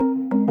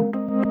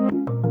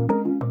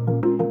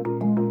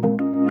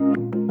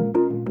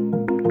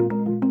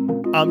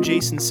I'm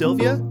Jason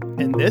Sylvia,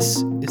 and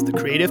this is the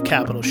Creative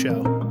Capital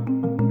Show.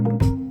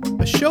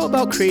 A show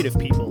about creative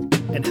people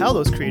and how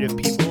those creative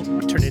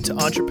people turn into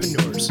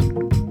entrepreneurs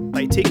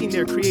by taking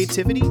their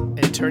creativity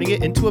and turning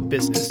it into a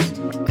business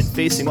and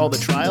facing all the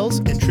trials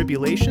and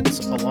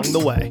tribulations along the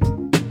way.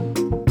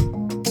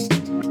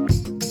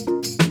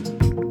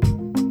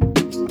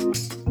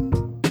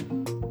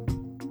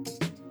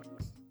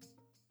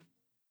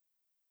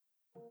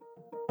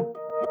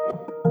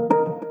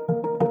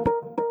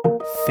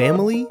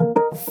 Family,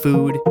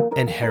 food,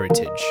 and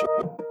heritage.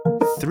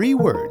 3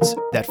 words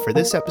that for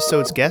this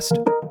episode's guest,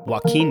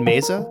 Joaquin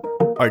Meza,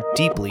 are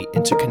deeply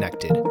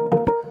interconnected.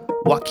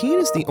 Joaquin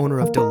is the owner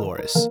of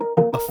Dolores,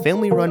 a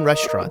family-run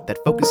restaurant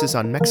that focuses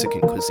on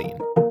Mexican cuisine,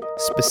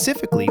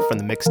 specifically from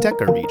the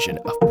Mixteca region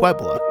of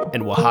Puebla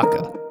and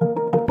Oaxaca.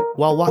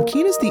 While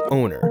Joaquin is the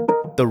owner,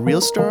 the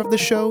real star of the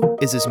show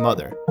is his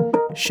mother,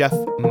 Chef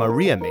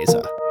Maria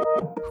Meza,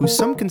 who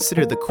some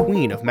consider the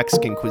queen of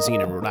Mexican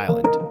cuisine in Rhode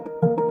Island.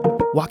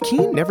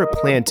 Joaquin never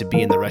planned to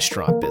be in the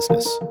restaurant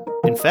business.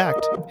 In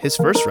fact, his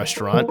first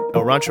restaurant,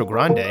 El Rancho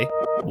Grande,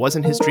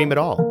 wasn't his dream at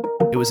all.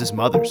 It was his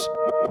mother's.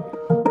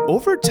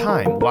 Over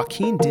time,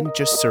 Joaquin didn't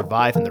just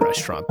survive in the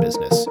restaurant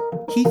business.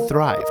 He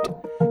thrived,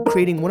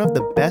 creating one of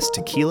the best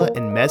tequila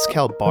and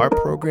mezcal bar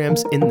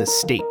programs in the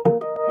state.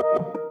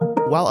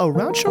 While El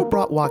Rancho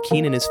brought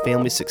Joaquin and his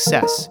family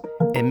success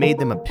and made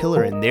them a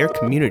pillar in their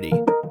community,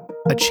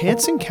 a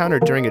chance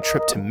encounter during a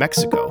trip to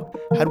Mexico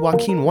had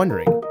Joaquin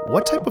wondering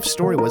what type of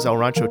story was El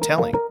Rancho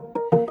telling,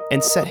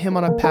 and set him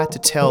on a path to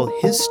tell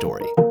his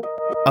story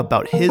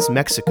about his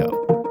Mexico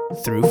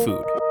through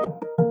food.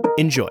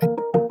 Enjoy.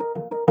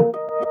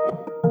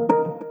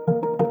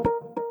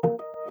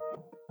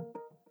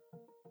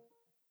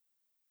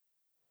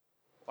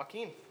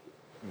 Joaquin.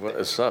 What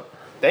is up?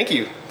 Thank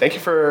you. Thank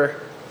you for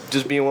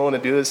just being willing to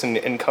do this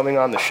and coming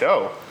on the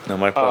show. No,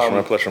 my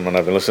pleasure, man.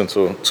 I've been listening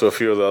to a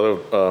few of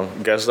the other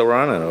guests that were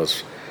on, and it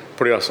was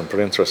pretty awesome,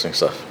 pretty interesting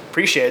stuff.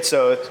 Appreciate it.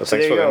 So thanks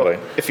there you for the go.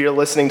 invite. If you're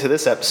listening to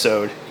this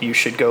episode, you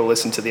should go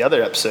listen to the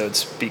other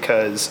episodes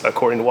because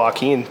according to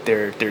Joaquin,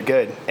 they're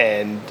good.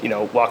 And you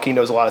know, Joaquin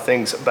knows a lot of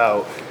things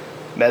about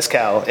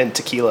mezcal and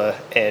tequila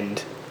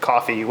and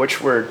coffee,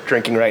 which we're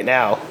drinking right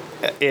now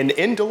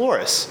in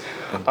Dolores.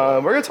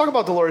 We're going to talk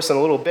about Dolores in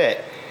a little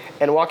bit.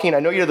 And Joaquin, I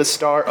know you're the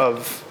star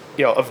of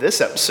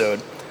this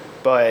episode,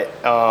 but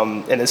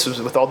and this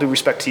was with all due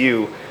respect to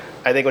you,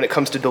 I think when it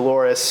comes to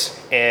Dolores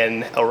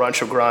and El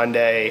Rancho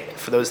Grande,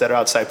 for those that are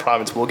outside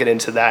province, we'll get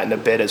into that in a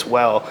bit as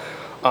well.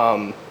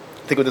 I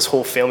think with this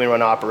whole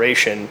family-run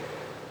operation,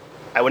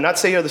 I would not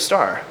say you're the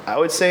star. I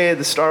would say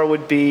the star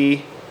would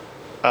be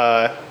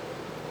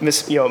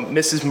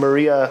Mrs.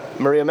 Maria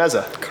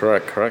Meza.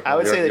 Correct. I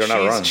would say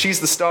that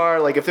she's the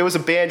star. Like if there was a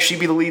band, she'd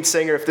be the lead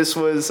singer. If this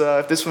was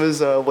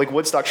like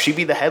Woodstock, she'd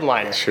be the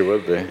headliner. She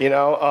would be. You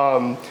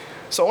know.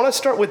 So I want to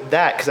start with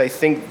that because I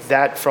think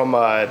that from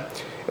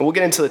and we'll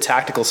get into the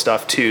tactical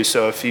stuff too.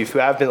 So if you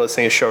have been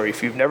listening to the show or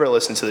if you've never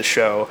listened to the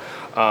show,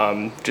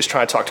 just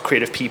trying to talk to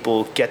creative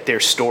people, get their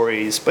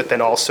stories, but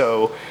then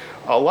also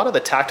a lot of the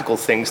tactical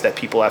things that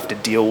people have to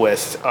deal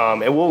with.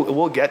 And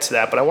we'll get to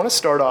that. But I want to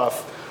start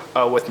off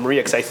with Maria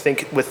because I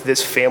think with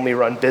this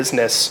family-run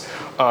business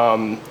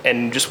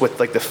and just with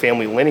like the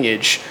family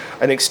lineage,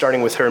 I think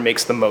starting with her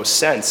makes the most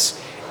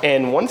sense.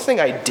 And one thing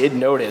I did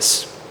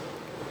notice,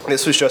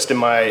 this was just in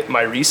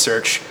my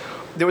research,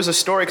 there was a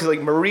story because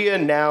like Maria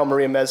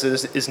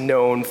Meza is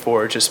known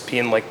for just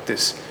being like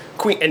this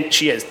queen, and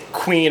she is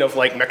queen of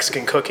like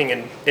Mexican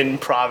cooking in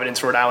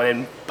Providence, Rhode Island,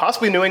 and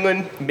possibly New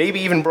England, maybe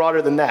even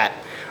broader than that.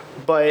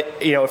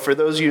 But you know, for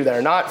those of you that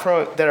are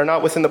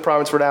not within the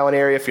Providence, Rhode Island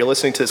area, if you're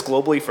listening to this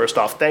globally, first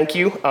off, thank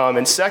you,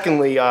 and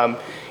secondly,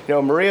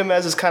 Maria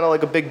Meza is kind of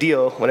like a big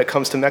deal when it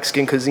comes to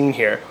Mexican cuisine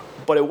here,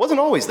 but it wasn't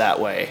always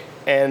that way.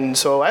 And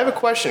so I have a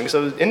question because I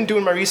was in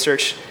doing my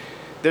research.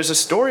 There's a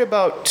story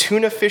about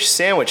tuna fish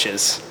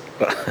sandwiches.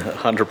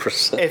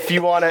 100%. If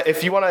you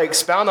wanna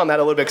expound on that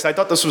a little bit, because I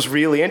thought this was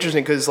really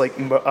interesting. Because like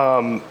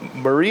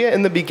Maria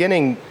in the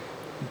beginning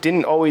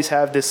didn't always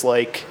have this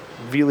like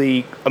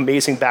really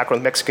amazing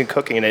background with Mexican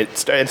cooking, and it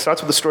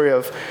starts with the story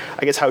of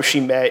I guess how she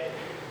met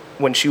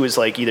when she was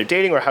like either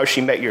dating or how she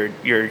met your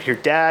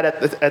dad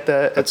at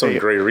the. That's some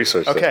great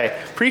research. Okay,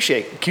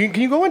 appreciate it. Can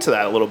you go into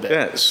that a little bit?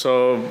 Yeah.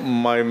 So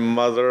my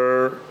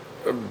mother,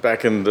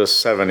 back in the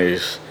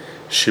 70s.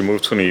 She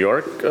moved to New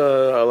York.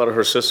 A lot of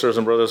her sisters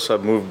and brothers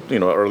had moved,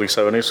 early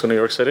 70s to New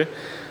York City.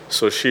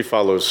 So she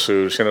followed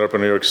suit. She ended up in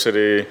New York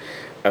City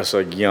as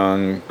a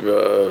young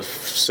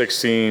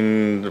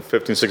 15,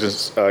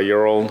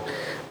 16-year-old.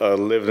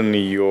 Lived in New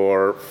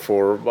York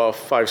for about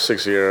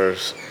 5-6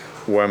 years.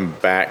 Went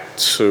back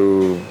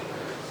to...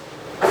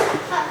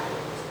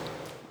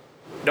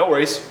 No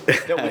worries.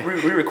 No,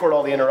 we record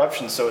all the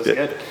interruptions, so it's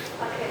good. Okay.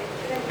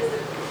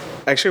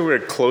 Actually, we're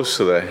close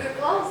today. You're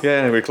close?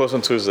 Yeah, we're close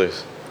on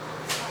Tuesdays.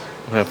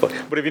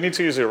 But if you need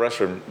to use your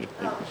restroom,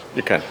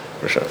 you can,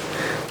 for sure.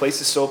 The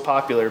place is so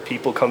popular,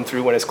 people come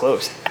through when it's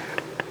closed.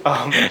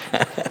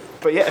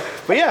 But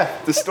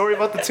yeah, the story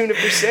about the tuna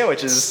fish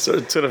sandwiches. So,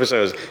 tuna fish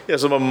sandwiches. Yeah,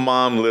 so my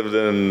mom lived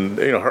in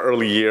her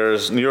early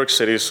years, New York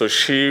City. So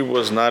she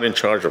was not in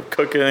charge of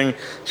cooking.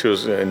 She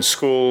was in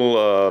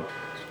school.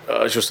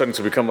 She was studying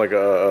to become like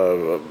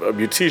a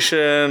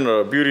beautician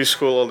or a beauty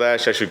school, all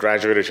that. She actually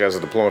graduated. She has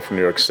a diploma from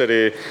New York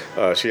City.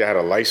 She had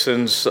a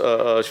license.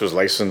 She was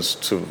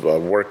licensed to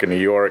work in New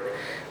York.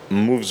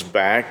 Moves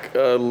back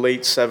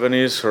late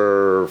 70s.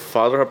 Her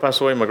father had passed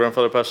away. My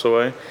grandfather passed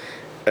away.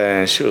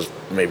 And she was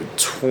maybe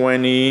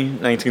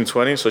 19,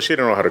 20. So she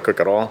didn't know how to cook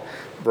at all.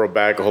 Brought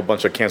back a whole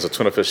bunch of cans of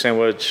tuna fish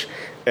sandwich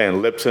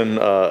and Lipton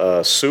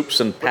soups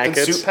and packets.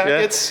 Lipton soup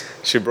packets?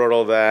 Yeah. She brought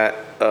all that.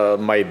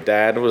 My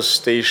dad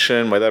was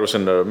in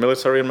the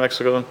military in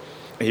Mexico.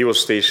 He was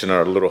stationed in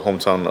our little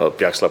hometown of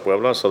Piaxtla,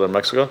 Puebla, southern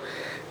Mexico.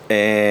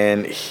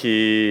 And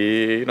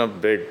he,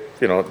 big,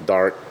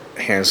 dark,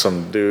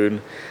 handsome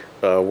dude,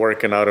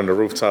 working out on the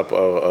rooftop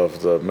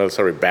of the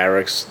military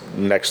barracks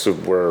next to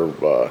where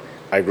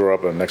I grew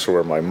up and next to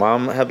where my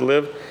mom had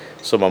lived.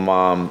 So my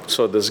mom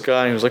saw this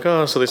guy. He was like,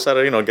 so they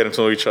started, getting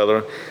to know each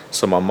other.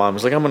 So my mom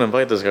was like, I'm going to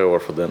invite this guy over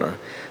for dinner.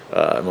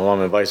 My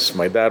mom invites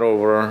my dad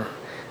over,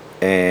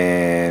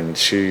 and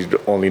she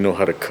only knew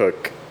how to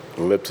cook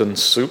Lipton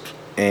soup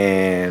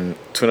and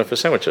tuna fish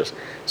sandwiches.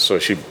 So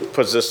she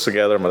puts this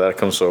together. My dad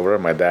comes over.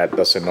 My dad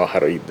doesn't know how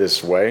to eat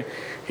this way.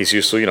 He's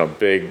used to,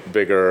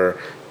 bigger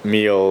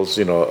meals,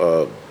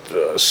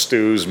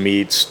 stews,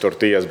 meats,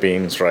 tortillas,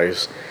 beans,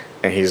 rice.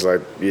 And he's like,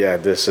 yeah,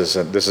 this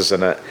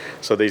isn't it.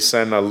 So they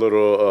send a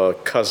little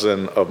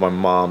cousin of my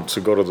mom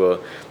to go to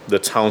the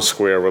town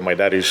square where my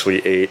dad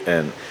usually ate,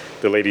 and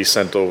the lady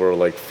sent over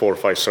like 4 or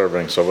 5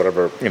 servings of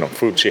whatever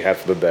food she had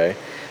for the day.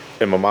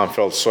 And my mom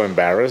felt so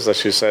embarrassed that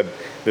she said,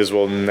 this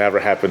will never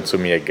happen to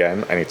me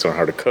again. I need to learn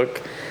how to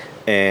cook.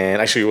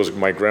 And actually, it was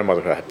my grandmother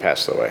who had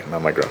passed away,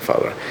 not my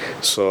grandfather.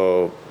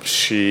 So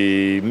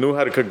she knew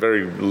how to cook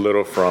very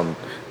little from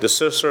the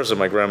sisters and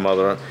my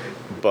grandmother,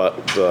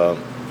 but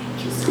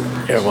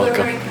you're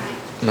welcome.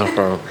 No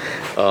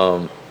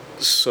problem.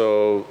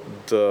 So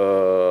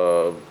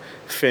the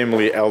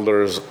family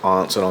elders,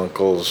 aunts and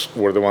uncles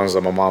were the ones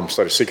that my mom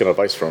started seeking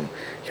advice from.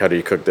 How do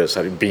you cook this?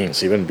 How do you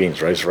beans,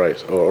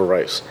 rice, or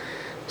rice.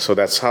 So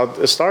that's how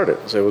it started.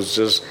 So it was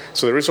just,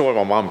 so the reason why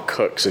my mom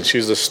cooks, and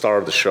she's the star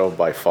of the show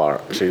by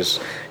far. She's,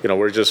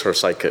 we're just her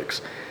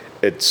sidekicks.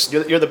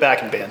 You're the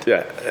backing band.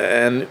 Yeah,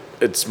 and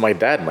it's my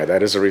dad. My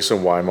dad is the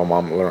reason why my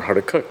mom learned how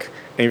to cook.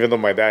 And even though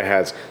my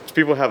dad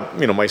people have,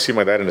 might see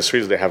my dad in the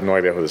streets, they have no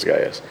idea who this guy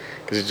is.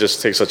 Because he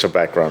just takes such a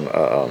background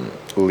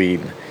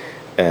lead.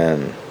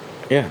 And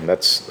yeah,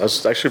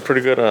 that's actually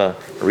pretty good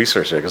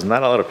research there, because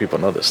not a lot of people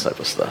know this type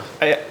of stuff.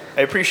 I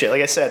appreciate it.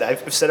 Like I said,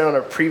 I've said it on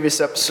a previous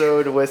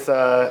episode with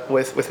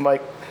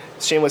Mike,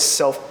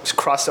 shameless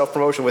cross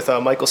self-promotion with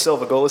Michael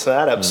Silva. Go listen to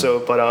that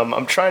episode. But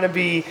I'm trying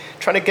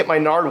to get my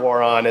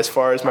Nardwuar on as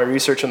far as my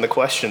research on the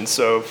questions.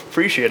 So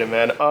appreciate it,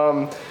 man.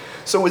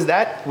 So was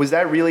that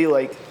really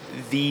like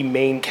the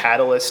main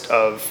catalyst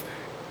of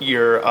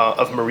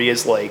of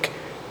Maria's like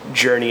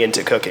journey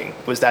into cooking?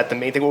 Was that the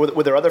main thing?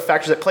 Were there other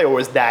factors at play, or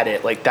was that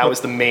it? Like that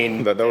was the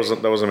main. That was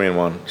the main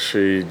one.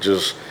 She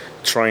just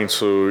trying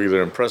to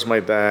either impress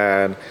my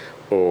dad,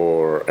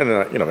 and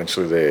then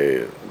eventually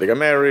they got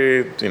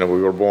married. We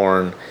were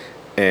born,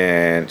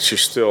 and she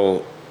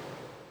still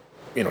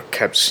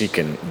kept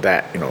seeking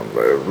that.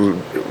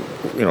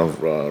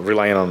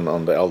 Relying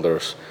on the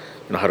elders,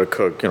 how to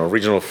cook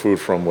regional food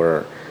from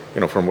where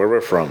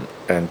we're from,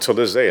 and till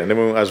this day. And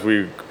then as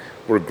we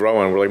were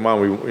growing, we're like,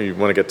 Mom, we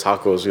want to get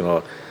tacos,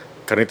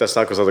 carnitas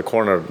tacos at the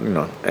corner,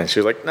 and she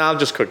was like, nah, I'll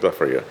just cook that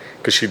for you,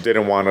 because she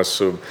didn't want us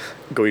to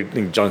go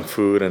eating junk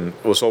food, and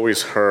it was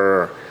always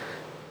her.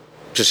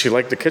 Just she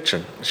liked the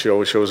kitchen. She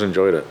always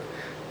enjoyed it,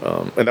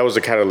 and that was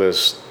the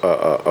catalyst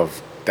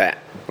of that.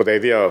 But the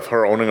idea of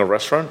her owning a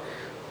restaurant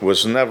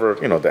was never,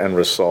 the end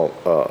result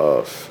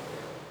of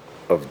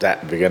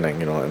that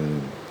beginning,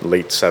 in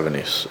late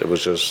 70s. It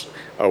was just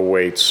a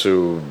way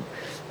to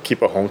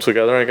keep a home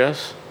together, I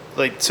guess.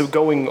 Like, so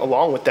going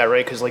along with that,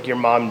 right? Because like your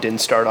mom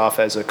didn't start off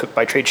as a cook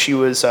by trade. She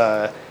was,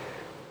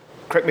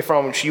 correct me if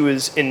I'm wrong, she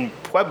was in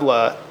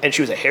Puebla and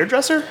she was a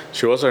hairdresser?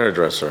 She was a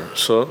hairdresser.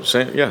 So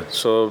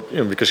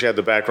because she had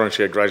the background,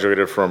 she had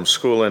graduated from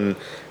school in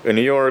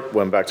New York,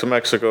 went back to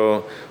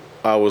Mexico.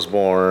 I was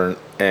born,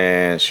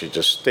 and she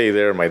just stayed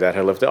there. My dad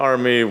had left the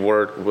army,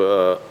 worked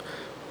with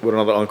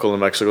another uncle in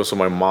Mexico. So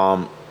my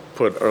mom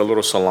put a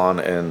little salon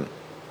in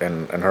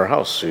her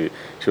house. She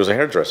was a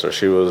hairdresser.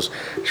 She was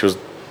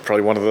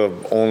probably one of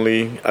the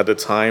only at the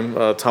time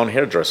town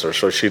hairdressers.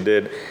 So she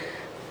did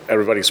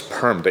everybody's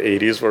perm. The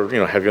 80s were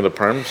heavy on the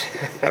perms.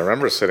 I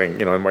remember sitting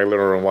in my living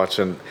room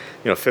watching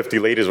 50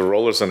 ladies with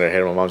rollers in their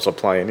hair. My mom's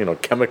applying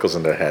chemicals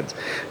in their heads.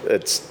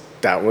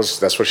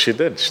 That's what she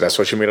did. That's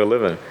what she made a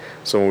living.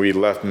 So when we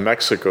left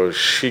Mexico,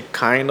 she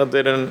kind of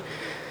didn't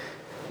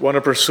want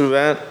to pursue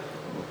that,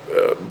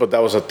 but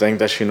that was a thing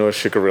that she knew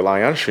she could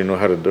rely on. She knew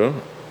how to do,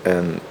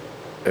 and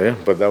yeah.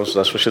 But that's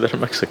what she did in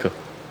Mexico.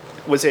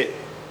 Was it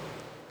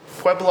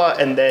Puebla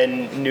and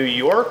then New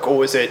York, or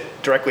was it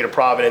directly to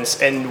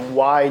Providence? And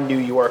why New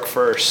York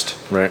first?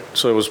 Right.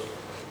 So it was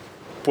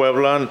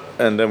Puebla,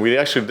 and then we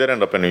actually did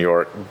end up in New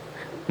York.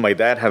 My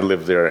dad had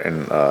lived there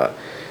in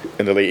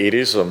the late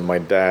 80s. So my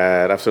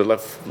dad, after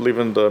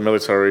leaving the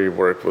military,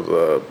 worked with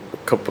a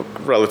couple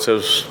of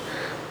relatives,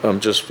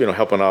 just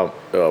helping out.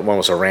 One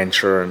was a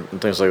rancher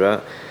and things like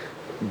that.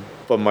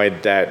 But my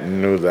dad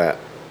knew that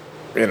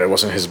it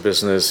wasn't his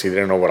business. He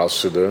didn't know what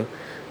else to do.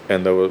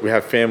 And we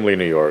had family in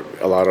New York.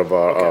 A lot of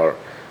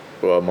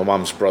my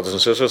mom's brothers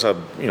and sisters had,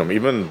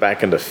 even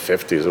back in the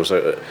 50s, there was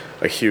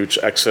a huge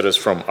exodus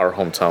from our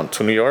hometown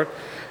to New York.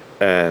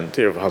 And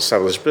they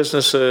established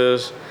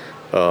businesses.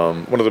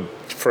 One of the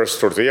first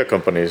tortilla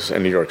companies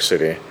in New York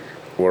City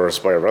was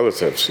by our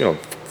relatives.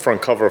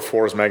 Front cover of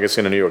Forbes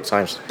magazine and New York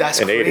Times. That's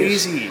in the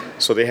crazy.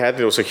 80s. So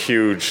there was a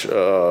huge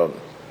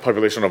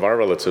population of our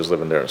relatives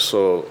living there.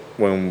 So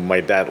when my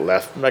dad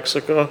left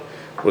Mexico,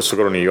 was to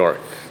go to New York.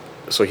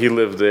 So he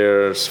lived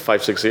there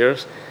 5-6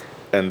 years,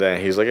 and then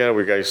he's like, yeah,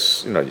 we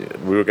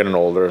were getting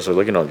older, so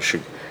you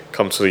should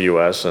come to the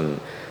U.S. and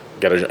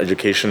get an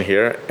education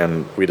here,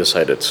 and we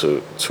decided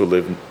to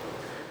live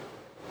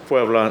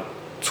Puebla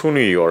to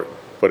New York,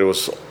 but it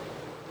was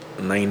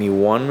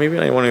 91, maybe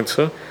 91,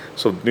 92.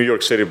 So New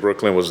York City,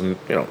 Brooklyn was,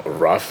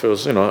 rough. It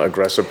was,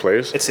 aggressive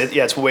place.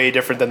 It's way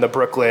different than the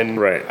Brooklyn.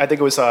 Right. I think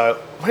it was might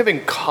have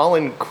been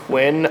Colin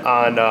Quinn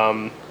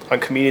on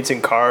Comedians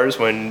in Cars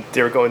when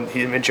they were going.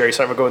 Him and Jerry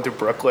Seinfeld were going through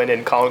Brooklyn,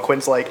 and Colin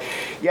Quinn's like,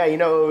 yeah, it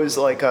was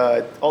like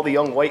all the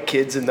young white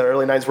kids in the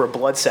early '90s were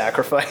blood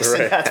sacrifice,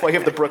 right. And that's why you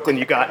have the Brooklyn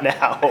you got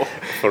now.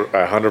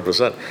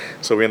 100%.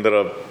 So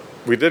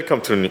we did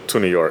come to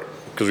New York,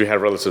 because we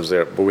had relatives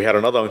there, but we had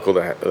another uncle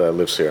that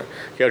lives here.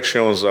 He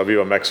actually owns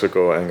Viva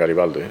Mexico and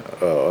Garibaldi,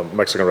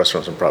 Mexican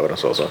restaurants in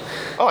Providence also.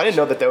 Oh, I didn't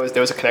know that there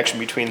was a connection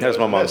between those. That's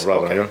my mom's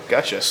brother. Okay,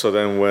 gotcha. So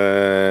then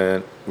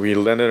when we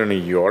landed in New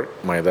York,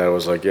 my dad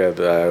was like, yeah,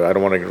 I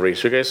don't want to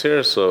raise you guys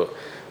here. So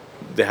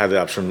they had the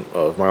option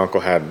of, my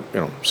uncle had,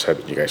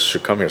 said you guys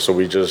should come here. So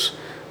we just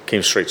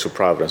came straight to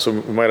Providence. So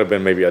we might have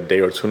been maybe a day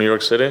or two in New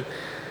York City.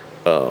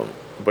 But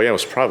yeah, it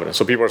was Providence.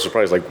 So people are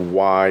surprised, like,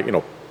 why,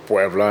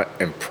 Puebla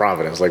and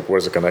Providence, like,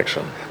 where's the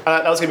connection?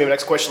 That was gonna be my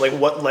next question. Like,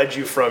 what led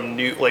you from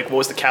what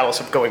was the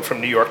catalyst of going from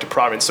New York to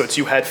Providence? So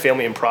you had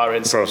family in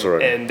Providence,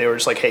 and they were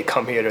just like, hey,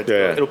 come here.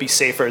 It'll be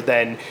safer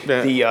than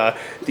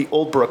the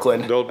old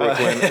Brooklyn. The old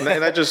Brooklyn,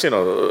 and I just,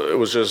 it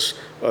was just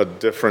a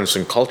difference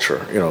in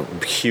culture.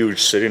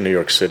 Huge city, New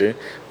York City,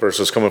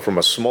 versus coming from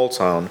a small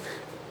town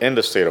in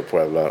the state of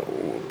Puebla,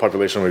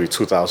 population maybe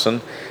 2,000.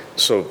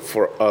 So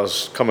for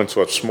us coming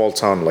to a small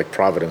town like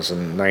Providence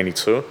in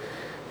 '92,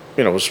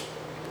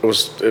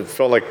 it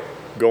felt like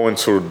going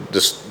to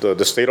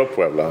the state of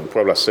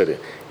Puebla City,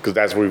 because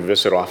that's where we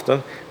visit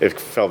often. It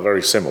felt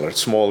very similar.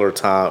 Smaller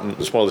town,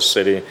 smaller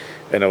city,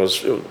 and it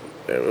was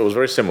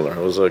very similar.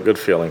 It was a good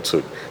feeling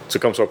to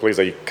come to a place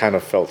that you kind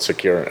of felt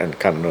secure and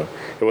kind of knew.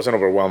 It wasn't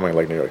overwhelming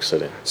like New York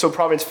City. So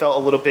Providence felt a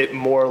little bit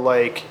more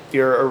like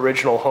your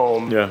original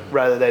home,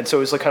 rather than. So it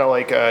was like kind of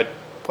like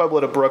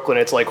Puebla to Brooklyn,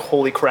 it's like,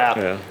 holy crap.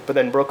 Yeah. But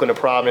then Brooklyn to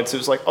Providence, it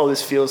was like, oh,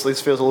 this feels a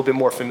little bit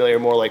more familiar,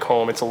 more like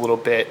home. It's a little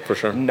bit for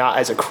sure not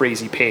as a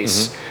crazy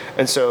pace. Mm-hmm.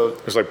 And so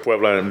it's like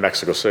Puebla and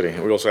Mexico City.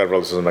 We also had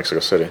relatives in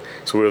Mexico City,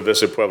 so we would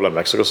visit Puebla and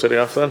Mexico City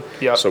often.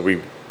 Yeah. So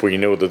we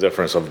knew the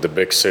difference of the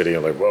big city,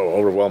 and like, whoa,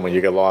 overwhelming.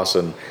 You get lost,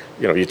 and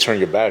you turn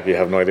your back, you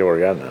have no idea where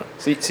you're at now.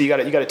 So you got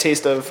a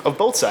taste of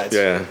both sides.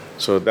 Yeah.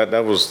 So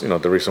that was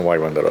the reason why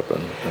we ended up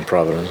in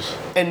Providence.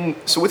 And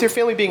so with your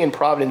family being in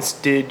Providence,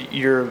 did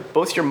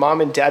both your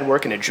mom and dad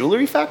work in a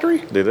jewelry factory?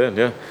 They did,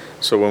 yeah.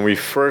 So when we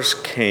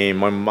first came,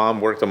 my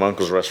mom worked at my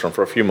uncle's restaurant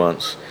for a few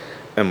months,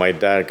 and my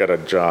dad got a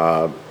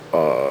job,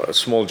 a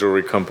small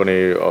jewelry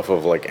company off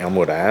of like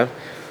Elmwood Ave.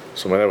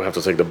 So my dad would have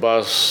to take the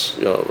bus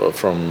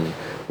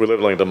we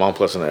lived like the Mount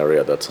Pleasant area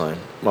at that time.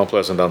 Mount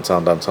Pleasant,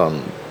 downtown,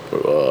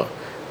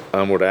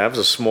 Elmwood Ave is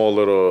a small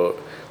little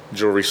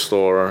jewelry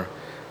store,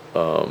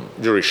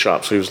 jewelry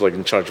shop. So he was like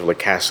in charge of like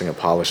casting and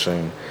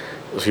polishing.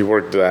 So he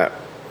worked that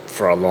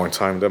for a long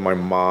time. Then my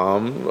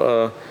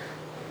mom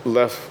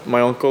left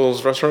my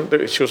uncle's restaurant.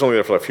 She was only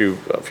there for a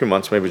few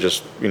months, maybe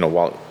just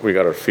while we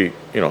got our feet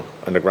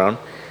on the ground.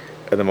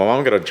 And then my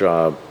mom got a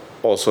job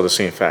also at the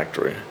same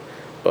factory,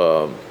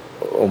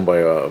 owned by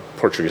a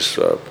Portuguese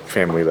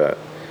family that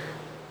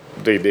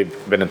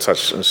they've been in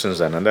touch since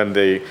then. And then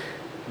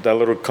that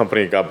little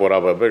company got bought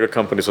out by a bigger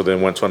company, so they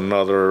went to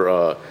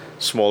another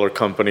smaller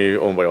company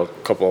owned by a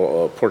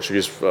couple of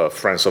Portuguese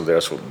friends of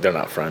theirs. So they're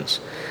not friends.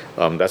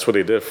 That's what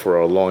they did for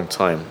a long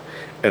time.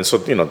 And so,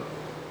 it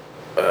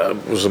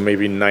was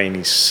maybe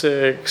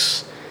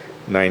 96,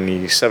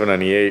 97,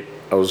 98.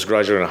 I was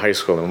graduating high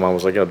school, and my mom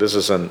was like,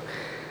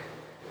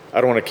 I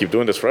don't want to keep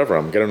doing this forever.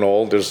 I'm getting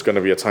old. There's going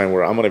to be a time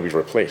where I'm going to be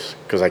replaced,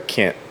 because I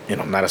can't,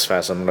 I'm not as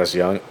fast, I'm not as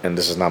young, and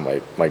this is not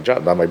my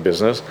job, not my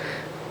business.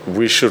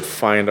 We should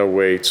find a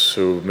way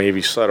to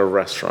maybe start a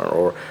restaurant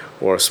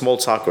or a small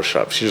taco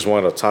shop. She just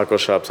wanted a taco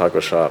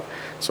shop.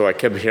 So I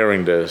kept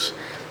hearing this,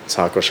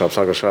 taco shop.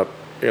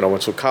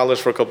 Went to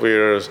college for a couple of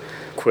years,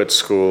 quit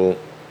school,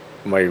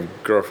 my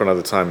girlfriend at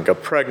the time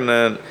got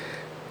pregnant,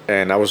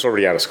 and I was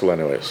already out of school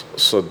anyways.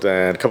 So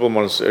then a couple of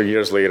months,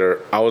 years later,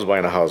 I was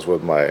buying a house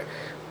with my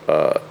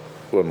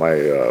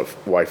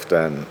wife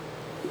then,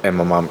 and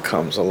my mom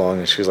comes along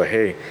and she's like,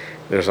 "Hey,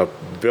 there's a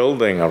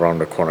building around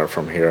the corner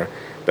from here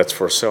that's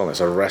for sale.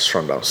 There's a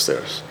restaurant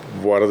downstairs.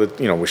 What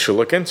are we should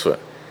look into it."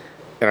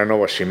 And I know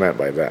what she meant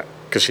by that,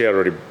 because she had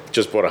already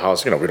just bought a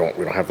house. We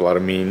don't have a lot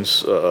of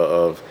means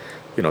of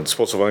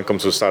disposable income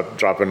to start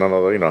dropping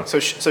another. So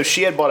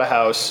she had bought a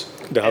house.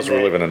 The house we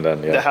were living in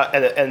then, yeah.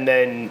 And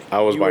then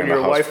I was buying and your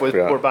a house, wife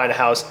were buying a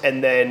house,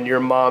 and then your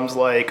mom's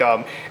like,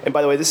 and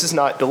by the way, this is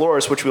not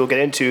Dolores, which we'll get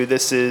into.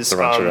 This is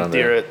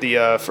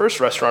the first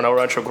restaurant, El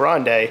Rancho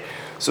Grande.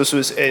 So this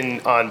was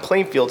on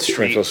Plainfield Street.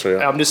 Plainfield Street,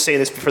 yeah. I'm just saying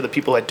this for the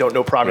people that don't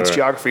know Providence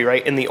geography,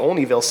 right? In the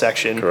Olneyville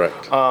section.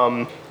 Correct.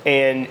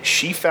 And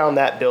she found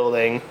that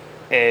building,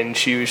 and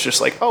she was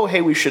just like, "Oh, hey,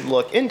 we should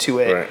look into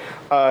it."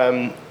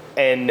 Right.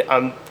 And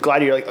I'm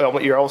glad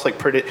you're almost like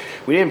pretty.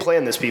 We didn't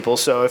plan this, people.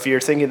 So if you're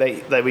thinking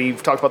that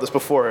we've talked about this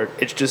before,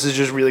 this is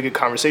just really good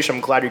conversation.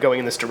 I'm glad you're going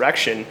in this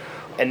direction.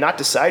 And not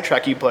to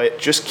sidetrack you, but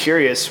just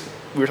curious.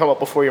 We were talking about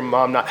before your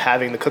mom not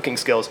having the cooking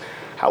skills.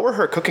 How were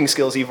her cooking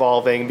skills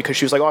evolving? Because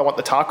she was like, "Oh, I want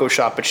the taco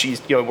shop," but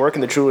she's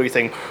working the jewelry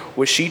thing.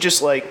 Was she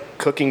just like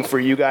cooking for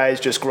you guys,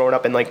 just growing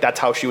up, and like that's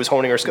how she was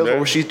honing her skills, or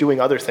was she doing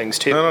other things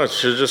too? No,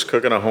 she was just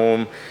cooking at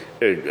home,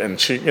 and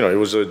she, it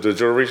was the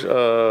jewelry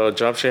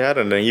job she had,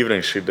 and in the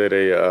evening she did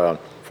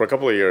for a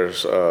couple of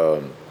years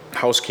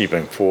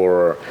housekeeping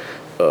for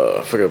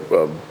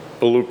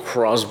Blue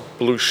Cross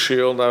Blue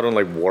Shield out in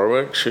like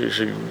Warwick.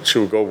 She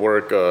would go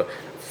work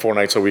 4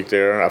 nights a week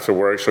there. After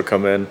work, she'll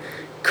come in,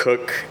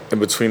 cook in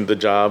between the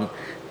job,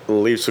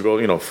 leaves to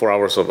go 4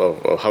 hours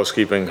of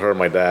housekeeping, her,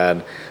 my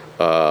dad,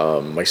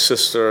 my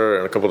sister,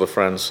 and a couple of the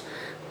friends,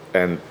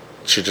 and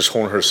she just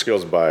honed her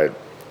skills by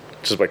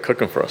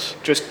cooking for us.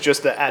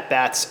 Just the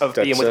at-bats of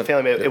being with the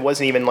family. It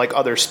wasn't even like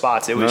other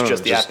spots. It was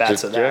just the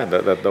at-bats of that.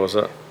 Yeah, that was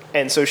it.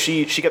 And so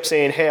she kept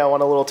saying, "Hey, I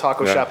want a little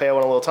taco shop. Hey, I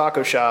want a little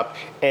taco shop."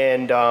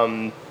 And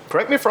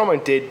correct me if I'm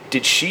wrong,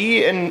 did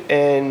she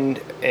and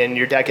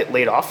your dad get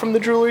laid off from the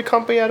jewelry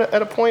company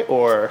at a point,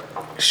 or?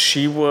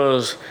 She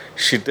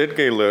did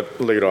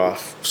get laid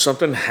off.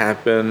 Something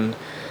happened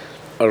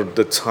at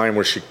the time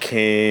where she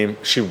came.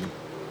 She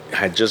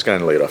had just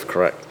gotten laid off,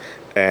 correct?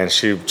 And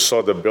she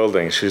saw the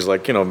building. She's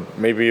like,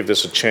 maybe if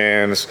there's a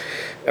chance.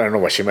 I don't know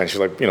what she meant. She's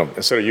like,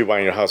 instead of you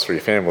buying your house for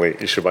your family,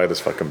 you should buy this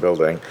fucking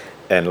building,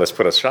 and let's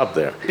put a shop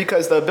there.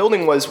 Because the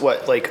building was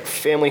what, like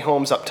family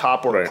homes up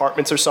top or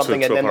apartments or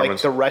something, and then like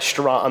the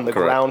restaurant on the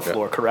ground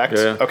floor, correct?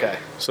 Yeah. Okay.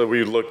 So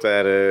we looked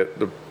at it.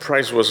 The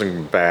price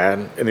wasn't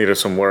bad. It needed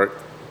some work.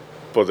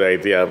 But the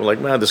idea, I'm like,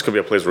 man, this could be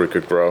a place where we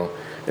could grow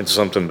into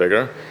something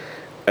bigger.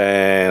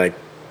 And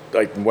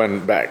I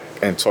went back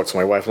and talked to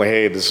my wife, like,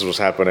 hey, this is what's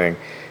happening.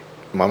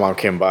 My mom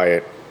can't buy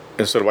it.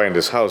 Instead of buying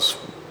this house,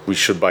 we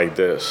should buy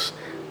this.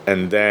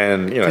 And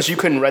then, because you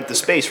couldn't rent the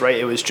space, right?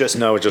 It was just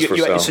for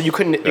sale. So you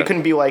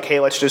couldn't be like,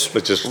 hey, let's just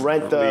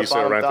rent the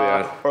bottom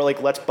top, or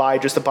like let's buy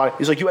just the bottom.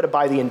 He's like, you had to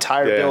buy the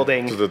entire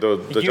building, so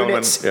the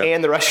units,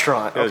 and the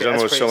restaurant. Yeah, the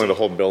gentleman was selling the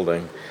whole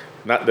building,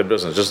 not the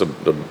business, just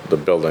the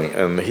building.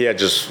 And he had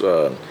just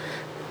the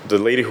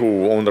lady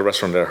who owned the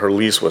restaurant there, her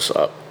lease was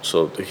up,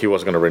 so he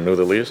wasn't going to renew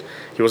the lease.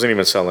 He wasn't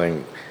even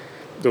selling.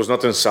 There was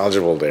nothing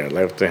salvageable there.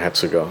 Everything had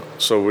to go.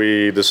 So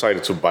we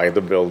decided to buy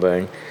the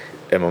building.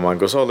 And my mom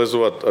goes, "Oh, let's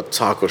do a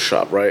taco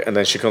shop, right?" And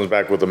then she comes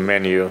back with a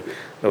menu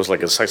that was like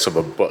the size of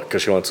a book,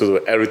 because she wanted to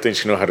do everything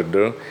she knew how to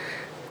do.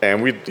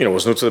 And we,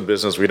 was new to the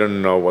business. We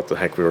didn't know what the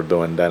heck we were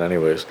doing then,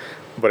 anyways.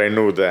 But I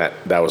knew that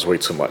was way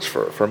too much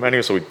for a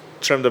menu, so we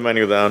trimmed the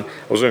menu down.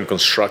 I was doing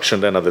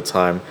construction then at the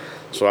time,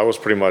 so I was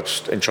pretty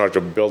much in charge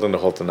of building the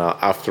whole thing out.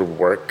 After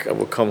work, I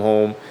would come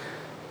home,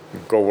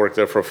 go work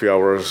there for a few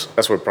hours.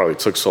 That's why it probably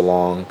took so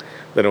long.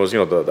 Then it was,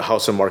 the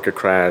housing market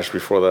crash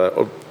before that,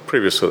 or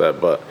previous to that,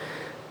 but.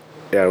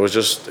 Yeah,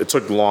 it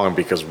took long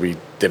because we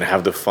didn't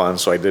have the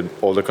funds, so I did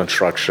all the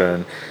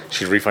construction.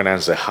 She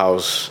refinanced the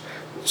house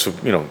to,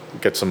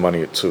 get some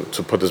money to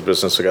put this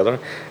business together.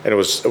 And it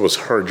was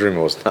her dream,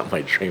 it was not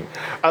my dream.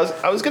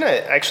 I was going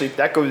to, actually,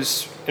 that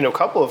goes in a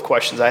couple of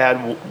questions I had.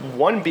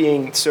 One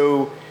being,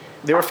 so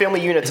there were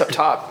family units up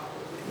top.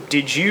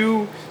 Did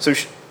you, so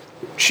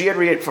she had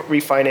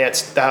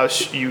refinanced the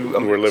house you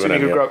were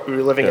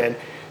living in.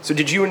 So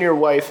did you and your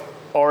wife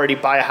already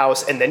buy a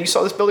house and then you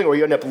saw this building, or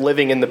you ended up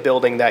living in the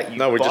building that you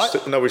bought?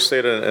 We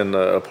stayed in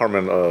the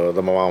apartment.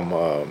 The mom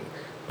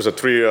it was a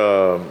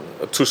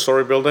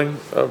 2-story building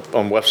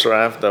on Webster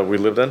Ave that we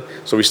lived in.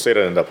 So we stayed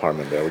in the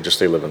apartment there. We just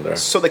stayed living there.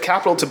 So the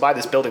capital to buy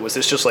this building, was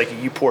this just like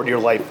you poured your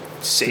life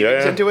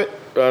savings into it?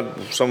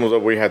 Some of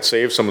it we had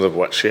saved, some of it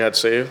what she had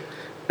saved,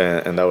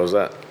 and that was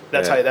that.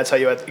 That's how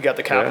you got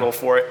the capital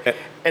for it.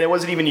 And it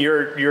wasn't even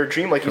your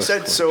dream, like you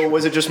said. So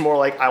was it just more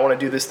like, I want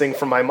to do this thing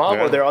for my mom,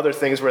 or there are other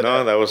things where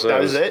that was it? That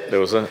was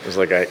it? It was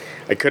like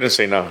I couldn't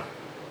say no.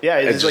 Yeah,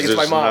 it's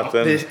my mom.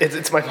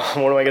 It's my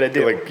mom. What am I gonna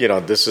do? Like,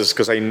 this is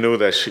because I knew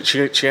that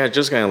she had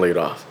just gotten laid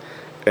off,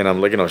 and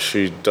I'm like,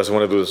 she doesn't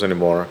want to do this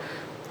anymore.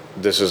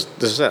 this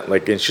is it.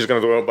 Like, and she's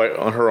gonna do it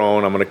on her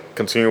own. I'm gonna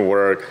continue to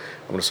work.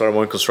 I'm gonna start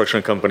my own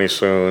construction company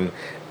soon,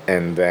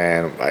 and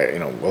then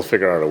we'll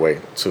figure out a way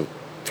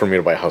for me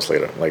to buy a house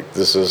later. Like,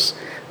 this is,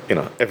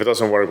 if it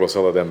doesn't work, we'll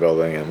sell the damn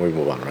building and we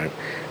move on, right?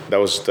 That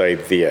was the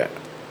idea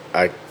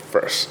at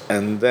first,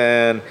 and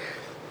then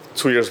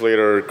 2 years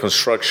later,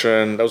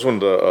 construction. That was when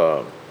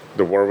the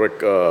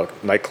Warwick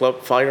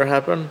nightclub fire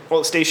happened.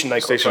 Well, Station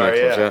nightclub fire,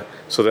 yeah.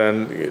 So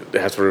then they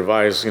had to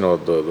revise,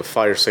 the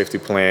fire safety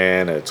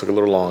plan. And it took a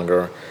little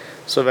longer.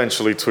 So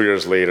eventually, 2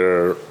 years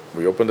later,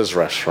 we opened this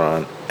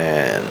restaurant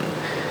and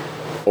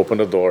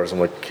opened the doors. I'm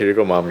like, here you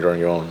go, Mom, you're on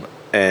your own.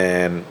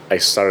 And I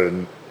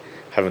started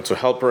having to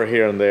help her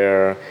here and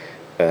there.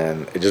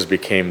 And it just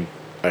became,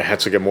 I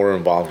had to get more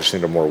involved, just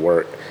needed more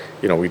work.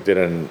 We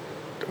didn't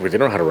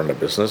know how to run a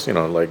business.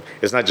 Like,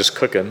 it's not just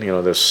cooking.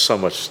 There's so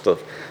much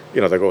stuff,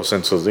 that goes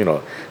into,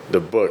 the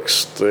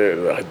books,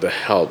 the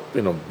help,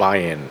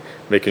 buy-in,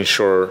 making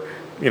sure,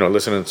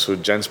 listening to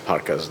Jen's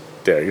podcast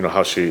there,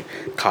 how she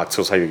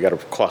cocktails, how you got to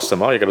cost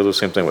them out. You got to do the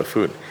same thing with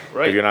food.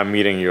 Right. If you're not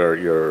meeting your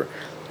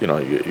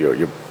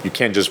you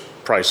can't just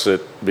price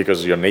it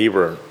because your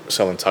neighbor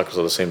selling tacos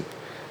are the same,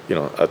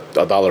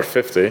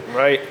 $1.50.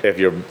 Right. If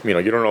you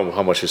don't know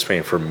how much he's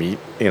paying for meat,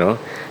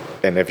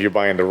 and if you're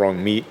buying the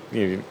wrong meat,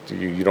 you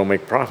don't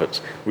make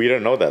profits. We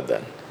didn't know that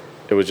then.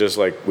 It was just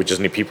like, we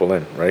just need people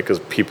in, right? Because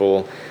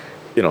people,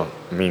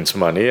 means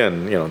money,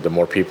 and, the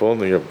more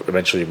people,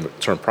 eventually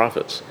turn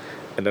profits.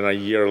 And then a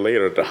year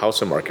later, the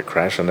housing market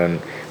crashed, and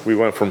then we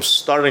went from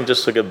starting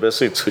just to get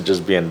busy to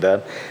just being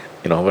dead,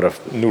 with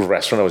a new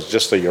restaurant that was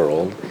just a year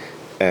old.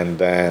 And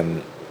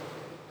then,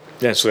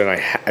 so then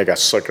I got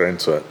suckered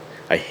into it.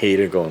 I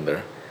hated going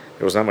there.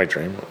 It was not my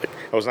dream. Like,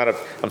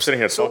 I'm sitting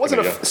here talking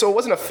to you. So it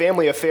wasn't a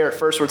family affair at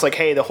first where it's like,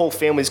 hey, the whole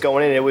family's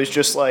going in. It was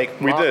just like,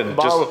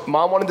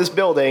 Mom wanted this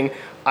building.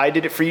 I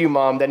did it for you,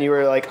 Mom. Then you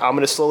were like, I'm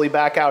going to slowly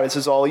back out. This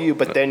is all you.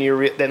 But then you're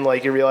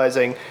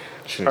realizing,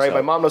 all right,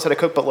 my mom knows how to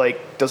cook, but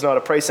like doesn't know how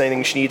to price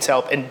anything. She needs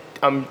help. And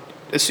I'm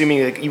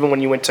assuming, like, even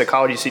when you went to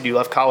college, you said you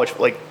left college.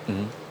 Like,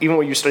 even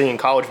when you were studying in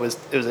college, was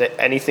it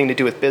anything to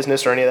do with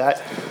business or any of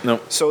that?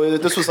 No. So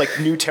this was like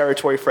new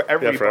territory for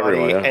everybody. For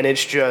everyone, yeah. And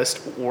it's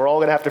just, we're all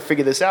going to have to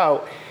figure this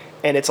out.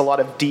 And it's a lot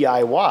of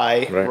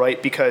DIY,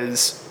 right?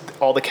 Because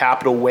all the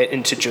capital went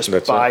into just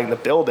buying the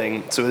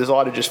building. So there's a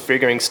lot of just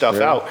figuring stuff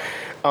out.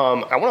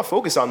 I want to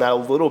focus on that a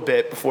little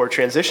bit before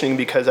transitioning,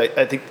 because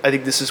I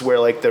think this is where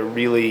like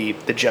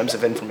the gems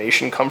of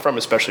information come from,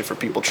 especially for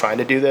people trying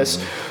to do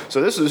this. So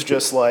this is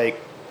just like,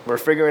 we're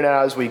figuring it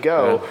out as we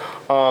go.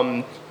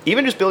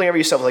 Even just building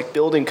every stuff, like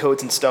building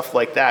codes and stuff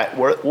like that.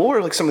 What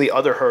were like some of the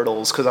other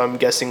hurdles? Because I'm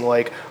guessing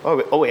like,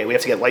 oh wait, we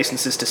have to get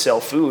licenses to sell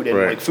food and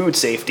like food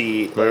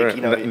safety,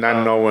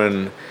 not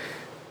knowing,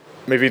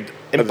 maybe,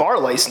 and bar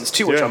license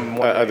too, which I'm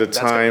wondering. At the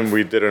time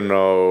we didn't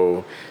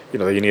know,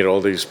 that you need all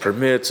these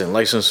permits and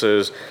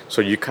licenses.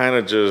 So you kind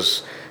of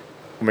just,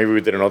 maybe we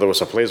didn't know there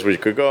was a place where you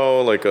could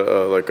go, like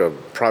a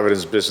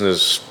Providence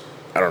business,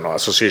 I don't know,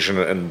 association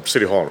in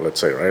City Hall, let's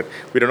say, right?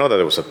 We didn't know that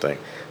there was a thing.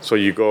 So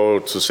you go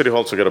to City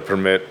Hall to get a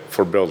permit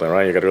for building,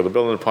 right? You got to go to the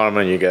building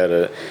department, you get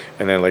it.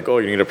 And then like, oh,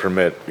 you need a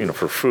permit,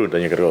 for food.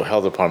 Then you got to go to the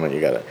health department, you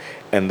get it.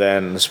 And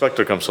then the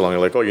inspector comes along, you're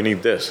like, oh, you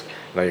need this.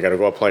 Now you got to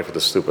go apply for the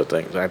stupid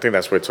thing. And I think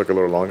that's why it took a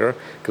little longer,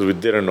 because we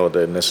didn't know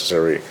the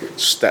necessary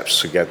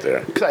steps to get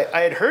there. Because I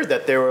had heard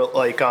that there were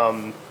like,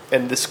 and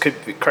this could,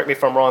 correct me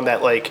if I'm wrong,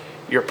 that like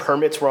your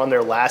permits were on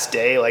their last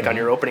day, like on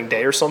your opening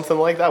day or something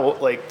like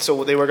that.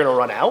 So they were going to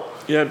run out?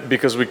 Yeah,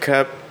 because we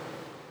applied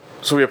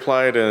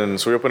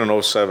we opened in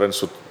 2007,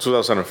 so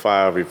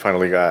 2005 we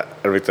finally got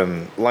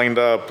everything lined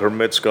up,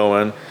 permits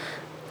going,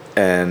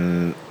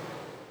 and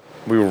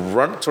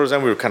towards the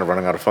end we were kind of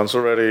running out of funds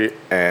already,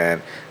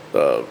 and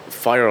the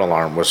fire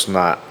alarm was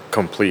not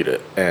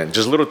completed, and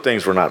just little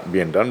things were not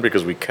being done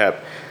because we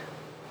kept,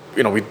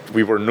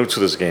 we were new to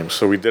this game,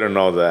 so we didn't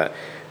know that,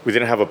 we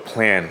didn't have a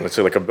plan, let's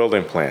say like a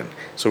building plan.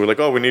 So we're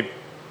like, oh, we need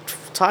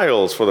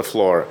tiles for the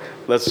floor,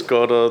 let's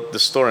go to the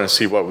store and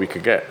see what we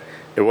could get.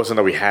 It wasn't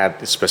that we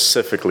had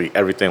specifically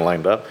everything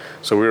lined up.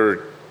 So we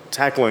were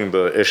tackling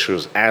the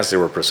issues as they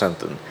were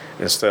presented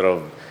instead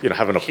of,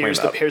 having a plan.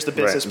 Here's the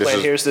business plan,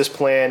 here's this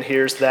plan,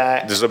 here's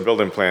that. This is a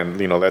building plan,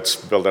 let's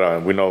build it out.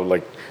 And we know,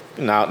 like,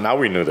 now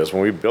we knew this.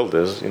 When we built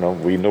this,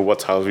 we knew what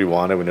tiles we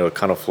wanted, we knew what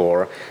kind of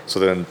floor.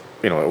 So then,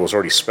 it was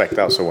already spec'd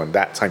out. So when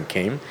that time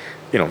came,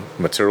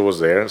 material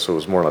was there, so it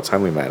was more in a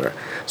timely matter.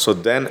 So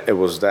then it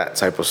was that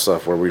type of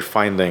stuff where we're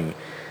finding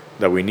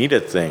that we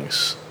needed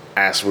things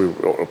as we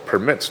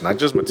permits, not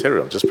just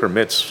material, just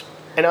permits.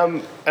 And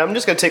I'm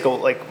just gonna take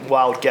a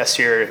wild guess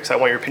here because I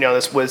want your opinion on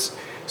this.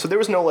 So there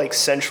was no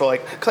central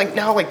cause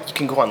now you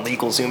can go on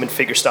LegalZoom and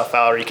figure stuff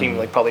out, or you can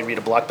even probably read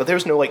a blog, but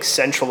there's no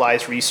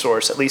centralized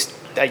resource, at least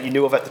that you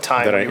knew of at the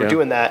time when you were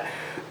doing that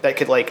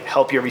could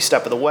help you every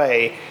step of the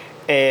way.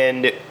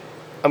 And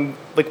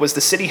was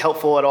the city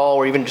helpful at all,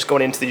 or even just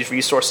going into these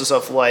resources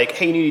of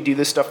hey, you need to do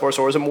this stuff for us,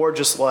 or was it more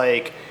just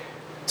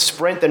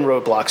sprint then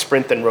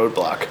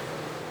roadblock?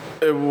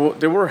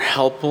 They were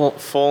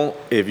helpful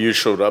if you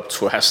showed up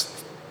to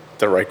ask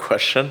the right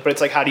question. But it's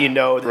like, how do you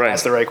know that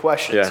that's the right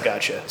questions? Yeah.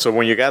 Gotcha. So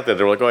when you got there,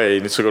 they were like, oh, yeah,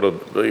 you need to go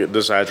to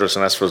this address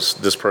and ask for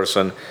this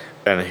person,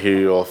 and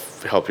he'll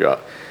help you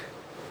out.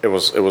 It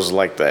was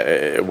like that.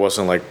 It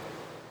wasn't like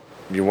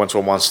you went to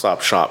a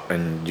one-stop shop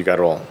and you got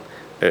it all.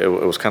 It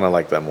was kind of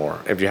like that more.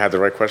 If you had the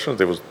right questions,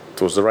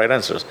 those the right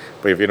answers.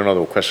 But if you don't know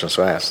the questions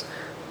to ask,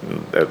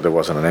 there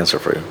wasn't an answer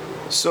for you.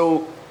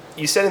 So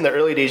you said in the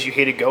early days you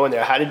hated going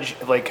there. How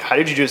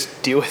did you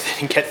just deal with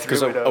it and get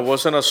through it? Because I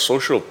wasn't a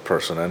social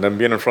person, and then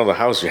being in front of the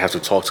house, you have to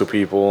talk to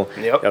people.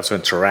 Yep. You have to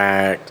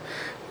interact,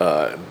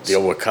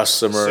 deal with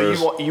customers.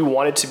 So you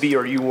wanted to be,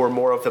 or you were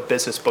more of the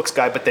business books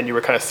guy, but then you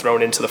were kind of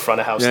thrown into the front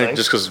of house thing?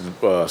 Just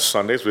because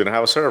Sundays we didn't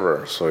have a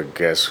server. So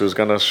guess who's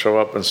going to show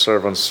up and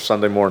serve on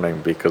Sunday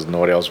morning because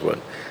nobody else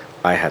would.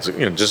 I had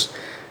to, just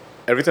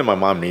everything my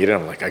mom needed,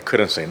 I'm like, I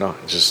couldn't say no.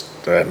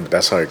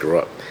 That's how I grew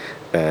up.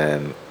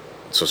 And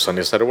so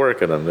Sunday started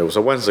work, and then there was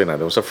a Wednesday night,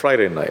 there was a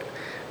Friday night,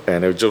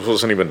 and it just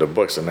wasn't even the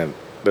books. And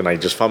then I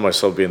just found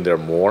myself being there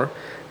more.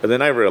 And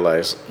then I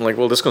realized, I'm like,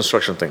 well, this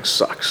construction thing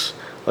sucks.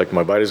 Like,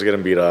 my body's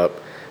getting beat up.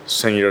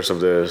 10 years of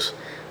this.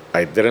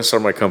 I didn't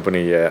start my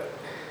company yet.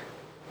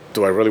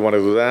 Do I really want to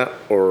do that?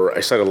 Or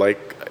I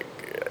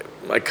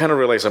kind of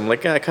realized, I'm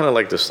like, yeah, I kind of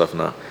like this stuff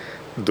now.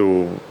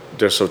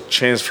 There's a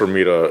chance for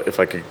me to, if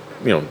I could,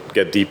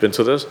 get deep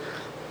into this,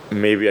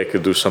 maybe I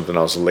could do something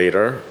else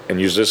later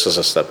and use this as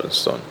a stepping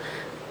stone.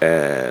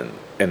 And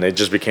it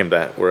just became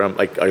that, where I'm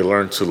like, I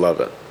learned to love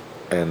it.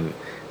 And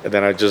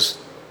then it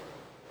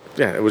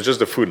was just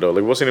the food though.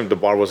 Like, the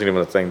bar wasn't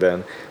even a thing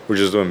then. We were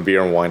just doing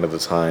beer and wine at the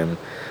time.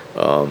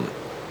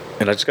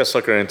 And I just got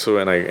suckered into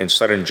it, and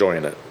started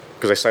enjoying it.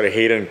 Because I started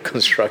hating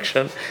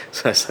construction,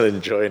 so I started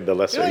enjoying the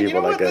lesser evil, you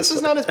know what? I guess. This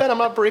is not as bad. I'm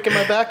not breaking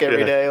my back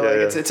every day.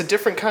 It's a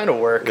different kind of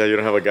work. Yeah, you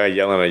don't have a guy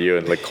yelling at you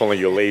and like calling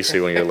you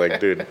lazy when you're like,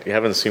 dude, you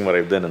haven't seen what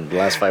I've done in the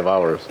last 5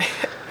 hours.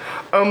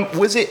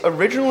 Was it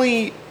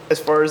originally, as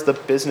far as the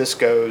business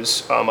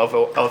goes,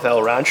 of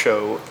El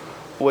Rancho,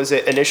 was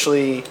it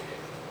initially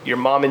your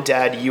mom and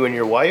dad, you and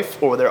your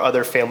wife, or were there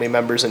other family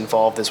members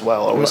involved as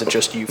well, or was it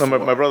just you? No,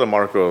 my brother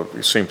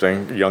Marco, same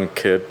thing, young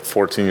kid,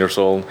 14 years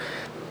old.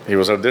 He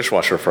was our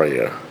dishwasher for a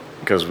year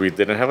because we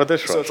didn't have a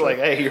dishwasher. So it's like,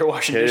 hey, you're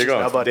washing dishes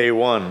now, buddy. Day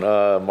one,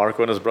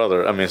 Marco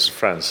and his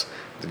friends,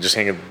 just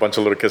a bunch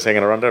of little kids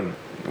hanging around there,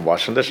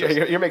 washing dishes.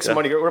 Yeah, you're making some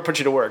money. We're gonna put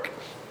you to work.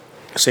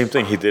 Same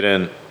thing. He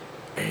didn't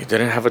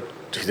have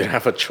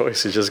a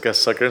choice. He just got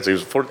suckered in. So he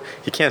was 14.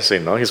 He can't say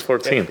no. He's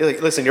 14. Yeah,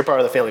 listen, you're part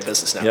of the family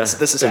business now. Yeah.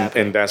 This is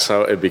happening. And that's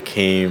how it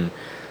became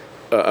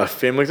a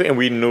family thing. And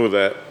we knew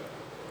that,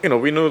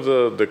 we knew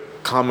the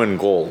common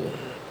goal.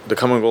 The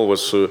common goal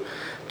was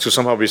to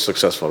somehow be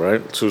successful,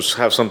 right? To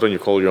have something you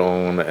call your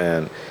own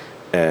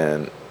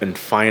and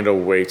find a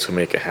way to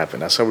make it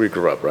happen. That's how we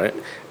grew up, right?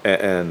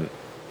 And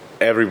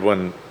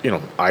everyone,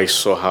 I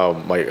saw how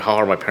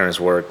hard my parents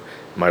worked.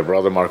 My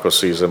brother Marco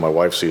sees it. My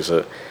wife sees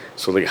it.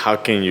 So like, how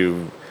can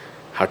you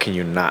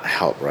not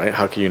help, right?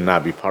 How can you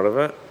not be part of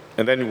it?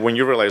 And then when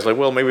you realize, like,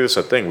 well, maybe this is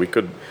a thing. We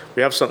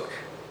have some,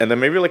 and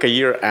then maybe like a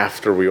year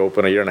after we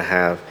opened, a year and a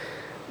half,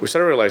 we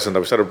started realizing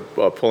that we started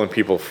pulling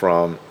people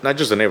from not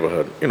just the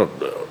neighborhood,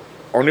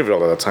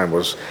 Olneyville at the time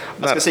was. I was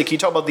going to say, can you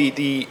talk about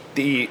the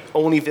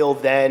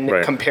Olneyville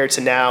then compared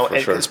to now,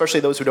 and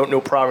especially those who don't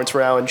know Providence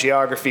now and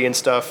geography and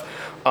stuff?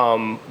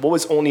 What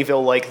was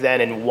Olneyville like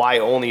then, and why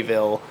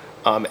Olneyville?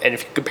 And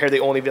if you compare the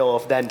Olneyville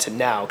of then to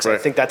now, because I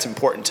think that's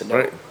important to know.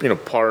 Right.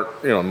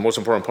 The most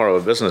important part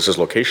of a business is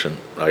location.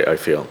 I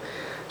feel,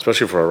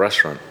 especially for a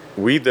restaurant.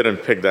 We didn't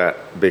pick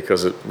that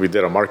because we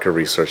did a market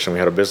research and we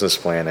had a business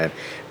plan, and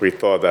we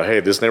thought that,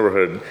 hey, this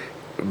neighborhood,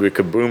 we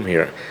could boom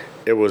here.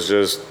 It was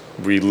just,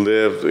 we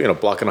lived, a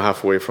block and a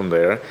half away from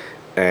there,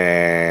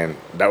 and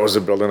that was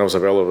the building that was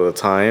available at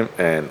the time.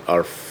 And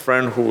our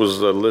friend who was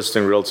the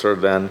listing realtor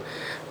then,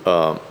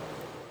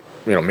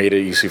 made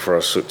it easy for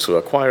us to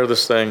acquire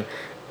this thing.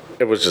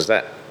 It was just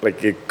that.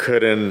 Like, it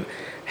couldn't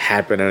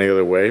happen any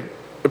other way.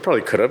 It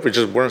probably could have. We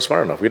just weren't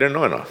smart enough. We didn't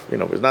know enough.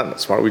 It's not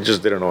smart. We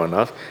just didn't know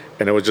enough.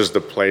 And it was just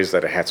the place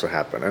that it had to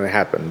happen. And it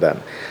happened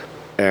then.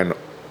 And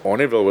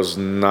Olneyville was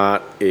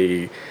not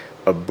a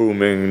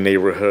booming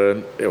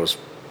neighborhood. It was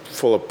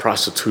full of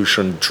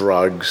prostitution,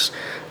 drugs,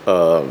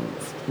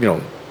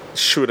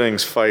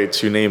 shootings,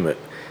 fights, you name it.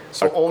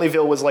 So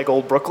Olneyville was like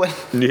old Brooklyn?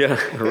 Yeah,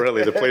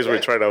 really. The place we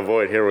try to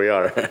avoid. Here we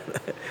are,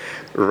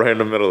 right in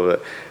the middle of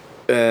it.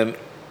 And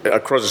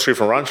across the street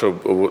from Rancho,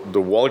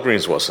 the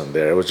Walgreens wasn't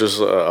there. It was just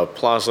a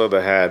plaza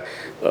that had,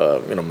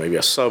 maybe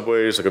a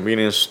Subway's, a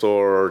convenience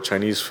store,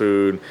 Chinese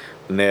food,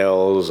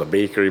 nails, a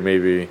bakery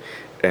maybe,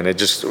 and it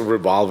just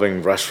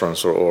revolving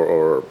restaurants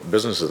or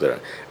businesses there.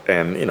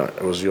 And,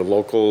 it was your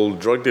local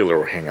drug dealer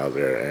would hang out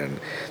there.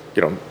 And,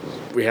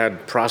 we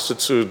had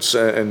prostitutes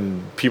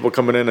and people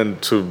coming in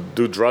and to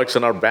do drugs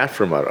in our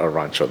bathroom at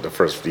Rancho the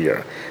first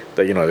year.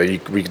 We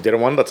didn't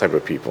want that type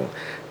of people.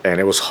 And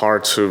it was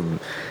hard to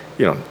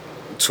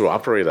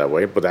operate that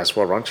way, but that's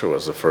what Rancho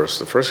was the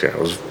first year. It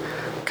was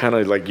kind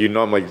of like,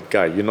 I'm like,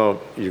 guy,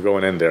 you're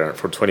going in there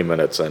for 20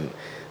 minutes and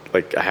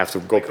like I have to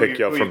go pick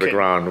you up from the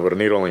ground with a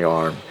needle in your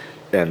arm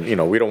And,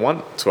 we don't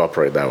want to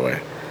operate that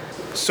way.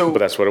 But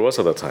that's what it was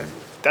at the time.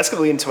 That's going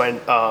to lead into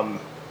my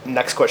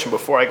next question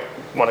before I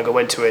want to go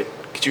into it,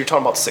 because you're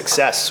talking about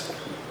success.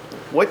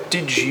 What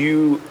did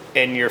you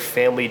and your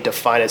family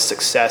define as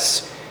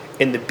success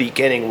in the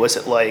beginning? Was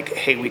it like,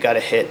 hey, we got to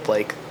hit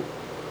like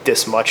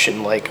this much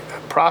in like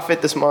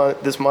profit this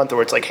month,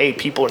 or it's like, hey,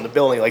 people in the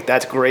building, like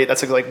that's great.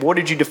 That's like what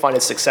did you define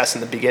as success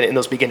in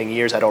those beginning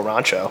years at El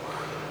Rancho?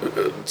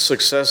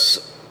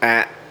 Success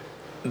at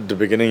the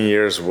beginning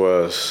years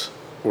was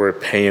we're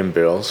paying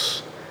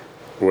bills,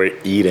 we're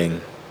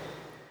eating.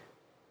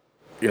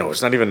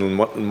 It's not even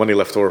money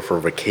left over for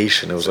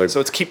vacation. It was like, so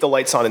it's keep the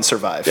lights on and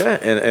survive. Yeah,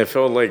 and it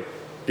felt like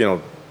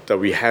that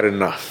we had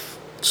enough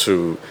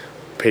to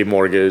pay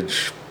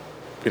mortgage,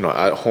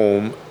 at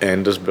home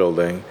and this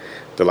building.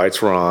 The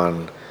lights were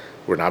on.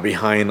 We're not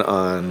behind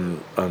on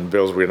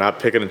bills. We're not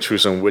picking and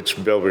choosing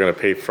which bill we're going to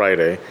pay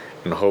Friday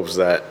in hopes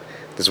that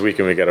this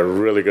weekend we get a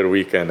really good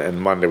weekend and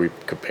Monday we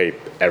could pay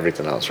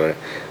everything else, right?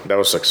 That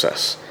was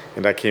success.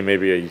 And that came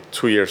maybe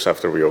 2 years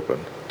after we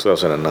opened,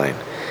 2009.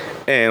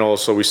 And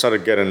also we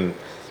started getting...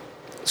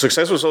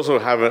 Success was also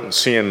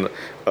seeing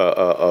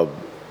a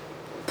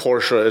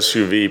Porsche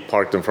SUV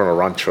parked in front of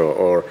Rancho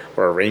or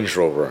a Range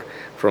Rover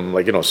from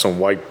some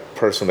white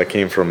person that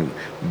came from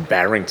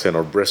Barrington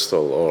or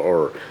Bristol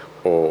or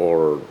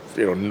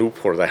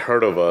Newport that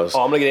heard of us.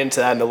 Oh, I'm gonna get into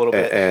that in a little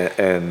bit.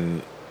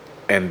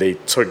 And they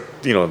took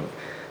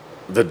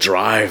the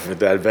drive,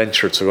 the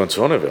adventure to go into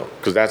Bonneville,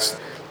 because that's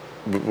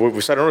we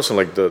started noticing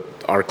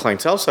our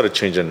clientele started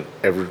changing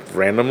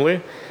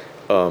randomly,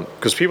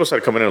 because people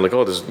started coming in like,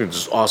 oh,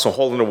 this awesome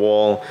hole in the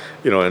wall,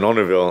 in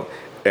Bonneville,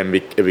 and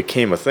it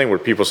became a thing where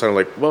people started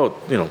like, well,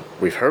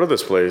 we've heard of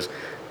this place,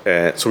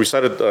 and so we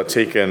started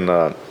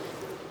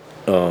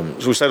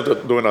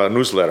doing a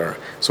newsletter.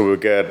 So we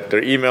would get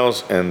their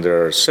emails and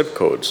their zip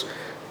codes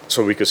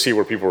so we could see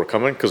where people were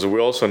coming, because we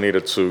also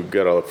needed to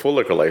get a full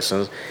liquor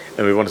license,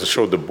 and we wanted to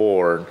show the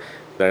board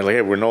that, like,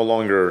 hey, we're no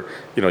longer,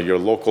 your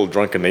local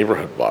drunken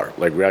neighborhood bar.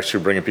 Like, we're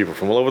actually bringing people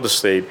from all over the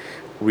state.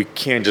 We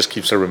can't just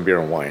keep serving beer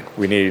and wine.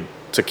 We need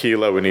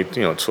tequila. We need,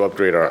 to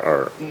upgrade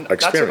our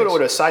experience. Not to go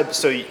to a side,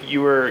 so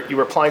you were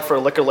applying for a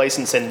liquor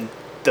license and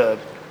the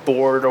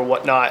board or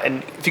whatnot,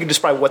 and if you could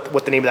describe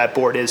what the name of that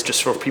board is,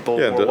 just for people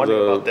who are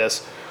wondering about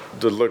this.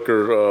 The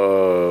liquor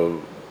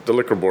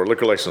board,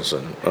 liquor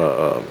licensing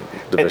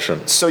division.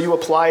 And so you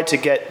applied to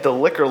get the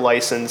liquor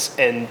license,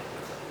 and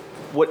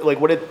I'm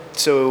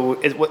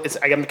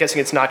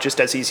guessing it's not just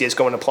as easy as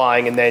going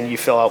applying and then you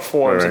fill out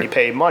forms and you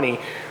pay money.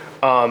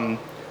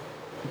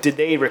 Did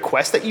they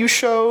request that you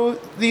show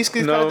these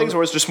kind of things,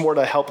 or is it just more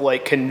to help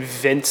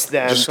convince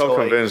them? Just help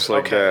convince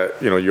that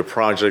your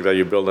project that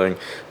you're building,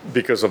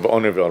 because of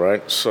Bonneville,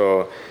 right?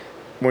 So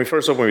when we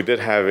first opened, we did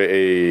have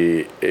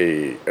a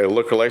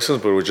liquor license,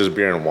 but it was just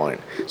beer and wine.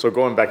 So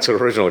going back to the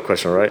original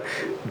question, right?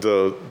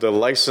 The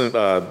license,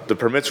 the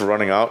permits were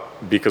running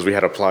out because we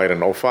had applied in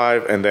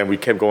 2005, and then we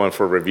kept going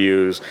for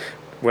reviews.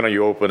 When are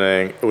you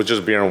opening? It was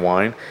just beer and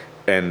wine.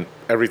 And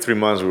every 3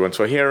 months we went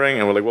to a hearing,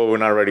 and we're like, well, we're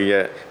not ready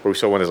yet, but we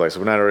still want this license.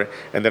 We're not ready.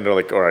 And then they're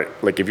like, all right,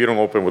 if you don't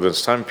open within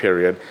this time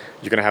period,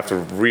 you're going to have to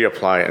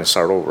reapply and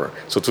start over.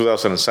 So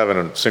 2007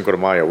 and Cinco de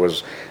Mayo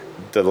was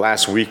the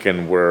last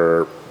weekend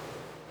where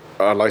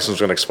our license was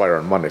going to expire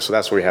on Monday. So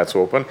that's where we had to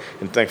open.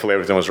 And thankfully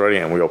everything was ready,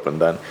 and we opened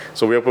then.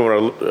 So we opened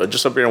with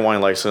just a beer and wine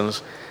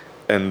license.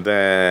 And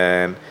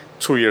then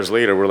 2 years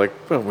later, we're like,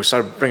 well, we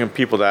started bringing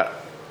people that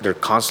they're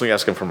constantly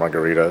asking for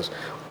margaritas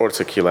or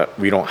tequila.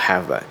 We don't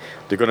have that.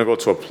 They're going to go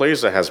to a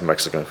place that has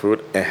Mexican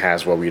food and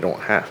has what we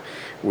don't have.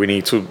 We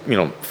need to,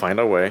 find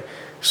a way.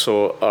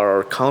 So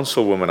our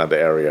councilwoman at the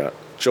area,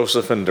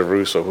 Josephine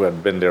DeRusso, who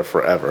had been there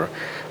forever,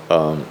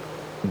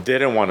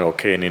 didn't want to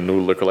okay any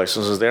new liquor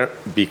licenses there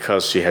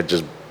because she had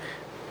just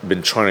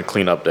been trying to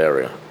clean up the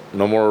area.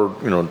 No more,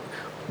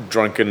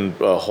 drunken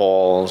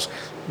halls.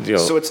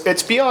 So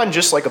it's beyond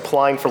just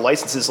applying for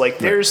licenses.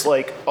 There's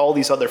all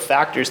these other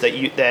factors that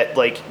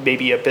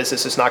maybe a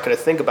business is not going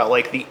to think about,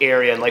 the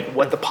area and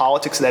what the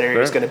politics of that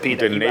area is going to be.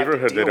 The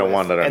neighborhood, they don't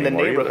want that anymore. And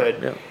the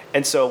neighborhood. Yeah.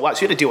 And so you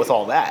had to deal with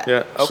all that.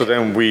 Yeah. Okay. So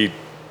then we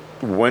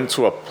went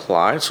to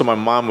apply. So my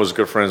mom was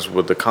good friends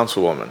with the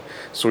councilwoman.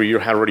 So you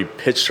had already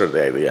pitched her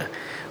the idea.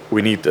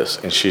 We need this.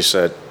 And she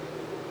said,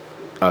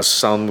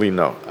 soundly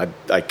no.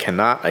 I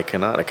cannot.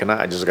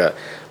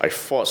 I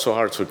fought so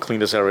hard to clean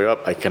this area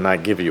up. I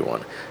cannot give you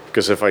one.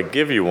 Because if I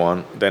give you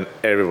one, then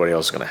everybody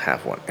else is going to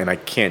have one. And I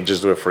can't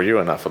just do it for you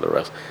and not for the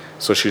rest.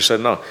 So she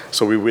said no.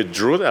 So we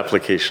withdrew the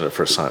application the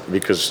first time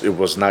because it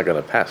was not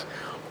going to pass.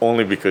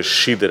 Only because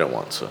she didn't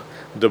want to.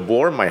 The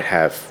board might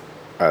have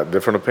a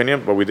different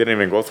opinion, but we didn't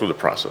even go through the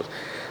process.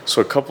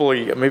 So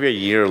maybe a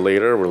year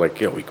later, we're like,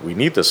 yeah, we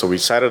need this. So we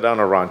sat it down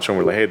at Rancho, and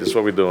we're like, hey, this is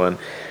what we're doing.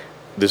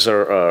 This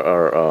is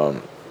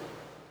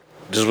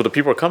this is what the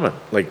people are coming.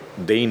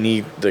 They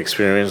need the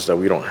experience that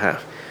we don't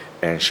have.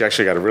 And she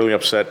actually got really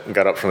upset and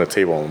got up from the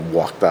table and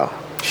walked out.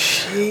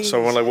 Jesus.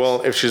 So we're like,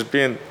 well, if she's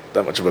being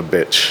that much of a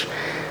bitch,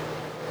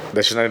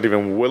 that she's not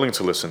even willing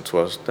to listen to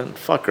us, then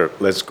fuck her.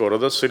 Let's go to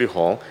the city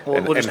hall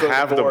and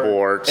have the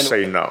board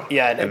say no.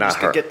 Yeah, and not just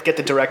her. Get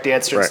the direct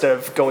answer instead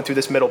of going through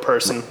this middle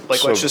person.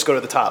 Like, let's just go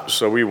to the top.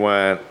 So we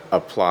went,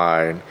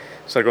 applied,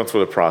 started going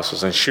through the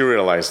process, and she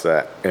realized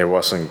that it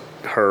wasn't,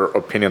 her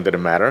opinion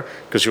didn't matter,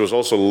 because she was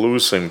also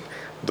losing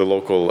the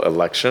local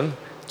election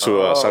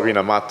to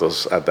Sabina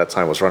Matos at that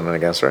time was running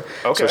against her.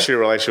 Okay. So she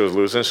realized she was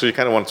losing. So she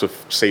kind of wanted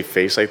to save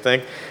face, I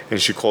think. And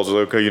she calls her,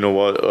 okay, you know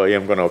what? I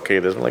am going to okay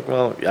this. I'm like,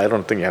 well, I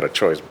don't think you had a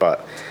choice,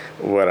 but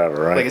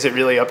whatever, right? Like, is it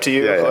really up to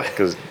you? Yeah,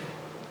 because...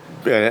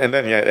 And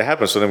then, it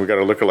happened. So then we got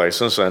a liquor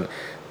license. And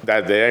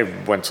that day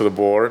I went to the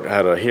board,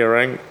 had a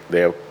hearing.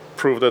 They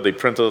approved it. They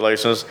printed the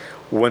license.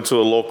 Went to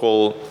the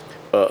local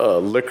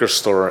liquor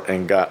store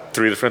and got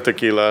 3 different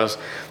tequilas,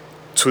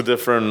 2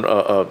 different...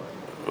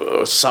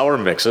 sour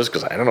mixes,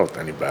 because I don't know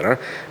any better,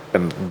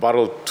 and 2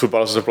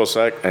 bottles of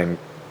Prosecco, and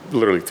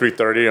literally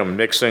 3:30 I'm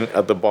mixing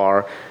at the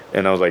bar,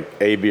 and I was like,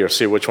 A, B, or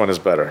C, which one is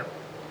better?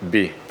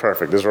 B,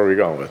 perfect, this is where we're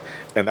going with.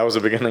 And that was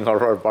the beginning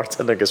of our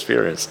bartending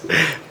experience.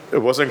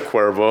 It wasn't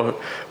Cuervo,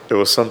 it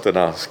was something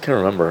else, I can't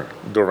remember,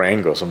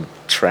 Durango, some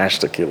trash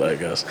tequila, I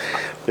guess.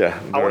 Yeah.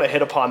 I want to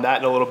hit upon that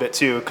in a little bit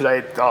too,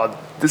 because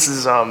this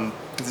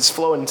is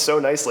flowing so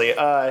nicely.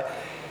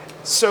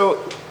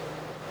 So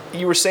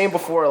you were saying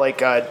before, like,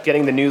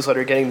 getting the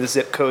newsletter, getting the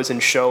zip codes,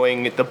 and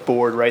showing the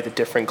board, right, the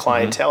different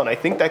clientele. And I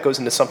think that goes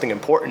into something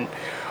important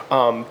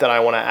that I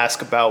want to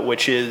ask about,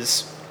 which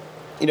is,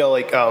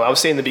 like, I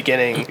was saying in the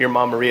beginning, your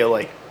mom, Maria,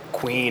 like,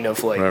 queen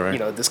of, like,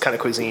 right. This kind of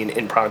cuisine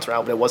in Providence, Rhode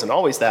Island, but it wasn't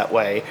always that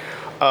way.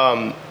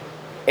 And,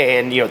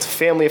 it's a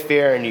family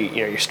affair, and,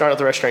 you're starting at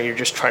the restaurant, you're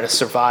just trying to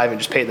survive and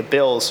just pay the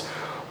bills.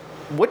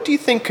 What do you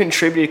think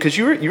contributed? Because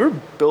you were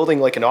building,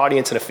 like, an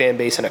audience and a fan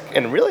base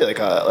and really, like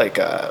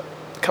a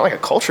kind of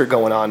like a culture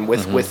going on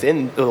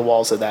within the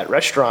walls of that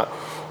restaurant.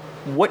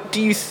 What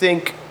do you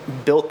think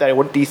built that?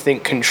 What do you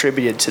think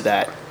contributed to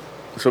that?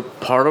 So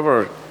part of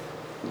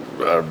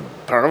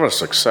our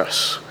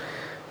success,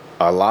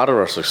 a lot of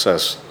our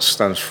success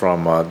stems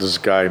from this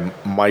guy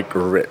Mike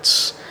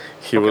Ritz.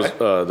 He was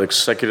the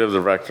executive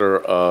director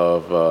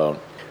of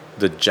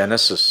the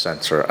Genesis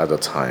Center at the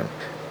time,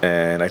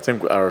 and I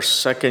think our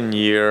second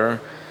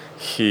year,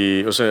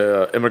 he was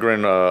an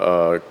immigrant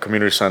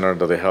community center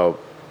that they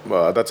helped.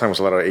 At that time, it was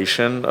a lot of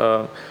Asian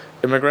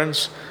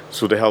immigrants,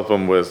 so they help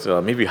them with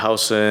maybe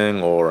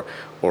housing or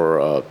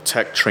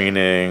tech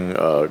training,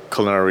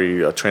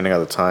 culinary training at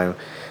the time.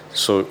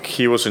 So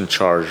he was in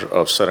charge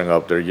of setting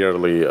up their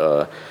yearly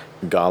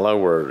gala,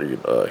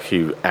 where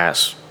he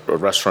asked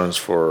restaurants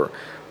for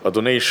a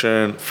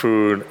donation,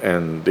 food,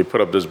 and they put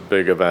up this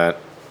big event.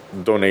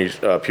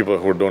 People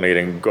who were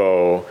donating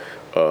go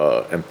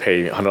and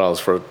pay $100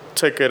 for a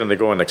ticket, and they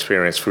go and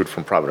experience food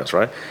from Providence,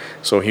 right?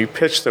 So he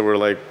pitched that. We're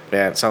like,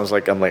 man, it sounds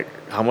like, I'm like,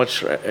 how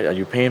much are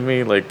you paying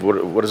me? Like,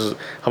 what is it?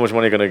 How much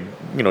money are you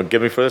gonna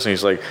give me for this? And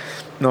he's like,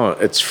 no,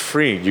 it's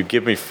free. You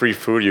give me free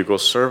food. You go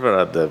serve it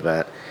at the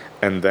event,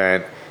 and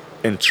then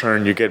in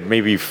turn you get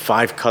maybe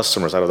 5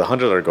 customers out of the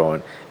 100 that are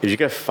going. If you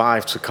get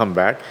 5 to come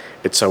back,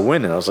 it's a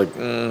win. And I was like,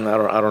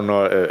 I don't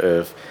know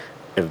if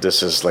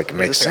this is like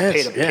makes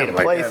sense. Pay to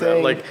play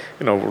thing? Like,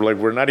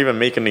 we're not even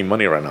making any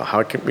money right now.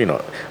 How can,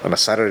 on a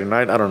Saturday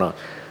night? I don't know.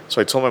 So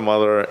I told my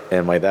mother,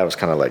 and my dad was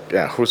kind of like,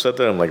 yeah, who said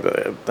that? I'm like,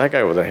 that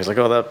guy over there. He's like,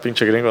 oh, that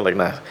pinche gringo. Like,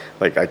 nah,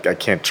 like, I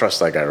can't trust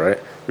that guy, right?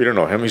 We don't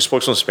know him. He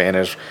spoke some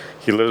Spanish.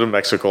 He lived in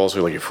Mexico,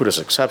 so like, your food is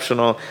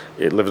exceptional.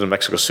 He lived in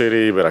Mexico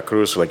City,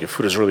 Veracruz, so like, your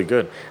food is really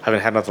good. I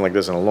haven't had nothing like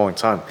this in a long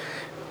time.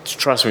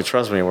 Trust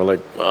me. And we're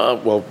like,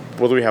 well,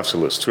 what do we have to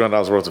lose?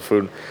 $200 worth of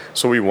food.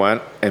 So we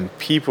went, and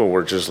people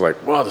were just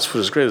like, wow, this food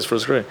is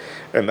great.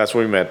 And that's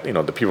when we met,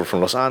 the people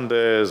from Los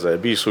Andes, the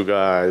Bisu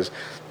guys,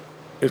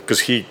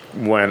 because he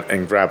went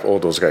and grabbed all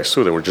those guys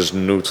too. They were just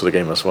new to the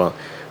game as well.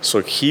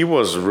 So he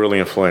was really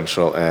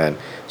influential. And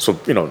so,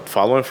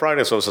 following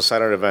Friday, so it was a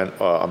Saturday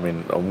event.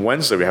 On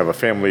Wednesday, we have a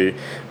family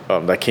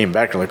that came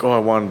back and like, oh, I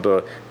want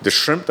the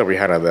shrimp that we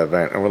had at the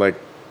event. And we're like,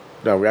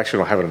 no, we actually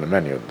don't have it on the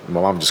menu.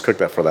 My mom just cooked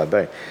that for that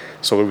day.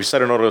 So we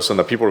started noticing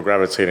that people were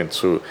gravitating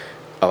to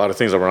a lot of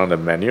things that were on the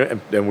menu.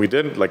 And we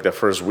did, like, the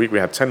first week, we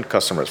had 10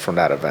 customers from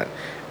that event.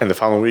 And the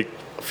following week,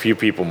 a few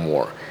people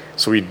more.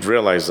 So we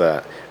realized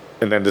that.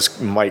 And then this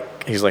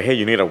Mike, he's like, hey,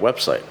 you need a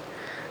website.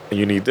 And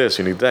you need this,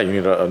 you need that, you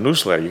need a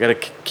newsletter. You got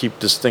to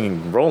keep this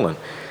thing rolling.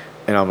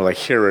 And I'm like,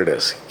 here it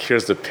is.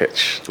 Here's the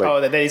pitch.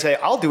 Like, then he's like,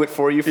 I'll do it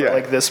for you for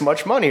like this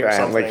much money or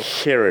something. I'm like,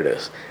 here it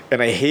is.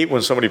 And I hate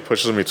when somebody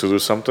pushes me to do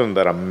something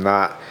that I'm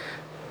not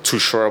too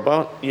sure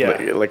about.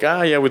 Yeah. Like,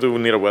 we do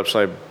need a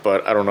website,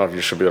 but I don't know if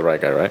you should be the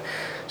right guy, right?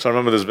 So I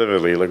remember this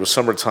vividly. Like, it was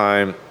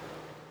summertime.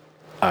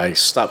 I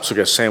stopped to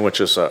get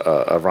sandwiches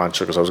at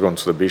Rancho because I was going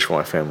to the beach with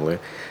my family.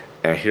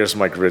 And here's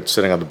Mike Ritz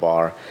sitting at the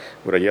bar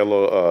with a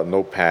yellow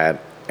notepad,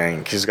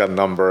 and he's got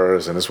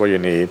numbers, and this is what you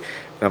need.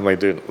 And I'm like,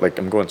 dude, like,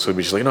 I'm going to the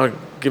beach. He's like, no,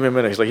 give me a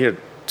minute. He's like, here,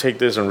 take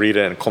this and read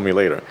it and call me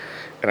later.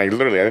 And I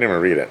didn't even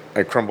read it.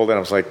 I crumbled it. I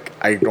was like,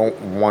 I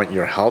don't want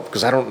your help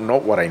because I don't know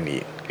what I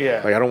need.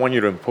 Yeah. Like, I don't want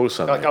you to impose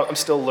something. Like, I'm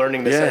still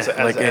learning this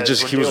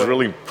as he was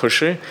really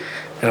pushy.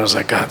 And I was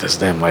like, God, this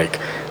damn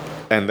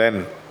and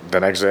then the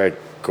next day I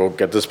go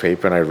get this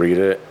paper and I read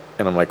it,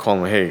 and I'm like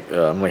calling him,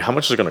 hey, I'm like, how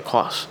much is it gonna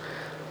cost?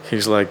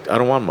 He's like, I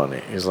don't want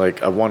money. He's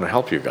like, I want to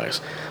help you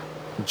guys.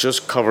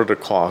 Just cover the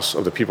cost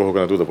of the people who are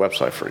gonna do the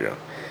website for you.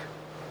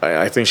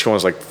 I think she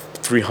wants like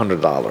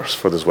 $300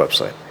 for this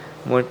website.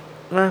 I'm like,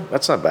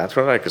 that's not bad.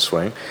 I could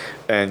swing.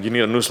 And you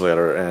need a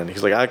newsletter. And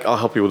he's like, I'll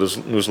help you with this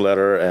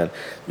newsletter. And,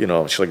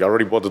 she's like, I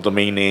already bought the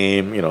domain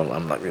name.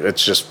 I'm like, it was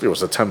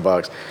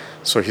 $10.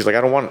 So he's like,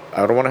 I don't want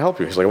to help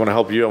you. He's like, I want to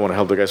help you. I want to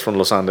help the guys from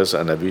Los Andes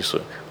and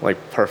Aviso. I'm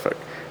like, perfect.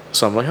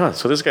 So I'm like,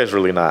 so this guy's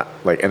really not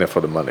like in it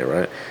for the money,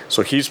 right?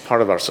 So he's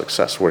part of our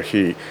success where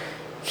he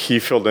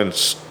filled in,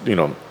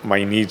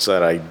 my needs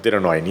that I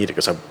didn't know I needed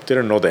because I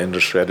didn't know the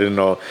industry. I didn't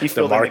know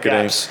the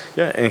marketing.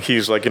 Yeah, and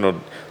he's like,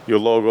 your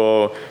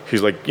logo.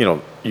 He's like,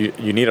 you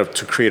need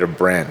to create a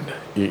brand.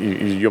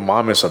 Your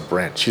mom is a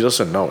brand. She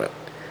doesn't know it.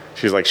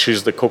 She's like,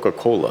 she's the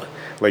Coca-Cola.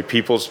 Like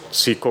people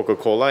see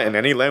Coca-Cola in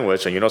any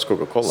language, and it's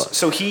Coca-Cola.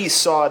 So he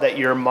saw that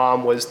your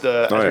mom was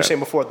as you were saying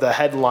before, the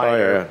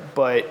headliner,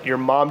 but your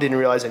mom didn't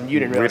realize and you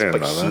didn't realize,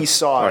 but he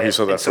saw it. He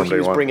saw that from day one. So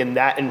he was bringing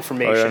that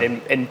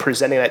information and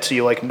presenting that to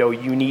you like, no,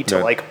 you need to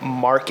like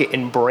market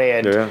and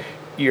brand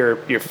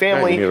your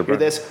family, you're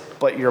this,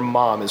 but your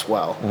mom as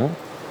well.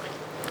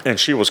 Mm-hmm. And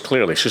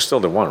she's still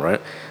the one,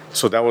 right?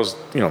 So that was,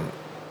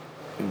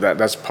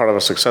 that's part of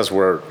our success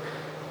where,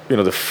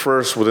 within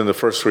the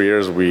first 3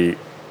 years,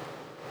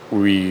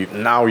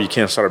 now you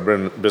can't start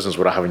a business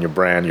without having your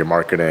brand, your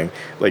marketing.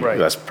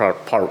 That's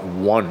part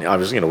one,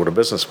 obviously, with a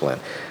business plan.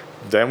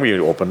 Then we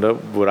opened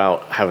it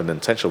without having the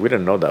intention. We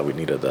didn't know that we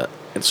needed that.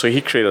 And so he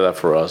created that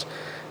for us.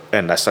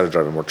 And that started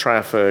driving more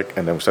traffic.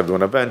 And then we started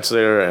doing events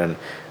there.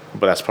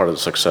 But that's part of the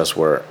success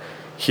where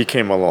he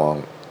came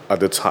along at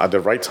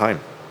the right time.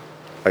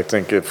 I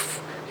think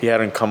if he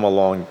hadn't come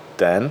along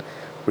then,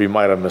 we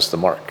might have missed the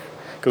mark.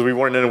 Because we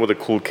weren't in it with the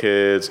cool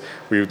kids.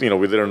 We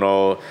didn't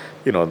know,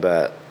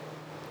 that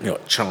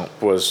Chomp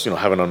was,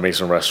 having an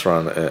amazing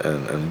restaurant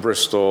in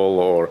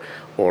Bristol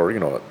or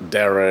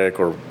Derek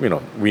or,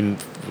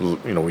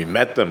 we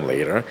met them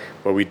later,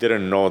 but we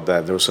didn't know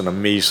that there was an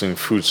amazing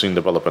food scene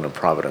development in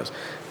Providence.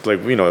 Like,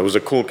 it was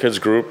a cool kids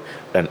group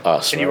and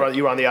us. And right?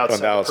 you were on the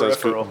outside,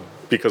 peripheral.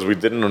 Because we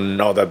didn't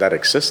know that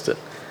existed.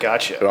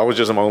 Gotcha. I was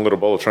just in my own little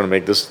bubble trying to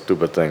make this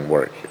stupid thing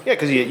work. Yeah,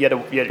 because you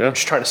had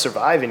just trying to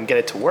survive and get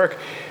it to work.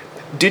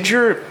 Did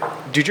your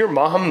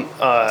mom...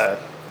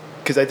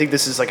 because I think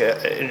this is like an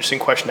interesting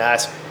question to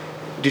ask.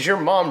 Did your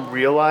mom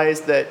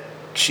realize that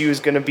she was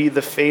going to be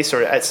the face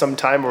or at some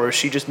time, or was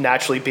she just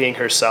naturally being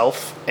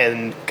herself?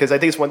 And because I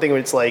think it's one thing when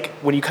it's like,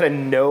 when you kind of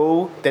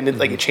know, then it,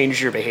 it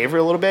changes your behavior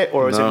a little bit,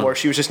 or was it more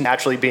she was just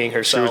naturally being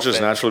herself? She was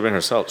just naturally being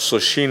herself. So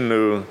she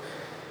knew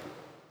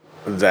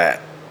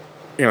that,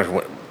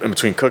 in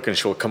between cooking,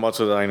 she'll come out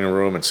to the dining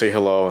room and say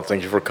hello and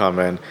thank you for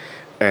coming.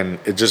 And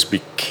it just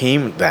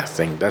became that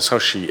thing. That's how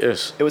she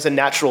is. It was a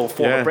natural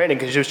form of branding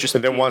because she was just.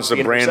 And then once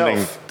the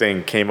branding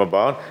thing came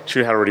about, she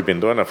had already been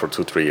doing it for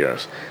 2-3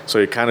 years. So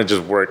it kind of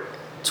just worked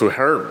to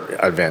her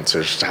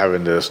advantage,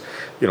 having this,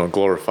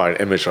 glorified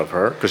image of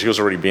her because she was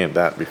already being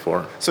that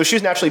before. So she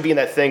was naturally being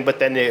that thing, but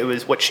then it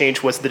was what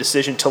changed was the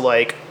decision to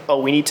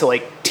we need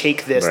to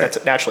take this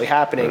that's naturally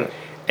happening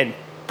and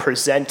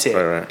present it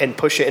and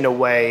push it in a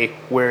way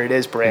where it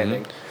is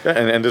branding. Mm-hmm.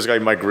 Yeah, and this guy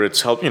Mike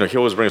Ritz helped. He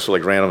always brings to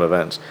random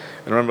events.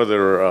 And I remember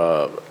their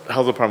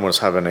health department was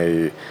having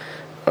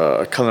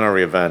a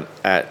culinary event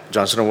at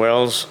Johnson &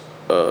 Wales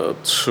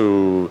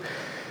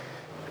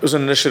it was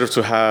an initiative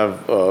to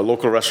have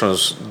local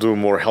restaurants do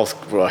more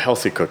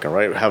healthy cooking,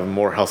 right? Have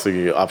more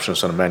healthy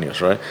options on the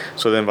menus, right?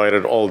 So they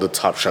invited all the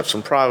top chefs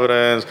from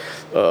Providence,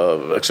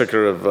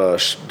 executive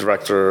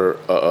director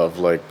of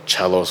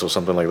Cellos or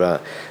something like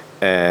that,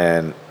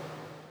 and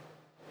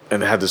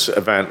they had this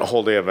event, a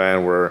whole day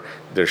event where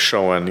they're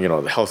showing,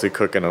 the healthy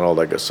cooking and all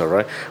that good stuff,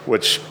 right?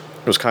 Which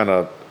was kind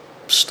of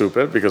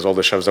stupid because all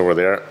the chefs that were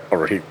there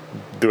already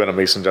do an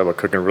amazing job of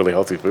cooking really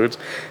healthy foods.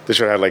 They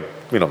should have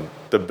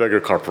the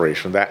bigger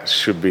corporation. That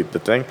should be the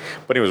thing.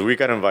 But anyways, we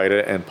got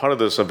invited, and part of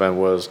this event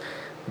was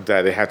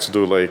that they had to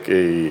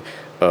do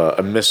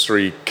a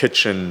mystery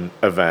kitchen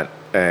event,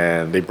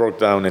 and they broke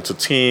down into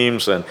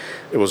teams, and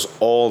it was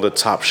all the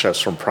top chefs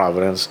from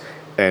Providence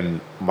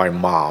and my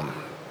mom,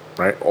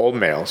 right? All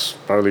males.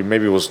 Probably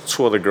maybe it was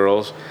 2 other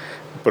girls,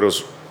 but it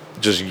was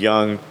just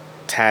young,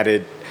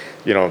 tatted,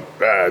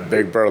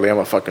 big burly, I'm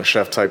a fucking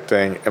chef type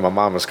thing, and my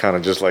mom was kind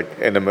of just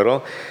in the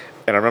middle.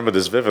 And I remember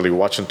this vividly,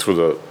 watching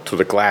through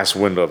the glass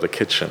window of the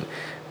kitchen,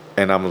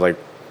 and I'm like,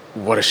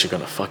 what is she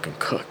gonna fucking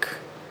cook?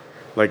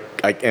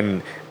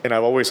 And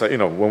I've always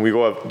when we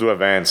go do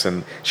events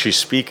and she's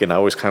speaking, I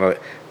always kind of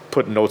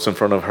put notes in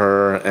front of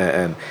her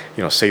and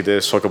say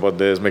this, talk about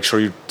this, make sure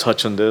you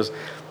touch on this.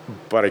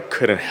 But I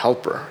couldn't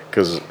help her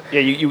because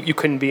you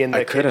couldn't be in the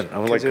kitchen. I couldn't. I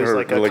was like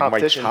her, like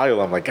my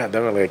child. I'm like, God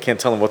damn it, I can't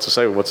tell him what to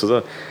say, what to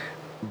do.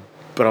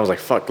 But I was like,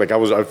 fuck,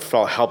 I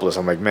felt helpless.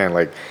 I'm like, man,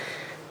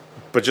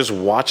 but just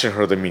watching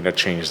her demeanor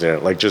change there,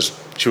 I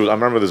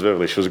remember this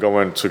vividly. She was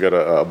going to get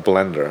a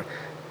blender,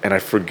 and I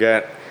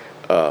forget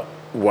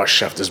what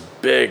chef, this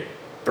big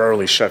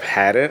burly chef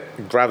had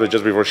it, grabbed it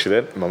just before she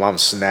did. My mom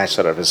snatched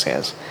it out of his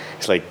hands.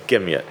 He's like,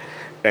 give me it.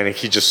 And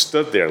he just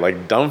stood there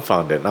like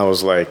dumbfounded. And I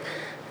was like,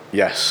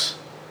 yes.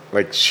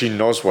 Like, she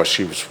knows what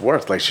she was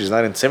worth. Like, she's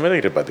not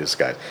intimidated by this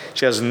guy.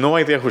 She has no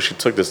idea who she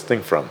took this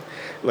thing from.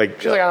 Like,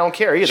 she's like, I don't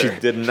care either. She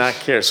did not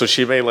care. So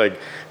she made like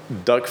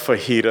duck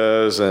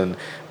fajitas and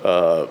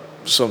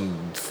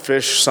some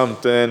fish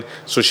something.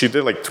 So she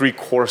did like 3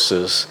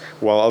 courses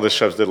while other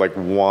chefs did like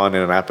 1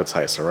 and an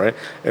appetizer, right?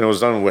 And it was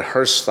done with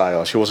her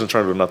style. She wasn't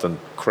trying to do nothing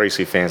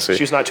crazy fancy.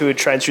 She's not too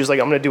entrenched. She was like,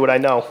 I'm going to do what I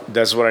know.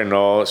 That's what I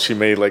know. She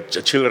made like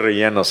chile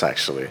rellenos,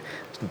 actually.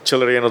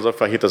 Chile rellenos, duck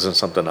fajitas, and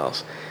something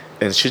else.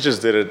 And she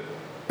just did it.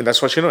 And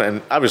that's what she knew.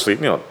 And obviously,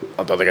 the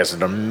other guys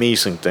did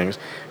amazing things.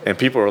 And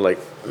people were like,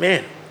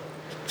 man,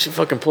 she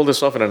fucking pulled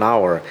this off in an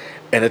hour.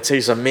 And it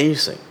tastes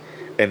amazing.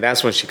 And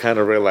that's when she kind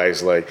of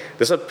realized, like,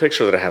 there's a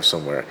picture that I have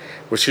somewhere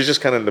where she's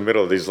just kind of in the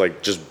middle of these,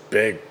 like, just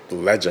big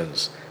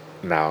legends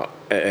now.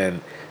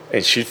 And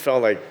she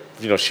felt like,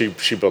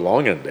 she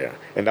belonged in there.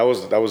 And that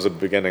was the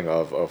beginning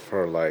of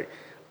her, like,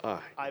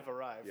 I've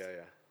arrived. Yeah.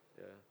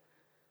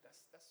 That's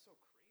so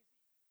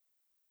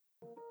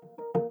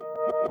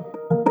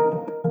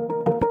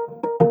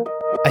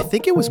crazy. I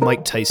think it was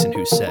Mike Tyson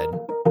who said,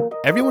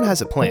 everyone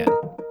has a plan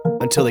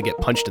until they get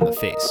punched in the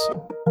face.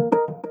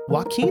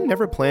 Joaquin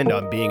never planned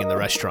on being in the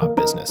restaurant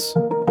business,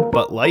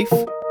 but life,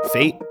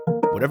 fate,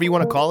 whatever you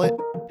want to call it,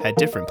 had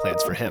different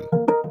plans for him.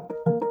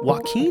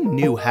 Joaquin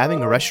knew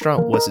having a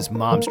restaurant was his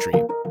mom's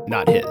dream,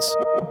 not his.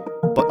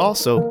 But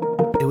also,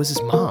 it was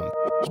his mom.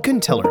 He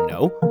couldn't tell her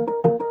no.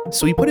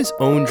 So he put his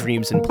own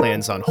dreams and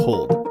plans on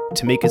hold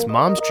to make his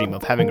mom's dream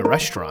of having a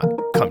restaurant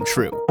come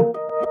true.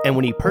 And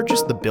when he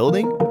purchased the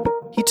building,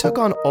 he took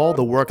on all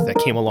the work that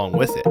came along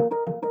with it.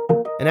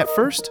 And at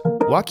first,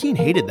 Joaquin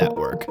hated that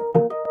work.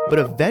 But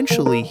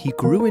eventually, he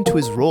grew into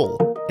his role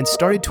and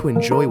started to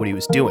enjoy what he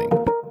was doing.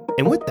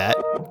 And with that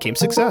came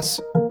success.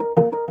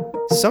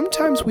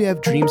 Sometimes we have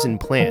dreams and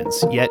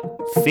plans, yet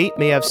fate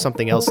may have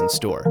something else in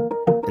store.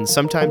 And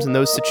sometimes in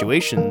those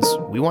situations,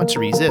 we want to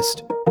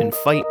resist and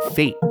fight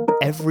fate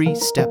every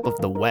step of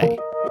the way.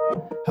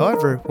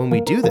 However, when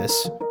we do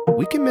this,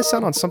 we can miss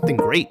out on something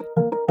great.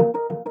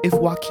 If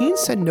Joaquin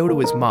said no to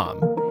his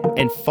mom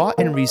and fought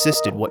and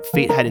resisted what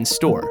fate had in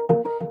store,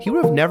 he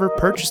would have never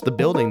purchased the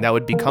building that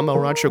would become El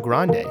Rancho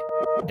Grande,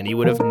 and he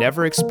would have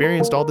never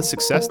experienced all the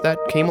success that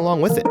came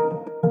along with it.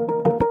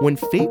 When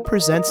fate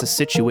presents a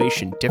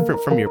situation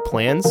different from your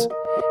plans,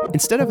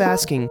 instead of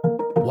asking,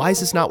 why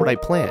is this not what I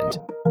planned?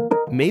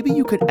 Maybe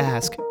you could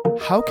ask,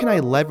 how can I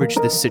leverage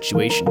this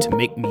situation to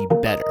make me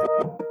better?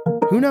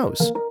 Who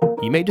knows?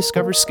 You may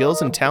discover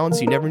skills and talents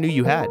you never knew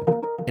you had,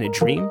 and a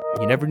dream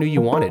you never knew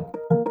you wanted.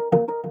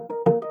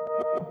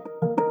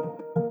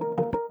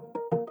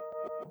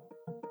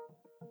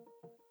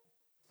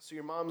 So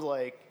your mom's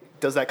like,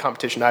 does that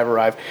competition, I've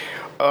arrived.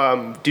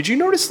 Did you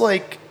notice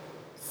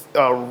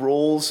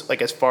roles,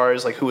 like as far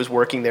as like who was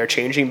working there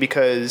changing?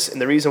 Because, and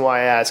the reason why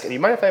I ask, and you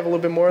mind if I have a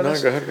little bit more of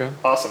this? No, go ahead.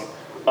 Awesome.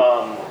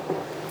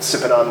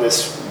 Sipping on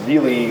this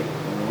really,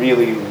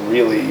 really,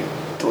 really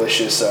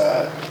delicious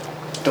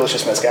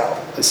mezcal.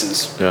 This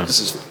is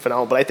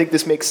phenomenal. But I think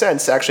this makes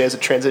sense actually as a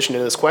transition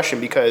into this question,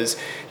 because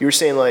you were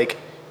saying like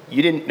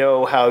you didn't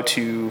know how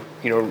to,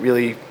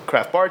 really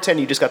craft bartend.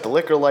 You just got the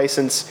liquor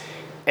license.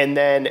 And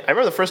then I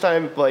remember the first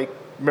time,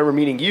 remember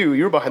meeting you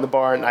were behind the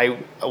bar, and I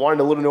wanted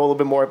to know a little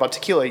bit more about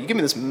tequila. You give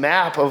me this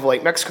map of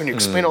Mexico, and you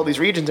explain all these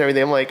regions and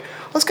everything. I'm like,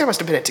 this guy must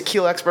have been a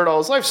tequila expert all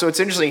his life. So it's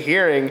interesting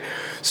hearing.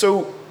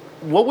 So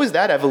what was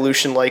that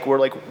evolution like?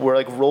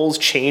 Were roles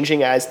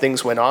changing as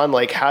things went on?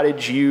 Like, how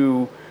did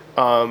you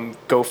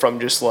go from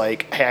just hey,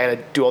 I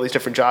gotta do all these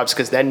different jobs,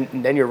 because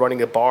then you're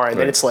running a bar, and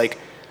then it's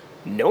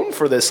known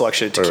for this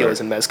selection of tequilas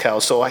and mezcal.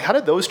 So how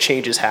did those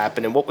changes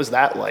happen, and what was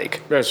that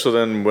like? Yeah, so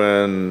then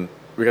when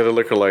we got the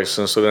liquor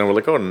license, so then we're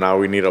like, oh, now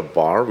we need a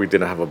bar. We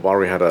didn't have a bar.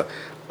 We had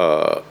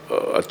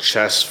a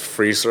chest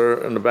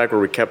freezer in the back where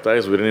we kept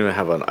ice. We didn't even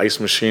have an ice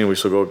machine. We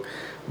used to go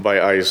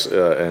buy ice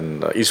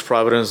in East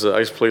Providence, the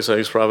ice place at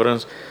East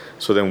Providence.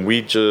 So then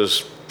we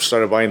just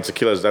started buying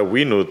tequilas that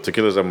we knew,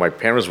 tequilas that my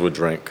parents would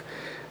drink.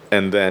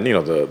 And then,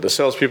 the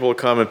salespeople would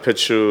come and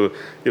pitch you,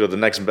 the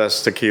next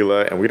best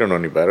tequila, and we don't know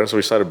any better. So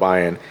we started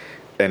buying.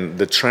 And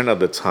the trend at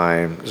the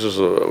time, this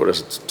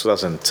was,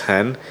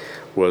 2010,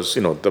 was,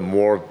 the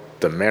more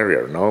the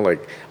merrier,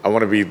 I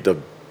want to be the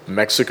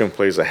Mexican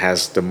place that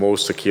has the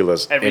most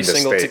tequilas every in the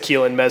single state.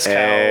 Tequila and mezcal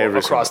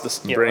across the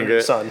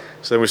sun.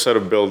 So then we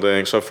started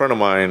building. So a friend of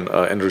mine,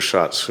 Andrew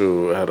Schatz,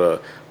 who had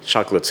a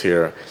chocolates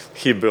here,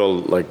 he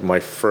built my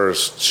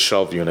first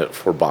shelf unit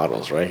for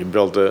bottles, right? He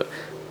built it,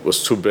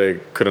 was too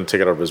big, couldn't take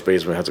it out of his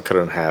basement, had to cut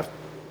it in half,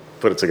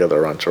 put it together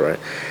around, right?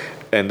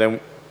 And then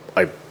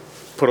I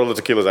put all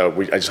the tequilas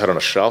that I just had on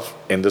a shelf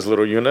in this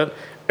little unit,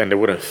 and they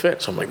wouldn't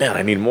fit. So I'm like, man,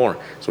 I need more.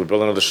 So we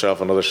built another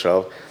shelf, and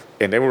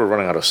then we were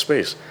running out of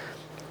space.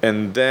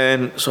 And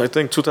then, so I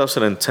think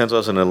 2010,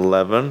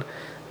 2011,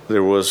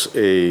 there was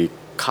a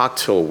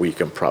cocktail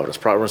week in Providence.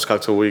 Providence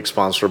Cocktail Week,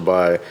 sponsored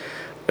by,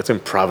 I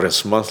think,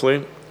 Providence Monthly.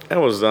 And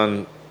it was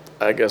done,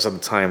 I guess at the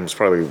time, it was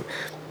probably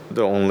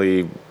the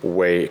only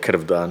way it could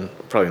have done.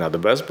 Probably not the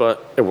best,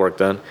 but it worked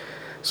then.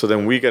 So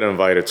then we get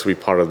invited to be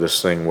part of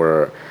this thing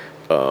where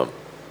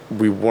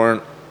we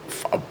weren't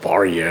a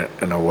bar yet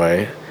in a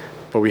way,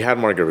 but we had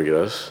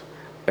margaritas,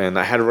 and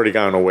I had already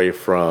gotten away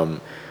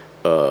from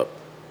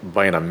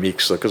buying a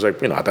mixer because,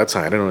 like, at that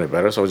time I didn't know any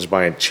better, so I was just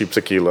buying cheap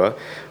tequila.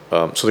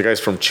 So the guys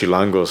from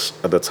Chilangos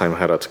at the time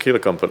had a tequila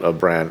company, a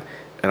brand,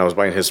 and I was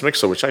buying his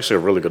mixer, which is actually a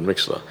really good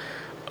mixer.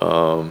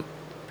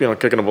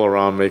 Kicking the ball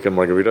around, making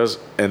margaritas,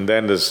 and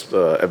then this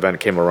event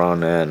came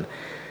around, and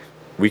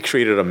we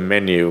created a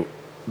menu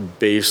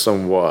based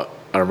on what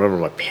I remember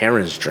my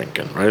parents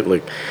drinking, right?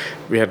 Like,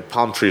 we had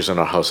palm trees in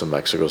our house in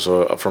Mexico,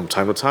 so from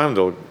time to time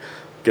they'll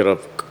get a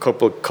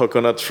couple of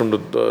coconuts from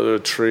the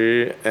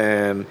tree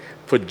and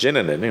put gin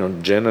in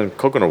it, gin and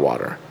coconut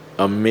water.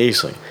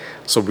 Amazing.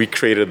 So we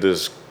created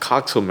this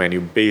cocktail menu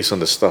based on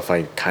the stuff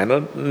I kind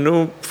of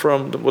knew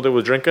from what they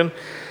were drinking.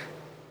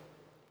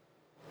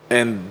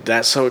 And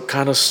that's how it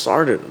kind of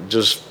started,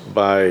 just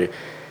by,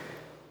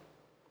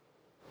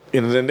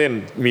 and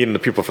then meeting the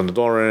people from the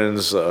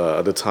Dorans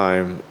at the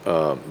time.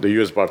 The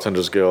U.S.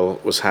 Bartenders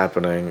Guild was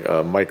happening.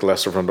 Mike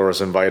Lester from Doris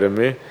invited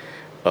me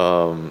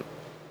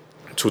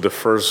to the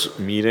first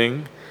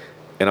meeting.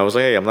 And I was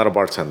like, hey, I'm not a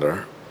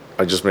bartender.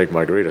 I just make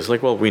margaritas.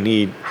 Like, well, we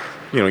need,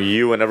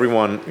 you and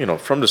everyone,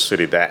 from the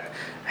city that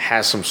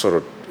has some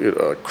sort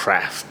of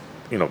craft,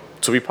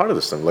 to be part of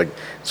this thing. Like,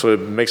 so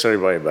it makes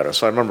everybody better.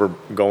 So I remember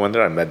going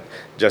there. I met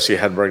Jesse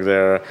Hedberg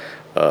there,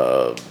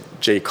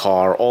 Jay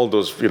Carr, all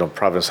those,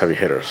 Providence heavy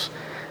hitters.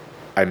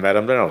 I met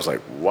him there, and I was like,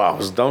 wow, I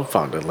was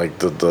dumbfounded. Like,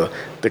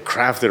 the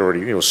craft there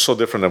already, was so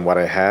different than what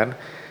I had.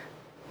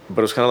 But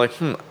it was kind of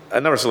like, I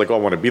never said, like, oh, I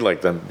want to be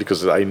like them,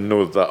 because I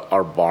knew that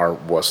our bar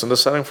wasn't the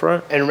setting for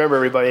it. And remember,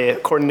 everybody,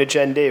 according to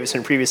Jen Davis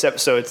in previous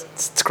episodes,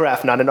 it's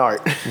craft, not an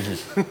art.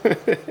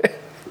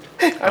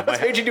 I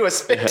almost made you do a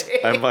spit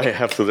take. I might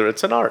have to.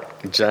 It's an art,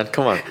 Jen.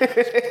 Come on.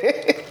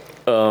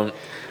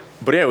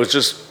 But yeah, it was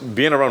just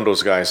being around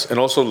those guys, and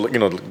also,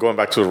 going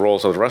back to the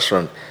roles of the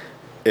restaurant.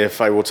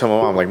 If I would tell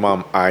my mom, like,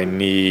 Mom, I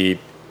need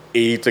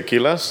 8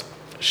 tequilas,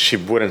 she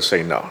wouldn't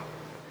say no.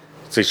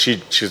 So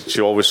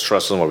she always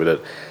trusted what we did.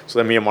 So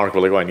then me and Mark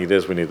were like, oh, I need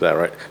this, we need that,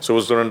 right? So it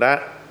was during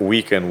that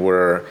weekend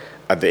where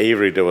at the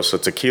Avery there was a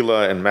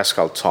tequila and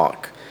mezcal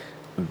talk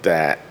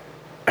that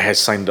I had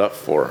signed up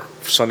for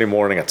Sunday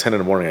morning at 10 in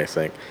the morning, I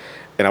think.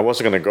 And I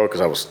wasn't going to go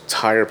because I was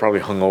tired, probably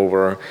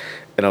hungover.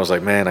 And I was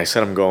like, man, I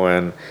said I'm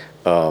going.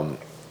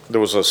 There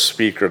was a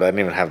speaker that I didn't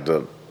even have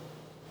the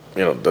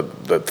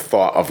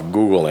thought of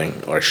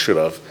Googling, or I should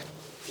have,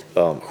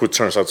 who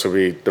turns out to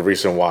be the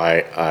reason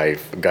why I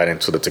got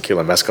into the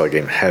tequila mezcal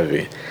game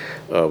heavy.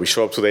 We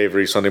show up to the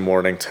Avery Sunday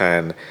morning,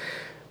 10.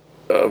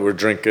 We're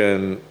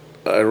drinking.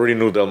 I already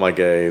knew Del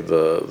Maguey,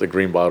 the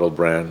green bottle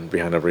brand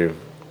behind every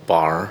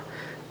bar.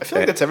 I feel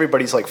like that's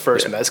everybody's like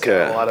first mezcal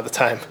a lot of the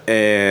time.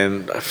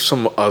 And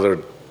some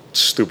other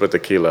stupid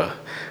tequila,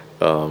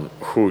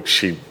 who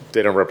she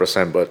didn't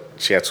represent, but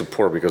she had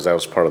support because that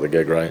was part of the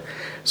gig, right?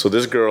 So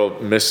this girl,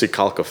 Missy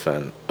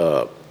Kalkofen,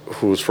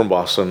 who's from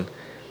Boston,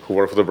 who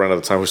worked for the brand at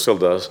the time, who still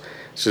does.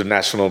 She's a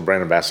national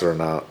brand ambassador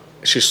now.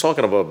 She's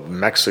talking about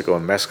Mexico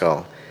and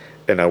mezcal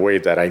in a way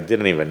that I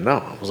didn't even know.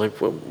 I was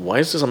like, well, why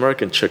is this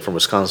American chick from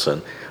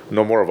Wisconsin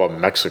know more about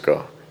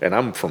Mexico? And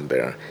I'm from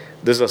there.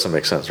 This doesn't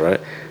make sense, right?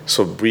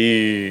 So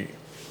we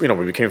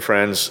became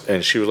friends,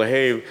 and she was like,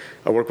 hey,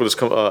 I work with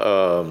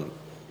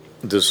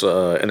this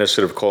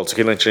initiative called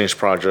Tequila and Change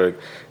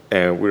Project,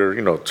 and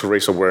we're, to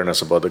raise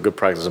awareness about the good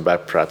practices and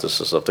bad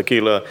practices of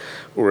tequila.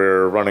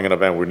 We're running an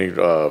event. We need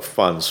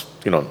funds,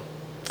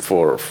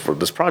 for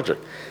this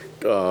project.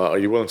 Are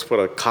you willing to put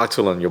a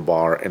cocktail in your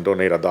bar and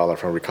donate $1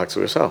 for every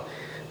cocktail you sell?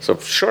 So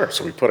sure.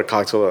 So we put a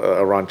cocktail,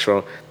 a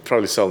rancho,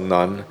 probably sell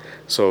none.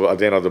 So at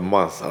the end of the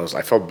month,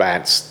 I felt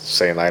bad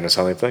saying I didn't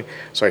sell anything.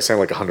 So I sent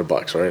like $100,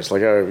 right? It's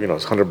like,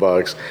 it's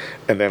 $100.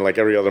 And then like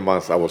every other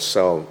month I would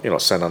sell,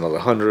 send another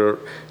 100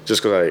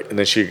 just because and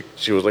then she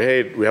was like,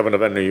 hey, we have an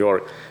event in New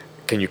York.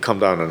 Can you come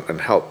down and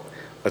help?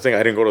 I think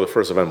I didn't go to the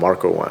first event,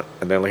 Marco went.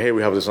 And then like, hey,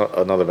 we have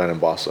another event in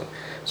Boston.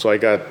 So I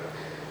got,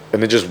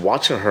 and then just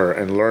watching her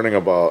and learning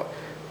about,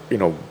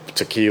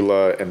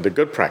 tequila and the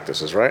good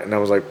practices, right? And I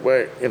was like,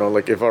 wait,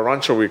 like if a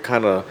rancho, we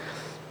kind of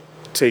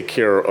take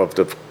care of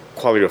the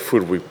quality of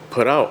food we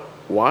put out,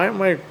 why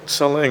am I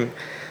selling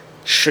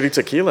shitty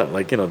tequila?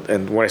 Like,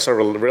 and when I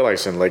started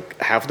realizing like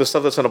half the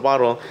stuff that's in a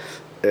bottle,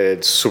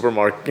 it's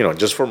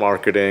just for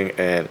marketing,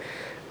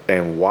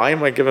 and why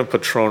am I giving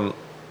Patron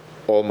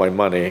all my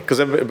money? Because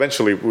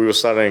eventually we were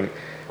starting.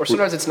 Or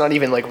sometimes it's not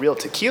even like real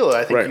tequila,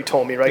 I think you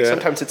told me, right? Yeah.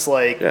 Sometimes it's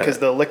like, because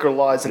the liquor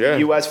laws in the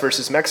U.S.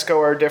 versus Mexico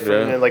are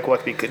different, and like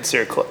what we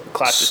consider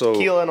class as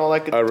tequila and all that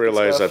good stuff. I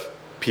realized that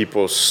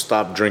people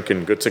stopped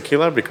drinking good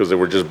tequila because they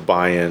were just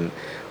buying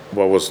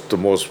what was the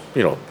most,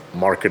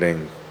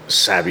 marketing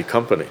savvy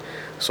company.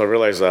 So I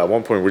realized that at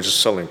one point we're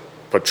just selling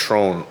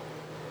Patron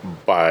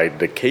by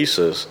the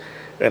cases,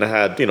 and I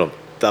had,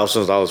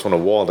 thousands of dollars on the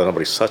wall that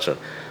nobody's touching.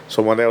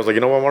 So one day I was like,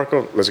 you know what,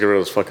 Marco, let's get rid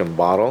of this fucking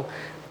bottle.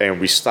 And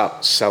we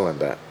stopped selling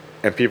that.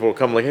 And people will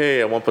come like,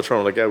 hey, I want Patron.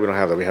 I'm like, yeah, we don't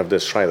have that. We have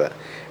this. Try that.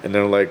 And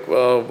they're like,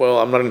 well,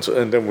 I'm not into.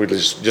 And then we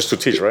just to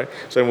teach, right?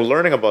 So then we're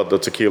learning about the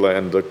tequila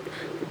and the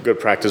good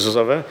practices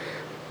of it.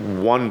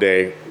 One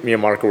day, me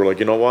and Marco were like,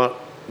 you know what?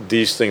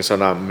 These things are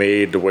not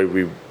made the way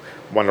we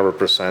want to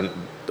represent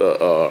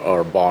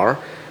our bar.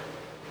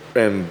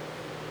 And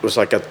it was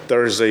like a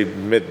Thursday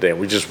midday.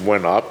 We just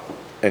went up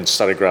and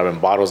started grabbing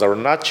bottles that were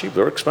not cheap.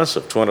 They were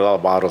expensive,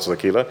 $200 bottles of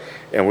tequila.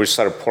 And we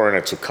started pouring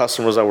it to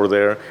customers that were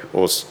there. It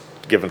was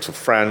given to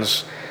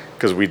friends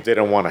because we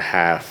didn't want to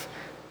have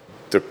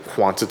the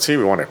quantity.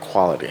 We wanted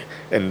quality.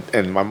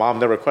 And my mom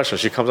never questioned.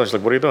 She comes on, she's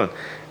like, what are you doing?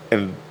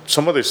 And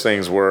some of these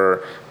things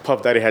were,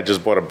 Puff Daddy had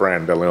just bought a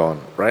brand, De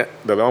Leon, right?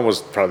 De Leon was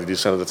probably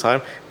decent at the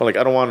time. But like,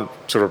 I don't want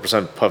to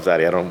represent Puff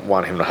Daddy. I don't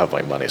want him to have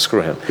my money.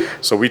 Screw him.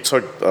 So we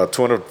took a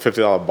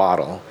 $250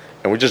 bottle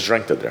and we just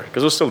drank it there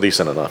because it was still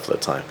decent enough at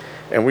the time.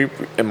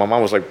 And my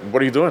mom was like,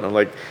 what are you doing? I'm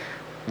like,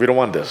 we don't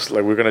want this.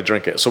 Like, we're going to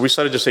drink it. So we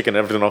started just taking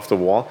everything off the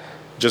wall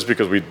just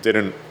because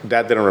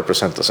that didn't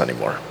represent us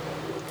anymore.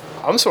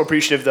 I'm so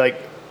appreciative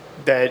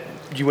that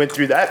you went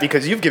through that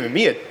because you've given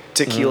me a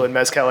tequila and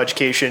mezcal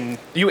education,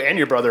 you and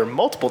your brother,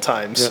 multiple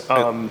times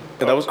and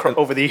that was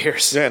over the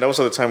years. Yeah, and that was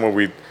at the time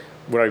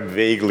where I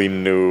vaguely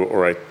knew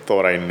or I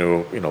thought I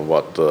knew,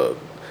 what the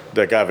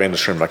agave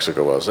industry in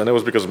Mexico was. And it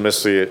was because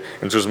Misty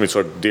introduced me to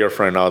a dear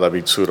friend now, that'd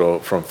be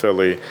Tudo from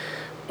Philly,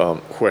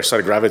 who I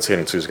started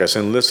gravitating to these guys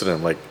and listening.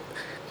 I'm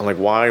like,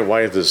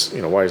 why is this,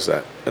 why is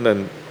that?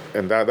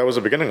 And that was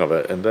the beginning of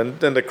it. And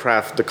then the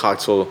craft, the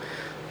cocktail,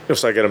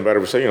 started getting better.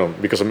 We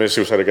said, because of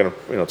Missy, we started getting,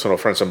 to know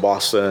friends in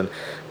Boston,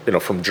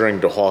 from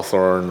Drink to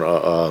Hawthorne,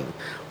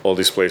 all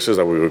these places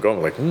that we would go.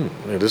 I'm like,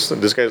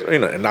 this guy's,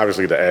 and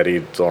obviously the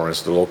Eddie,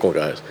 Lawrence, the local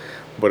guys.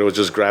 But it was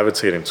just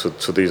gravitating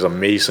to these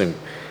amazing,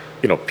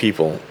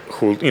 people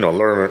who,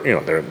 learn,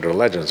 they're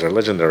legends. They're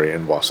legendary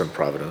in Boston,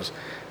 Providence.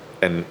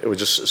 And it was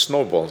just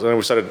snowballs. And then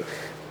we started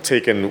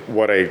taking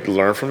what I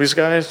learned from these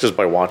guys just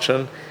by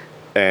watching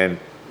and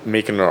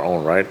making it our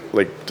own, right?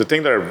 Like the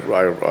thing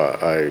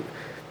that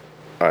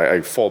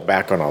I fall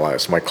back on a lot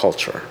is my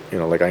culture.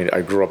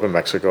 I grew up in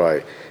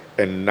Mexico.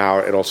 And now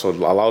it also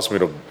allows me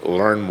to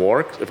learn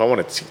more. If I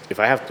want to teach,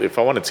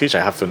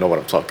 I have to know what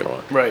I'm talking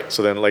about. Right.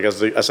 So then,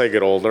 as I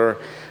get older,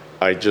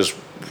 I just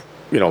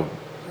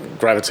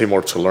gravitate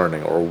more to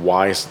learning or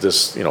why is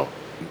this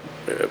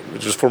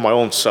just for my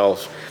own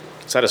self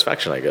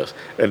satisfaction, I guess.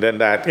 And then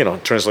that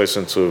translates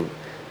into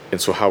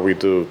how we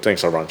do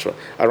things at Rancho.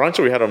 At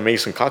Rancho, we had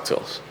amazing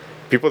cocktails.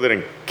 People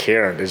didn't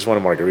care; they just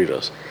wanted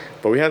margaritas.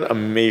 But we had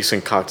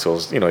amazing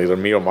cocktails, either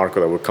me or Marco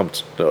that would come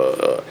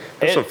to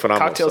some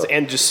phenomenal cocktails stuff.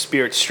 And just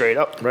spirits straight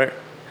up. Right.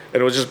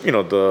 And it was just,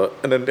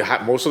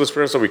 most of the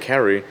spirits that we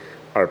carry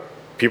are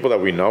people that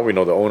we know. We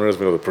know the owners,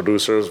 we know the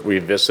producers. We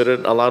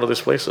visited a lot of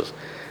these places.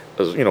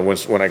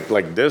 When I,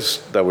 like this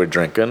that we're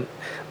drinking,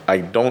 I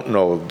don't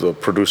know the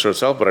producer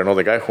itself, but I know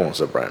the guy who owns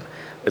the brand.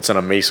 It's an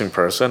amazing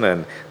person.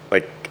 And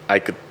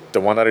the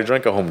one that I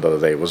drank at home the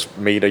other day was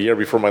made a year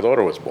before my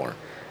daughter was born.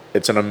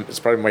 It's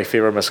probably my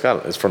favorite mezcal.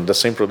 It's from the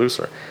same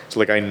producer.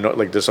 So I know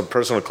there's a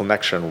personal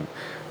connection.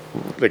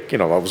 I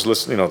was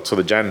listening to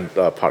the Jan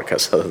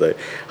podcast the other day.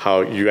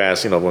 How you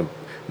asked when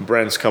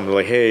brands come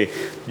like, hey,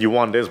 you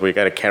want this, but you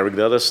got to carry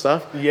the other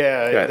stuff.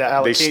 Yeah, the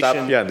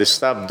allocation. They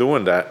stopped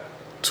doing that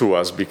to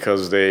us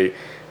because they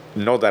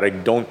know that I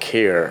don't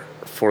care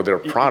for their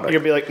product.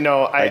 You'll be like,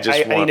 no, I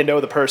need to know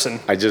the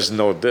person. I just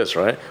know this,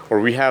 right? Or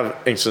we have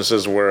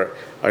instances where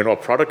I know a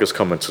product is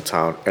coming to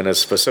town and it's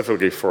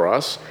specifically for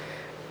us,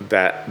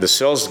 that the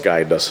sales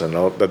guy doesn't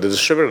know, that the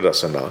distributor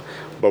doesn't know,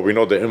 but we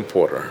know the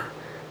importer.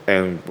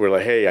 And we're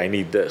like, hey, I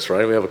need this,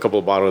 right? We have a couple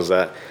of bottles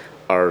that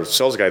our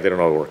sales guy didn't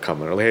know were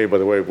coming. We're like, hey, by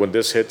the way, when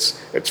this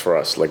hits, it's for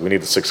us. We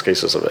need the 6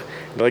 cases of it.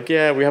 And they're like,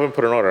 yeah, we haven't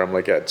put an order. I'm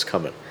like, yeah, it's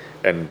coming.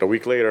 And a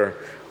week later,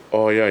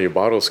 oh, yeah, your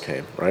bottles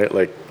came, right?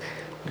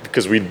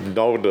 Because we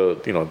know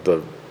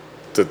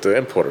the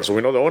importer. So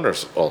we know the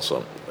owners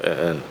also.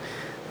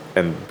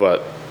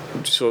 But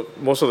so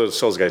most of the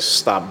sales guys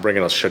stop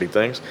bringing us shitty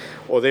things,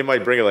 or they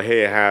might bring it like,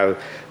 hey, I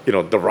have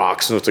the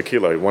Rocks new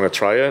tequila. You want to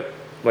try it?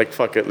 Like,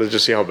 fuck it, let's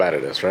just see how bad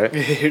it is, right?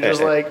 You're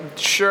just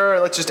sure,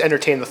 let's just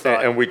entertain the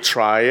thought. And we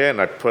try it, and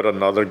I put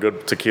another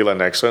good tequila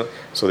next to it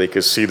so they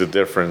could see the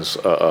difference.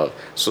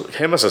 So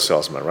him as a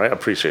salesman, right? I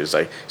appreciate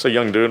it. He's a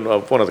young dude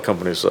of one of the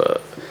companies,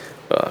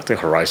 I think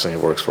Horizon he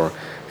works for.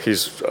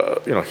 He's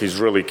he's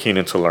really keen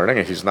into learning,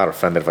 and he's not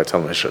offended if I tell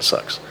him this shit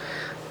sucks.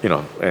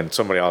 And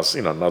somebody else,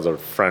 another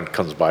friend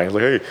comes by and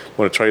like, hey,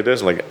 want to try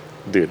this? I'm like,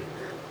 dude,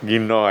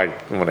 I'm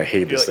going to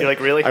hate this thing. You're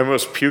like, really? I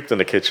almost puked in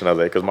the kitchen the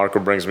other day because Marco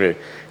brings me,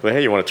 like,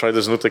 hey, you want to try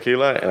this new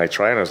tequila? And I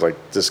try it, and I was like,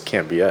 this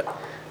can't be it.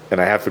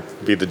 And I have to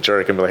be the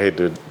jerk and be like, hey,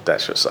 dude,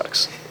 that shit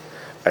sucks.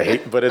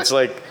 But it's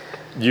like,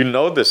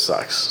 this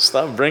sucks.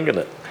 Stop bringing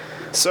it.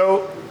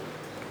 So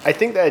I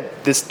think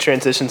that this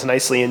transitions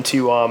nicely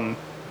into,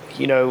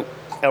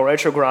 El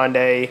Rancho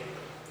Grande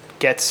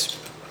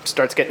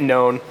starts getting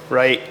known,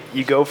 right?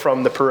 You go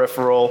from the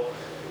peripheral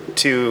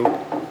to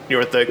you're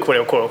with the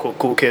quote unquote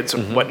cool kids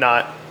and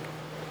whatnot.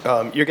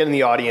 You're getting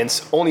the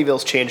audience.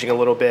 Olneyville's changing a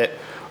little bit.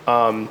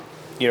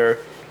 your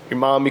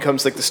mom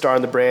becomes like the star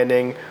in the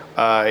branding.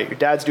 Your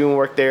dad's doing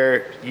work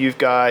there. You've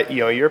got,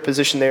 your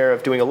position there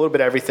of doing a little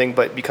bit of everything,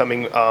 but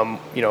becoming,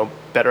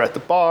 better at the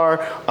bar,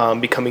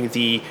 becoming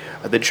the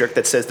jerk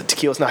that says the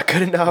tequila's not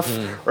good enough,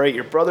 right?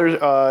 Your brother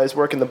is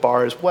working the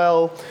bar as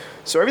well.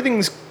 So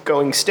everything's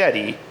going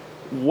steady.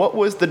 What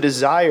was the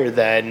desire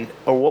then,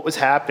 or what was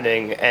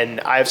happening? And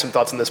I have some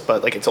thoughts on this,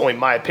 but like it's only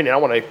my opinion. I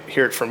want to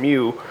hear it from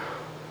you.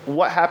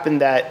 What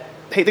happened that,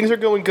 hey, things are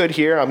going good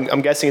here.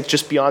 I'm guessing it's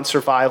just beyond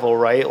survival,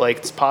 right? Like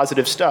it's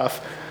positive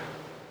stuff.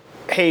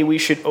 Hey, we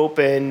should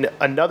open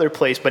another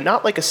place, but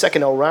not like a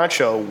second El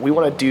Rancho. We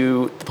want to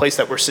do the place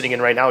that we're sitting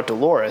in right now,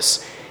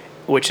 Dolores,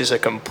 which is a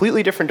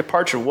completely different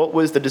departure. What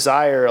was the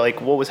desire?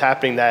 Like, what was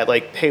happening that,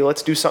 like, hey,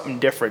 let's do something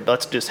different.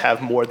 Let's just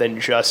have more than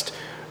just,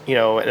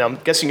 and I'm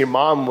guessing your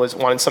mom was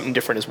wanting something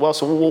different as well.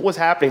 So what was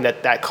happening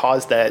that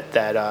caused that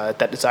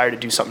desire to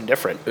do something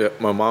different? Yeah,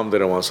 my mom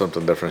didn't want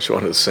something different. She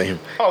wanted the same.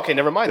 Oh, okay,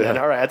 never mind then.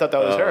 All right, I thought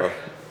that was her.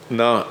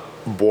 No,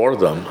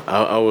 boredom.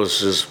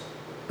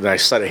 I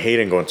started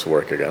hating going to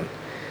work again.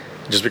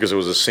 Just because it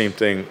was the same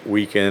thing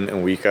week in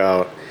and week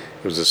out.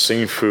 It was the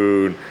same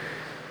food.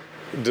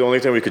 The only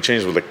thing we could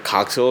change was the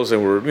cocktails,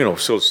 and we're,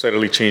 still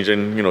steadily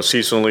changing,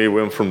 seasonally. We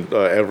went from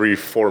every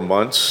 4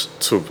 months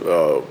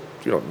to,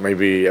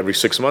 maybe every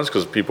 6 months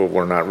because people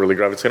were not really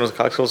gravitating to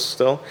cocktails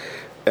still.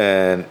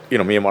 And,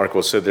 me and Marco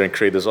would sit there and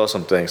create these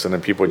awesome things, and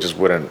then people just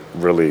wouldn't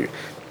really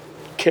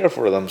care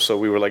for them. So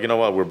we were like, you know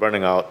what, we're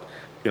burning out,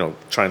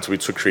 trying to be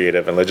too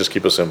creative, and let's just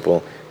keep it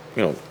simple.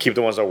 Keep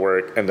the ones that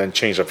work and then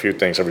change a few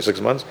things every 6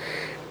 months.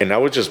 And I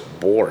was just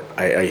bored.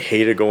 I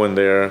hated going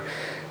there.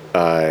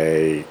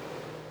 I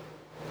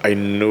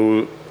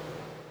knew,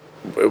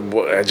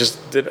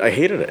 I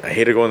hated it. I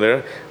hated going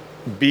there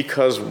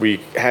because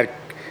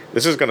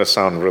this is going to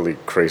sound really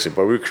crazy,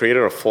 but we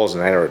created a false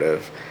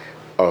narrative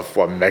of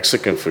what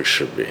Mexican food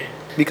should be.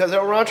 Because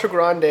El Rancho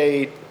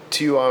Grande,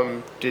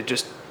 to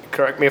just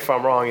correct me if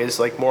I'm wrong,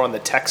 is like more on the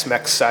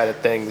Tex-Mex side of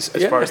things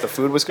as far as the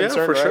food was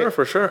concerned. Yeah,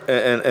 for sure.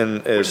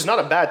 And which is not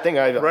a bad thing.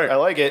 I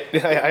like it.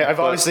 I've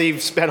obviously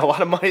spent a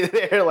lot of money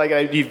there.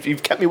 Like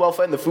you've kept me well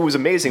fed, and the food was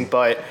amazing.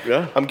 But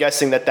I'm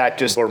guessing that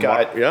just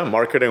got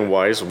marketing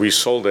wise, we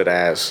sold it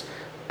as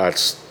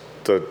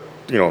the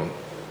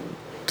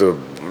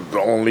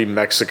only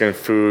Mexican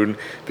food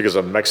because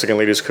of Mexican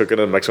ladies cooking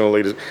it, Mexican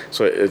ladies.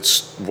 So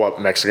it's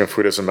what Mexican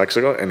food is in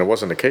Mexico, and it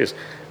wasn't the case.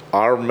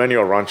 Our menu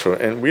at Rancho,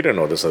 and we didn't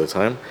know this at the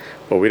time,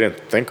 but we didn't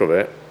think of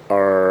it.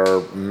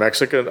 Our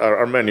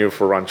menu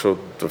for Rancho,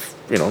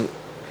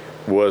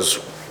 was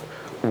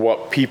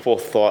what people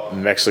thought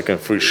Mexican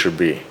food should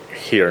be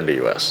here in the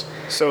U.S.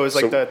 So it's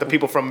like the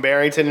people from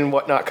Barrington and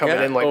whatnot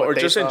coming in, like or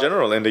just in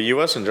general, in the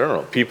U.S. in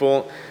general,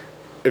 people.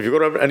 If you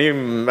go to any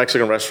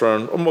Mexican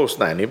restaurant, most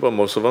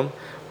of them,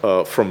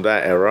 from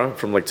that era,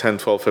 from like 10,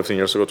 12, 15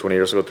 years ago, 20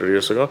 years ago, 30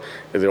 years ago,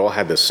 they all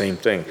had the same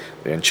thing.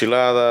 The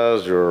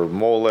enchiladas, your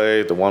mole,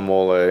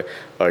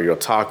 your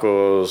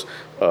tacos,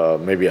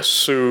 maybe a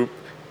soup,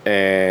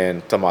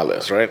 and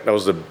tamales, right? That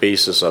was the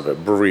basis of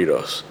it.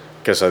 Burritos,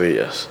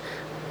 quesadillas.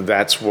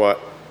 That's what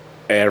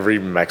every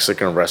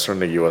Mexican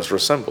restaurant in the U.S.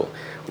 resembled.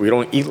 We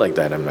don't eat like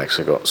that in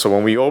Mexico. So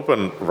when we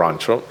opened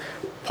Rancho,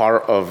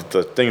 part of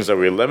the things that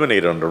we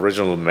eliminated on the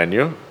original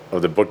menu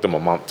of the book that my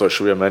mom thought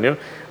should be a menu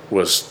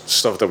was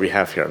stuff that we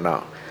have here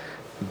now.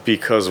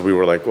 Because we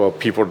were like, well,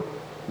 people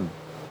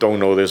don't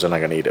know this, they're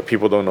not gonna eat it.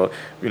 People don't know,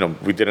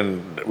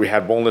 we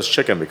had boneless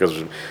chicken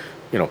because,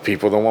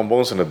 people don't want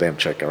bones in the damn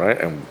chicken,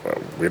 right? And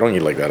we don't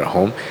eat like that at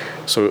home.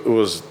 So it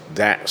was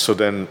that. So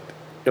then,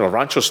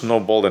 Rancho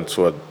snowballed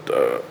into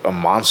a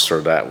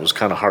monster that was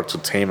kind of hard to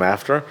tame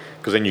after,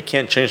 because then you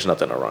can't change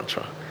nothing at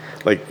Rancho.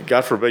 Like,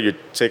 God forbid you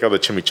take out the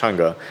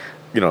chimichanga,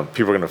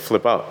 people are going to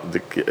flip out.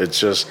 It's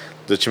just,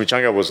 the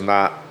chimichanga was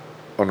not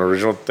an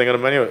original thing on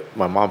the menu.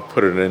 My mom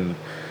put it in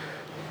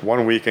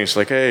one week, and she's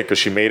like, hey, because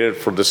she made it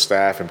for the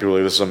staff, and people were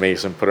like, this is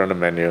amazing, put it on the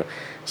menu.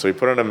 So we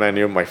put it on the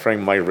menu. My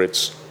friend Mike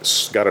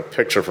Ritz got a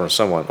picture from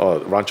someone.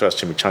 Oh, Rancho has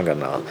chimichanga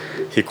now.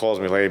 He calls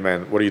me like, hey,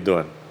 man, what are you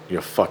doing?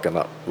 You're fucking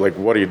up. Like,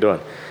 what are you doing?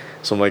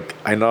 So I'm like,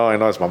 I know,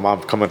 it's my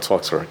mom. Come and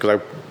talk to her.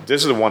 Because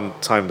this is the one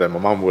time that my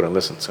mom wouldn't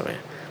listen to me.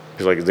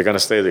 He's like, they're going to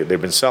stay there. They've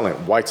been selling.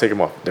 Why take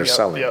them off? They're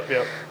selling.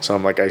 Yep. So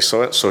I'm like, I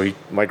saw it. So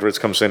Mike Ritz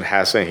comes in,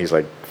 has it, and he's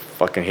like,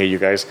 fucking hate you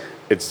guys.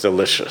 It's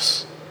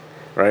delicious.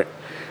 Right?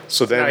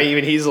 So then... Now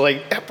even he's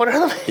like, put it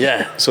on the menu.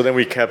 Yeah. So then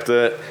we kept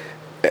it.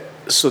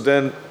 So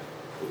then,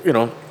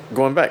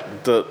 going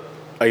back, the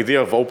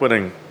idea of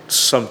opening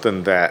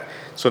something that...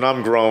 So now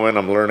I'm growing.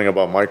 I'm learning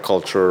about my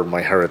culture,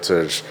 my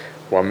heritage,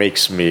 what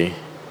makes me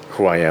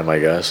who I am, I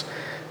guess.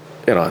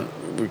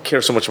 We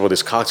care so much about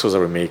these cocktails that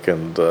we make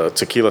and the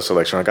tequila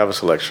selection, agave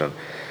selection.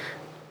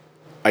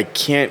 I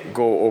can't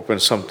go open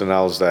something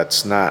else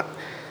that's not,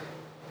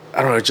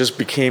 I don't know, it just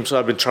became, so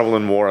I've been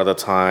traveling more at the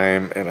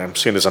time, and I'm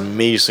seeing these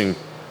amazing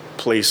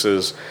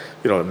places,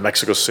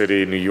 Mexico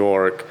City, New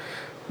York,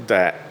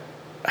 that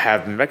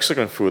have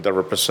Mexican food that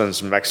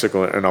represents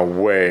Mexico in a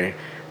way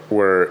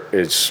where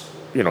it's,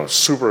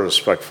 super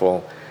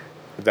respectful,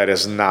 that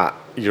is not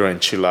your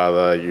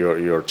enchilada,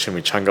 your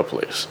chimichanga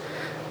place.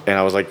 And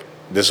I was like,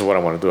 this is what I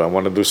want to do. I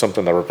want to do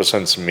something that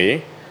represents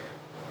me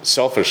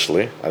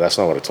selfishly. And that's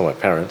not what I told my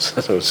parents.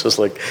 So it's just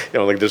like,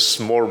 like there's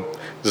more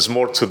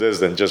to this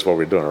than just what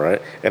we're doing,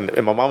 right? And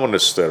my mom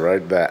understood,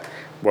 right, that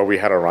what we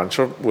had at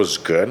Rancho was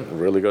good,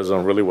 really good,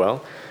 done really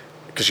well,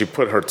 because she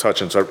put her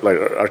touch into like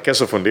our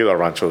queso fundido at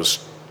Rancho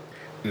is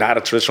not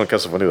a traditional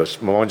queso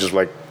fundido. My mom just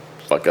like,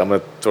 fuck, I'm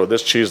gonna throw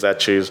this cheese, that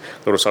cheese,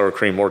 little sour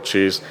cream, more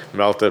cheese,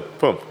 melt it,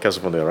 boom, queso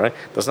fundido, right?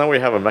 That's not what we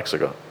have in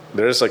Mexico.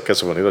 There is like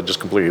queso fundido, just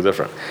completely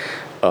different.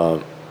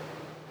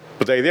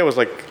 But the idea was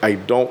like, I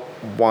don't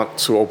want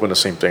to open the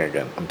same thing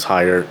again. I'm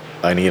tired.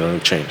 I need a new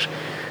change.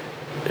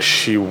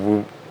 She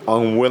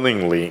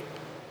unwillingly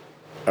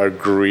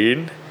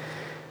agreed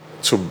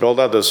to build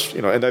out this,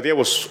 and the idea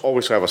was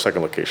always to have a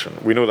second location.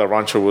 We knew that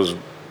Rancho was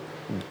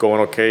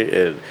going okay.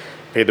 It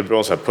paid the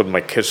bills. I put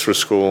my kids through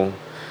school.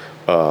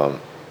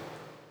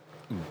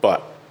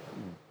 But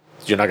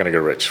you're not going to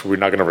get rich. We're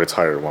not going to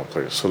retire in one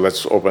place. So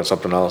let's open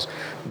something else.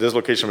 This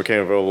location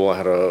became available. I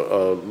had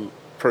a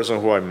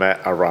person who I met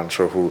at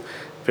Rancho who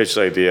pitched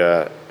the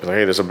idea. He's like,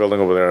 hey, there's a building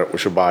over there. We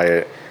should buy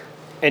it.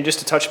 And just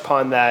to touch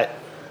upon that,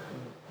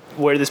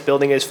 where this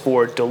building is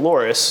for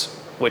Dolores,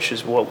 which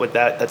is what with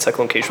that second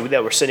location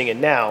that we're sitting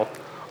in now,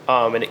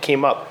 and it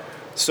came up.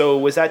 So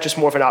was that just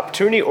more of an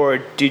opportunity, or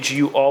did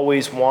you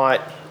always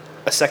want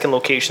a second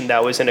location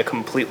that was in a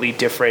completely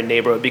different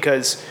neighborhood?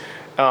 Because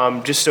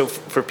just so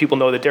for people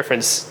know the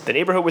difference, the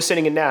neighborhood we're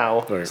sitting in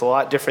now is a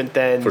lot different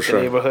than the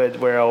neighborhood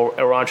where El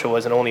Rancho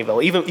was in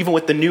Olneyville. Even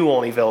with the new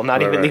Olneyville,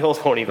 not even the old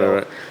Olneyville.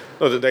 Right.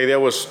 No, the idea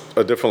was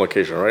a different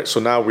location, right? So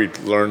now we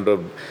learned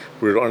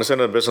we understand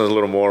the business a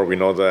little more. We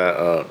know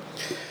that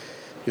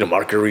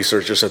market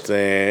research is a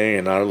thing,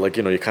 and now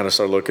you kind of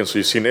start looking. So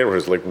you see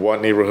neighborhoods, like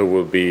what neighborhood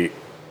would be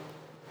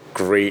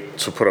great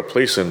to put a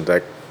place in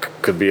that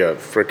could be a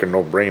freaking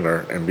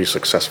no-brainer and be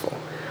successful.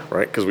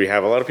 Right, because we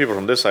have a lot of people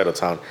from this side of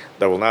town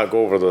that will not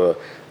go over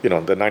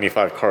the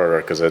 95 corridor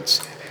because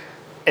it's.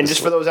 And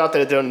just for those out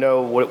there that don't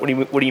know, what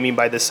do you mean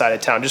by this side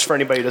of town? Just for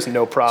anybody who doesn't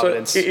know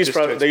Providence. So east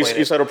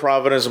side of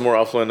Providence is a more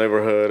affluent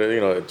neighborhood.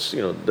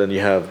 Then you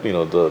have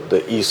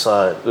the east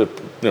side,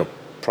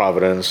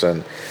 Providence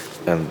and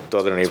the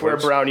other neighborhoods. It's where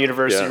Brown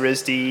University,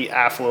 RISD,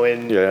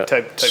 affluent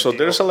type. So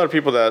there's a lot of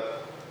people that.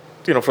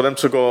 For them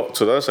to go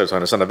to the other side of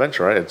town, it's an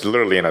adventure, right? It's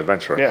literally an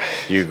adventure. Yeah.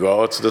 You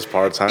go to this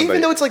part of town. Even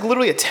though it's like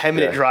literally a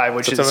 10-minute drive,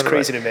 which is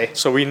crazy to me.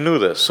 So we knew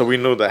this. So we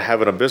knew that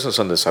having a business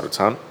on this side of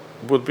town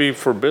would be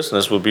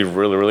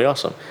really, really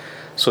awesome.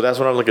 So that's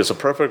when I'm like, it's a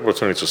perfect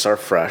opportunity to start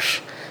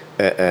fresh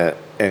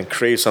and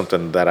create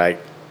something that I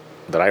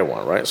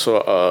want, right?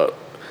 So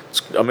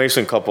it's an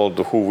amazing couple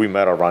who we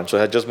met at Rancho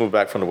had just moved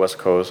back from the West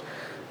Coast,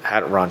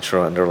 had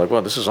Rancho, and they're like,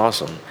 well, this is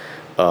awesome.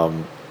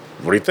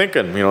 What are you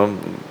thinking?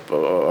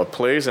 A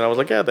place? And I was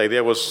like, yeah, the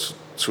idea was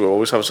to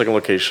always have a second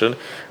location.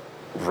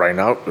 Right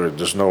now,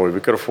 there's no way we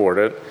could afford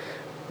it.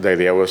 The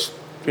idea was,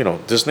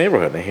 this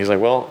neighborhood. And he's like,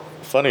 well,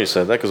 funny you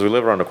said that because we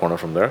live around the corner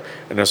from there.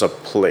 And there's a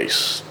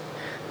place,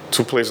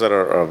 2 places that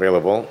are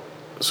available.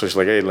 So she's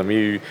like, hey, let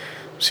me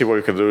see what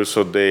we can do.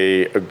 So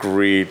they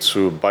agreed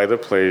to buy the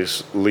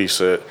place,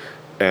 lease it.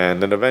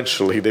 And then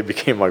eventually they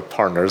became my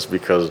partners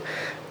because,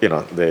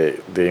 they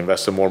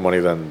invested more money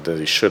than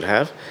they should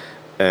have.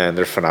 And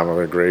they're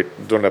phenomenally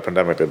great. During the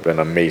pandemic, they've been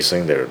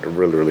amazing. They're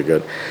really, really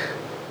good.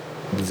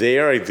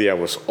 Their idea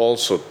was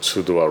also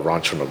to do a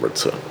Rancho number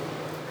 2.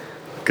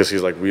 Because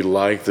he's like, we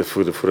like the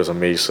food. The food is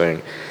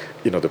amazing.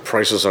 The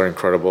prices are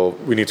incredible.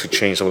 We need to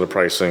change some of the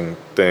pricing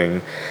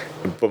thing.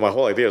 But my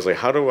whole idea is like,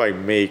 how do I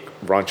make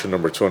Rancho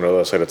number 2 on the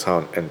other side of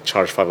town and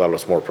charge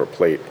 $5 more per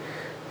plate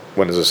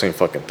when it's the same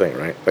fucking thing,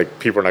 right? Like,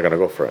 people are not going to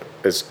go for it.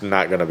 It's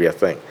not going to be a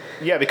thing.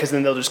 Yeah, because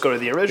then they'll just go to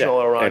the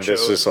original El Rancho. And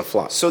this is a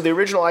flop. So the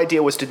original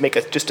idea was to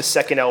make just a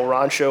second El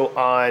Rancho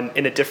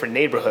in a different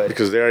neighborhood.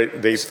 Because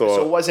they thought...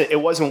 So it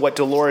wasn't what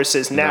Dolores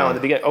is now in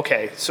the beginning.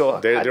 Okay,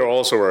 so... They're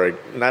also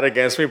not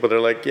against me, but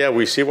they're like, yeah,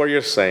 we see what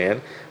you're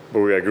saying,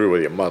 but we agree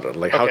with your mother.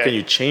 Like, how can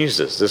you change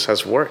this? This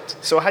has worked.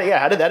 So how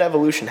did that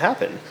evolution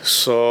happen?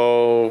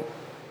 So...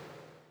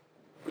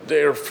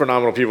 They're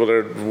phenomenal people.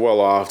 They're well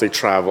off. They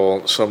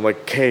travel. So I'm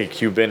like, hey,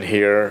 you've been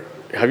here.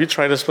 Have you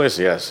tried this place?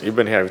 Yes. You've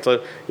been here.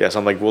 Yes.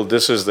 I'm like, well,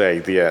 this is the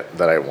idea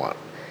that I want.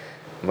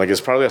 I'm like, it's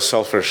probably a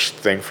selfish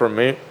thing for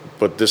me,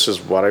 but this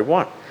is what I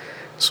want.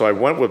 So I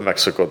went with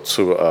Mexico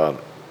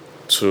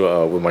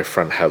with my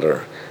friend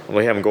Heather. I'm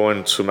like, hey, I'm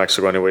going to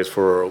Mexico anyways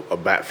for a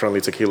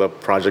bat-friendly tequila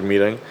project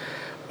meeting.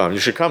 You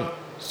should come.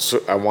 So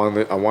I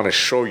want to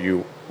show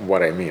you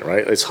what I mean,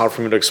 right? It's hard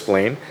for me to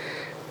explain.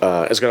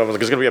 It's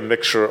gonna be a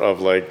mixture of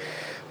like,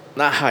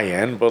 not high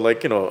end, but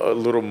like a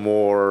little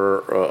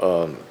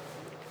more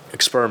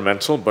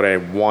experimental. But I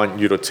want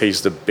you to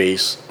taste the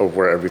base of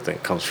where everything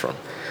comes from.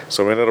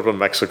 So we ended up in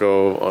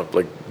Mexico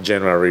like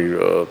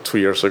January 3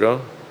 years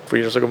ago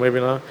maybe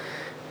now.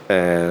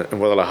 And in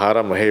Guadalajara,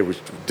 I'm like, hey,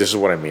 this is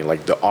what I mean.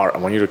 Like the art, I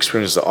want you to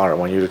experience the art. I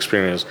want you to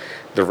experience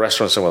the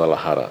restaurants in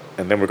Guadalajara.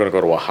 And then we're gonna go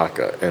to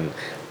Oaxaca, and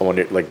I want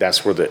you, like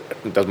that's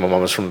my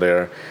mom is from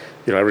there.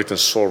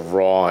 Everything's so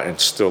raw and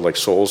still like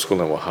so old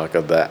school in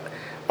Oaxaca that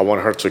I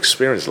want her to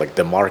experience like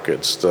the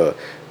markets, the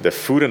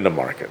food in the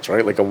markets,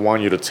 right? Like I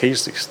want you to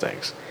taste these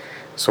things.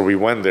 So we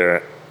went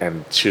there,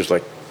 and she was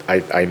like,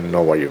 I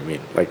know what you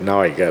mean. Like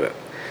now I get it.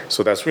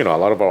 So that's, a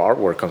lot of our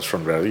artwork comes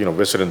from there,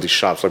 visiting these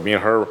shops. Like me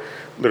and her,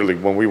 literally,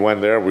 when we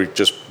went there, we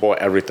just bought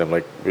everything.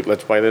 Like,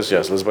 let's buy this,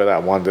 yes, let's buy that, I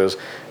want this.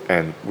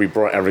 And we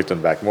brought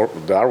everything back. More,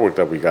 the artwork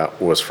that we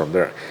got was from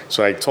there.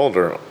 So I told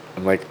her,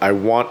 I'm like, I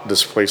want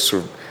this place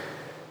to,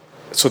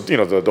 so,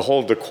 the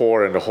whole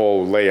decor and the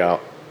whole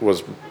layout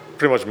was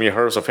pretty much me and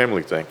her as a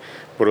family thing.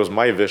 But it was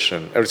my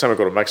vision. Every time I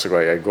go to Mexico,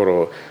 I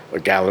go to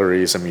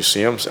galleries and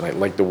museums, and I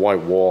like the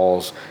white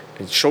walls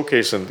and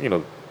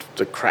showcasing,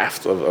 the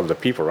craft of the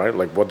people, right?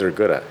 Like what they're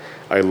good at.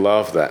 I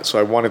love that. So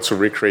I wanted to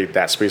recreate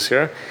that space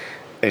here,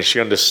 and she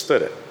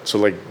understood it. So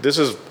like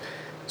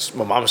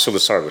my mom's still the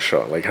star of the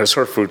show. Like it's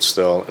her food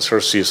still, it's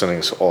her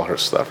seasonings, all her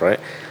stuff, right?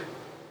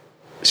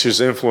 She's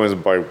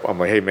influenced by, I'm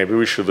like, hey, maybe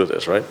we should do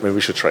this, right? Maybe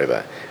we should try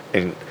that.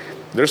 And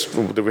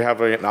we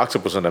have an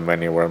octopus on the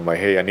menu where I'm like,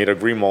 hey, I need a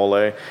green mole.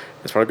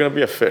 It's probably going to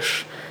be a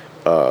fish.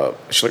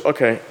 She's like,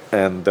 okay.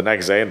 And the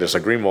next day, there's a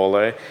green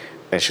mole.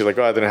 And she's like,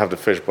 oh, I didn't have the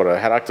fish, but I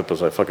had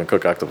octopus. I fucking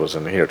cook octopus,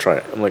 and here, try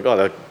it. I'm like,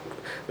 oh,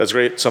 that's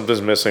great.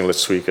 Something's missing.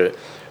 Let's tweak it.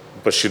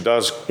 But she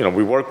does,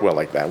 we work well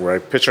like that, where I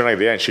pitch her an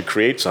idea and she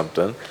creates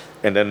something,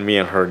 and then me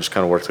and her just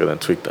kind of work together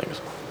and tweak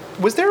things.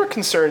 Was there a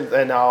concern,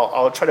 and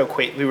I'll try to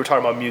equate, we were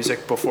talking about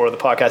music before the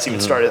podcast even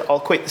started.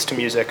 I'll equate this to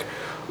music.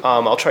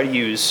 I'll try to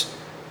use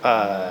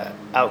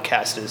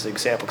Outkast as an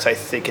example, because I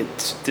think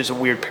there's a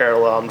weird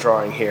parallel I'm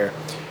drawing here.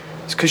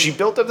 It's because you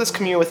built up this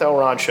community with El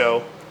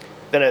Rancho.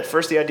 Then at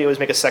first the idea was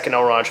make a second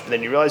El Rancho, but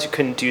then you realized you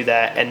couldn't do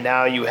that, and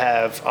now you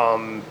have, I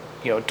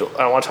want to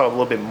talk a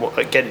little bit more,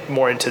 get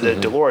more into the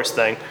Dolores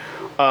thing.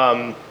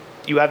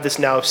 You have this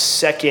now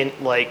second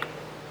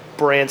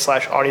brand /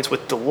 audience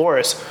with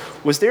Dolores.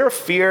 Was there a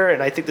fear,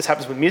 and I think this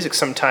happens with music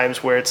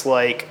sometimes, where it's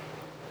like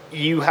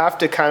you have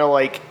to kind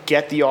of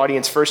get the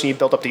audience first, and you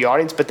build up the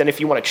audience, but then if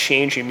you want to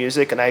change your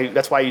music, and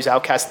that's why I use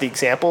Outkast as the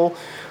example,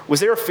 was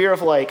there a fear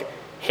of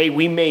hey,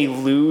 we may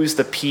lose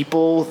the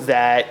people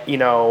that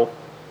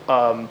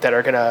that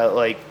are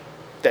gonna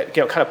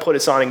kind of put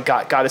us on and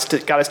got us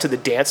to the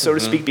dance, so to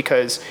speak,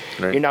 because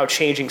you're now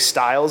changing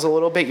styles a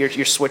little bit,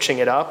 you're switching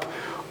it up?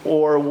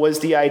 Or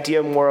was the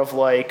idea more of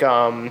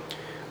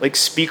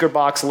Speaker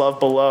Box Love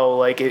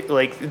Below,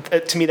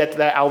 to me that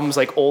album's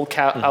old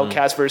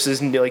Outkast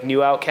versus new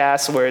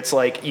Outkast, where it's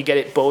you get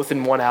it both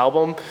in one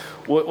album?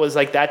 Was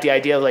that the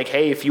idea,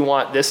 hey, if you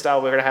want this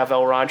style, we're gonna have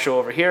El Rancho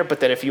over here, but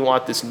then if you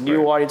want this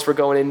new audience we're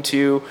going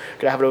into,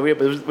 we're gonna have it over here?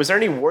 But was there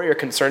any worry or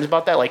concerns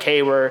about that,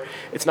 hey,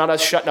 it's not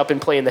us shutting up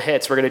and playing the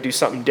hits, we're gonna do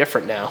something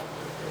different now?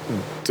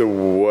 There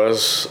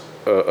was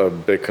a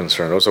big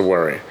concern. It was a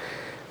worry,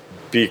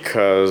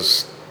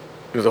 because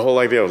the whole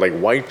idea of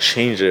why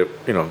change it,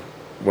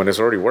 when it's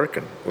already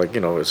working?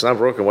 It's not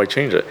broken, why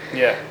change it?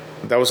 Yeah.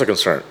 That was a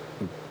concern.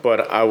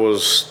 But I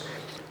was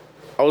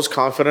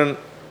confident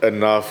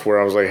enough where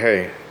I was like,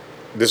 hey,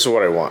 this is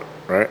what I want,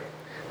 right?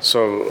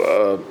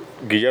 So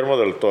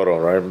Guillermo del Toro,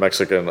 right,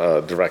 Mexican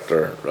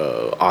director,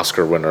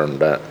 Oscar winner, and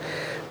that.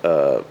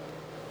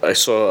 I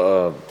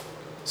saw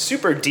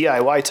super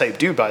DIY type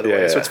dude, by the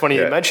way. So it's funny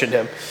you mentioned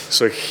him.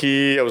 So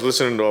I was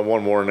listening to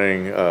one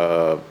morning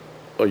a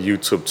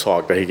YouTube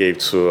talk that he gave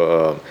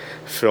to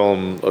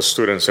film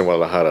students in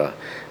Guadalajara,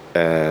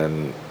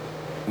 and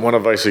one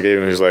advice he gave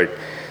him is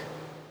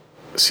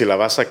si la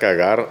vas a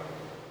cagar,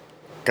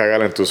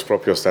 cágala en tus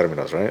propios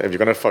términos, right? If you're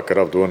gonna fuck it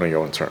up, do it on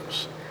your own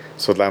terms.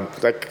 So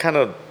that kind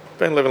of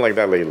been living like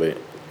that lately.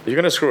 If you're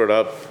gonna screw it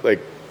up,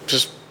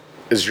 just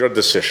it's your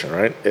decision,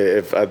 right?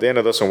 If at the end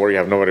it doesn't work, you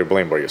have nobody to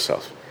blame but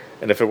yourself.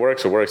 And if it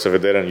works, it works. If it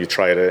didn't, you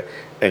tried it,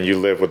 and you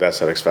live with that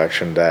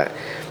satisfaction that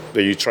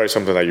you tried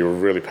something that you were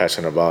really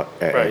passionate about,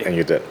 and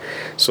you did.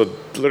 So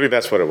literally,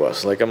 that's what it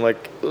was. I'm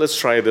let's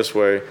try it this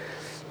way.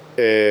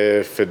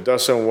 If it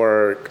doesn't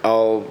work,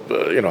 I'll,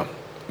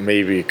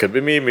 maybe it could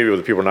be me. Maybe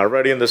the people are not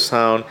ready in this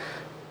town.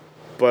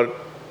 But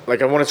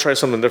I want to try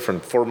something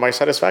different for my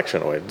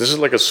satisfaction. This is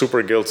a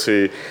super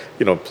guilty,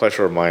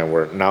 pleasure of mine.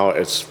 Where now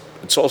it's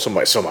also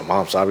my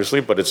mom's, obviously,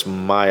 but it's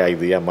my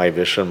idea, my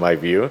vision, my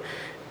view.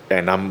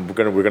 And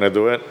we're gonna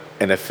do it.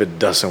 And if it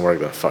doesn't work,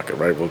 then fuck it,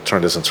 right? We'll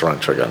turn this into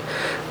rancho again.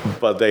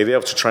 But the idea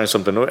of trying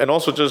something new, and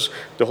also just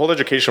the whole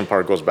education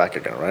part goes back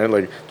again, right?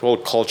 The whole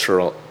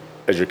cultural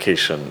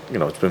education,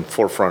 it's been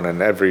forefront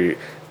in every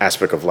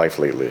aspect of life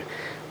lately.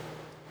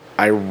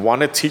 I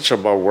want to teach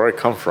about where I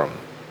come from,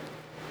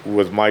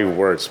 with my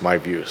words, my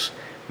views,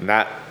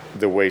 not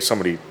the way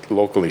somebody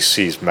locally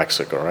sees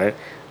Mexico,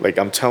 right?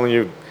 I'm telling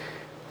you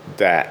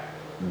that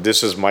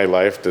this is my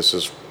life. This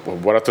is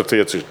what a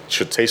tortilla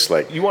should taste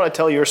like. You want to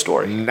tell your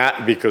story.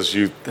 Not because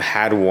you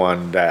had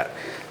one that,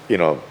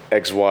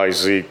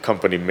 XYZ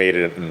company made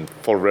it in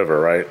Fall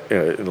River, right?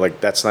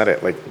 That's not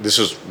it. This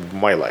is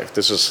my life.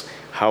 This is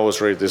how I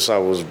was raised. This is how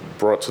I was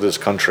brought to this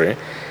country.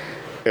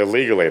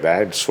 Illegally,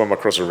 I swam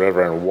across the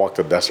river and walked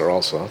the desert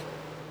also.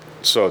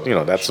 So,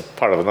 that's a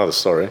part of another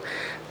story.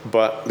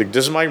 But,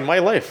 this is my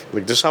life.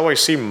 This is how I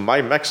see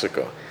my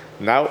Mexico.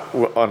 not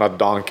on a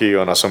donkey,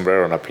 on a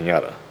sombrero, on a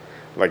piñata.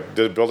 Like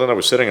the building that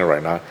we're sitting in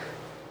right now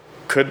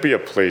could be a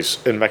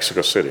place in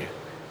Mexico City.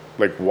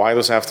 Like, why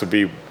does it have to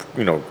be,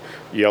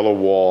 yellow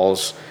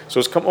walls? So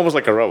it's almost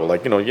like a rebel.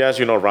 Like, yes,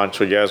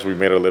 Rancho. Yes, we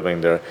made a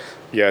living there.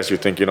 Yes, you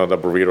think, the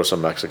burritos are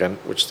Mexican,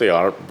 which they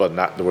are, but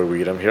not the way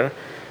we eat them here.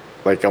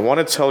 Like, I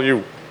want to tell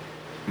you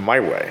my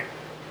way,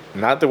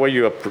 not the way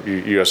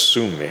you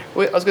assume me.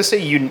 Wait, I was going to say,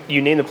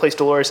 you named the place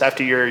Dolores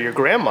after your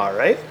grandma,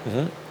 right?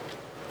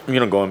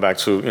 Mm-hmm. Going back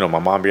to, my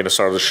mom being the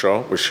star of the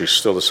show, which she's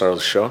still the star of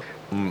the show.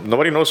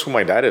 Nobody knows who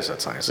my dad is at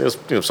times. It's,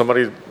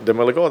 somebody, they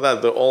might like, oh,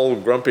 that the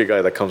old grumpy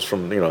guy that comes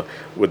from,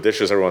 with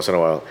dishes every once in a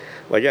while.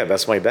 Like, yeah,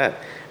 that's my dad.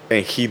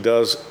 And he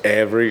does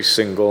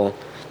everything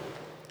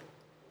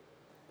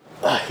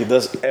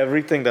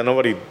that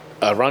nobody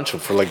around him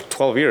for like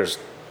 12 years,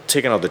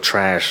 taking out the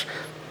trash,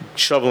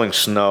 shoveling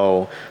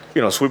snow,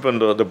 sweeping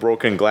the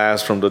broken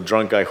glass from the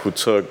drunk guy who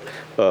took,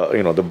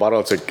 the bottle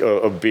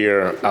of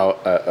beer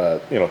out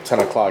at, 10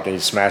 o'clock and he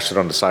smashed it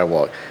on the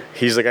sidewalk.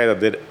 He's the guy that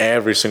did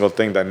every single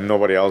thing that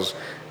nobody else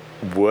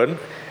would.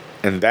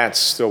 And that's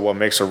still what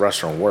makes a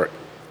restaurant work.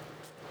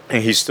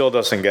 And he still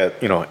doesn't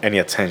get, any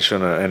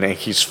attention, and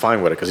he's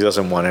fine with it because he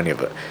doesn't want any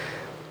of it.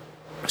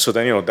 So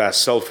then, that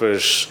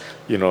selfish,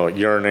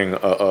 yearning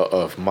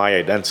of my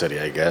identity,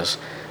 I guess,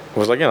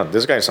 was like,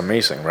 this guy's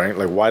amazing, right?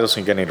 Like, why doesn't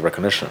he get any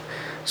recognition?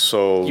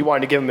 So you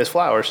wanted to give him his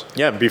flowers.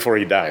 Yeah, before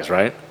he dies,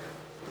 right?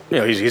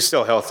 He's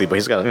still healthy, but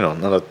he's got,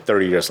 another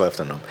 30 years left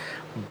in him.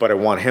 But I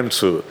want him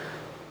to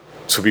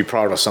be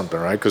proud of something,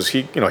 right? Because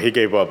he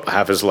gave up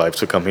half his life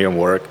to come here and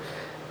work,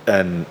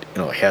 and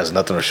he has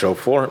nothing to show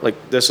for.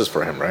 Like, this is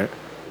for him, right?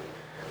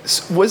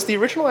 Was the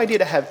original idea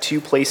to have two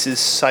places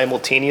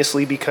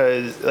simultaneously,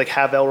 because like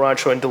have El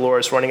Rancho and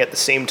Dolores running at the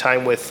same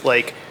time with,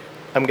 like,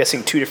 I'm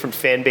guessing two different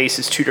fan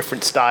bases, two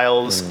different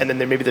styles, and then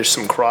there's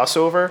some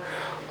crossover?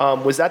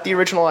 Was that the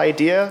original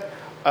idea?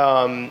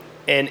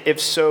 And if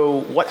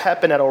so, what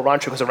happened at El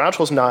Rancho? Because El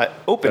Rancho's not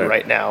open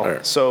right now.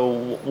 Right.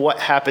 So what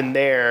happened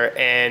there?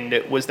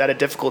 And was that a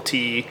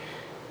difficulty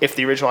if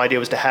the original idea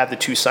was to have the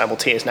two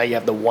simultaneous? Now you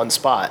have the one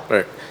spot.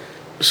 Right.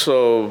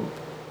 So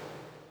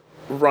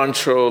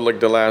Rancho, like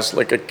the last,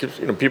 like,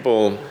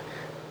 people,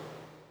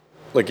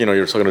 like, you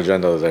were talking to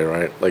Jen the other day,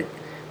 right? Like,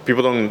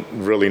 people don't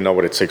really know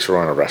what it takes to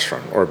run a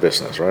restaurant or a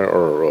business, right?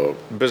 Or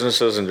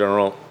businesses in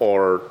general,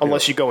 or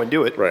unless you go and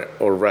do it, right?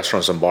 Or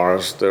restaurants and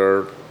bars.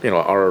 They're,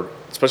 are,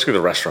 especially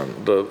the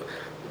restaurant.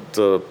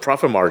 The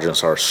profit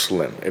margins are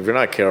slim. If you're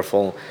not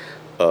careful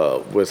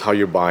with how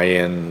you buy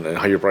in and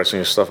how you're pricing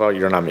your stuff out,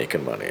 you're not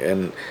making money.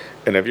 And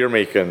if you're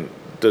making,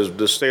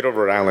 the state of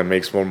Rhode Island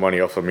makes more money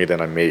off of me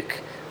than I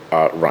make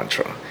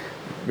Rancho.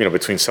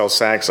 Between sales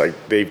tax, like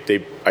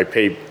I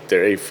pay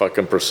their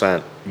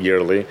 8%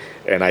 yearly,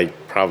 and I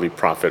probably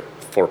profit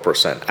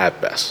 4%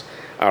 at best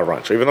at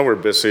Rancho. Even though we're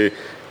busy,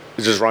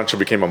 it's just Rancho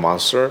became a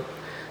monster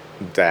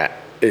that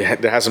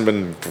there hasn't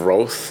been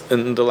growth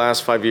in the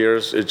last 5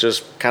 years. It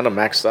just kind of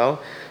maxed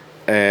out,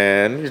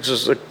 and it's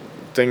just like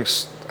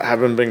things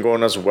haven't been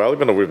going as well,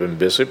 even though we've been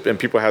busy. And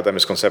people have that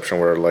misconception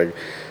where, like,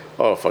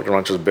 oh, fucking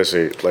Rancho's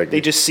busy. Like,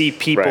 they just see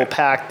people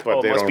packed,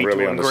 but they must don't be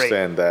really doing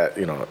understand great.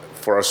 that,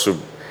 for us to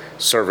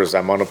service that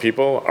amount of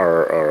people,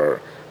 our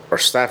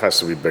staff has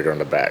to be bigger in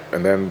the back,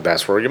 and then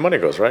that's where your money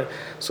goes, right?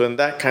 So then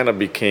that kind of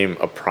became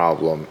a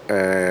problem,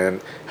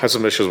 and had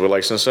some issues with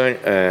licensing.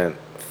 And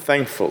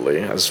thankfully,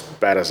 as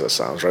bad as that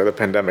sounds, right, the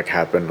pandemic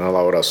happened and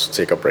allowed us to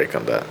take a break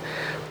on that.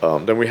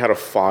 Then we had a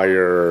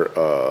fire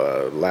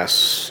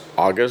last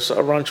August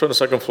at Rancho on the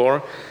second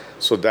floor,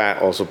 so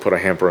that also put a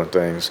hamper on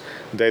things.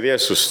 The idea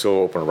is to still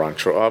open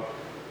Rancho up.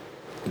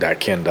 That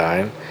can't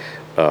die.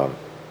 I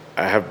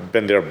have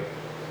been there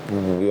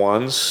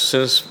once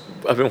since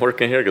I've been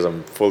working here, because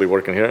I'm fully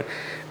working here,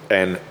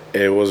 and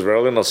it was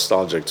really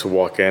nostalgic to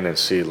walk in and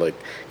see, like,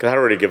 because I had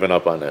already given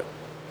up on it,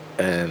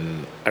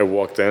 and I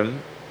walked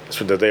in, it's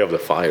the day of the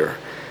fire,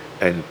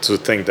 and to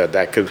think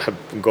that could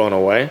have gone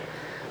away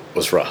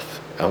was rough.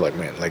 I'm like,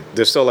 man, like,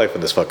 there's still life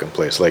in this fucking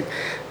place. Like,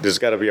 there's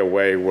got to be a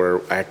way where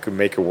I could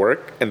make it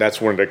work, and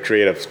that's when the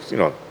creative,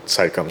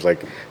 side comes.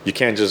 Like, you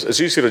can't just, it's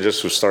easy to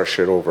just start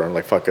shit over and,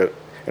 like, fuck it.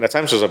 And at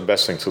times it's the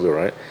best thing to do,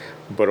 right?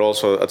 But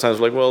also at times,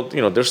 like, well,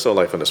 there's still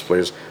life in this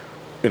place.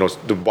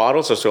 The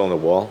bottles are still on the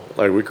wall.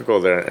 Like, we could go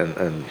there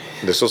and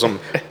there's still some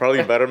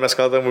probably better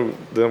mezcal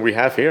than we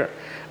have here.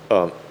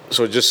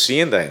 So just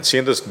seeing that,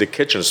 seeing the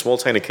kitchen, small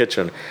tiny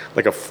kitchen,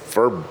 like a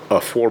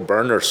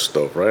 4-burner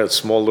stove, right? A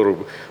small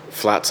little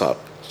flat top.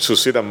 To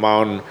see the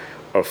amount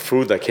of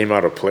food that came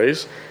out of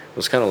place, it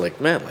was kind of like,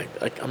 man,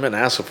 like I'm an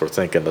asshole for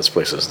thinking this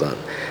place is done,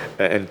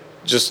 and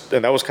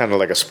that was kind of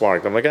like a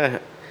spark. I'm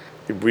like,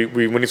 we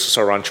need to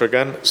start Rancho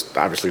again.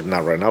 Obviously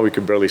not right now. We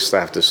can barely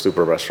staff this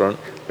stupid restaurant.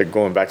 Like,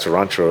 going back to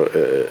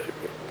Rancho,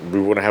 we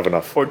wouldn't have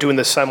enough. Or doing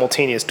the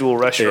simultaneous dual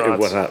restaurants. It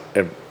wouldn't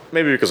have,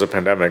 maybe because of the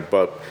pandemic,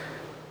 but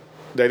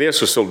the idea is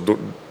to still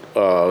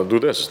do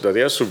this. The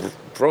idea is to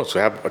grow, to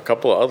have a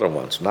couple of other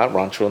ones. Not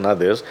Rancho, not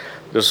this.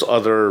 There's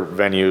other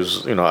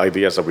venues,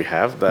 ideas that we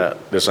have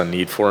that there's a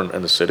need for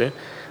in the city.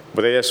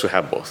 But the idea is to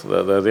have both.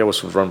 The idea was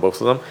to run both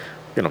of them.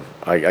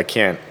 I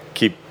can't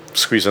keep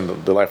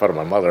squeezing the life out of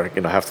my mother.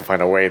 I have to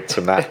find a way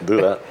to not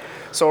do that.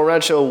 So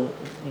Rancho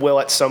will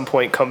at some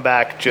point come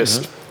back,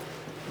 just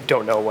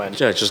don't know when.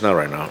 Yeah, just not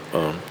right now.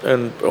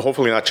 And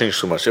hopefully not change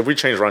too much. If we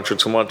change Rancho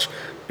too much,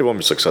 it won't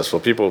be successful.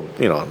 People,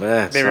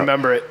 they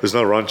remember it. There's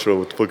no Rancho.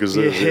 What the fuck is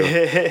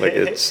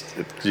this?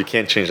 You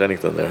can't change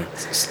anything there.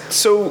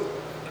 So,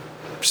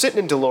 sitting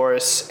in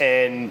Dolores,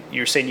 and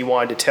you're saying you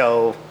wanted to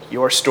tell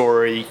your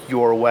story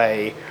your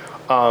way,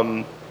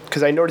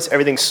 because I noticed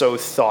everything's so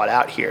thought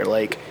out here.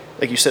 Like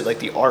you said, like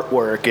the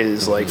artwork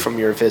is like from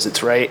your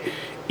visits, right?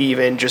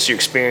 Even just your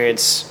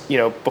experience,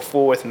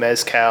 before with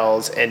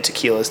mezcals and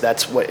tequilas,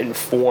 that's what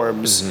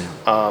informs,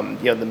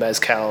 the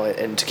mezcal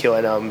and tequila.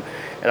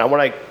 And I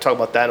want to talk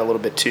about that a little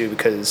bit too,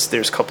 because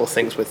there's a couple of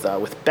things with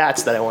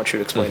bats that I want you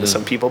to explain to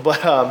some people.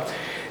 But,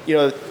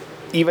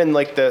 even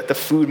like the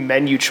food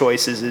menu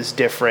choices is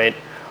different.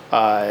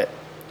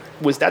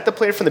 Was that the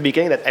plan from the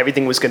beginning, that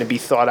everything was going to be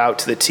thought out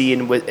to the T?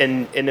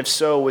 And if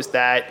so, was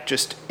that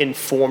just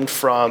informed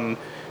from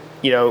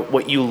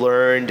what you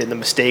learned and the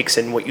mistakes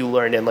and what you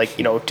learned and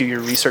do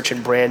your research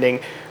and branding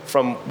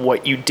from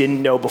what you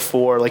didn't know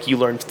before, like you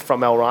learned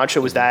from El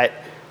Rancho? Was that,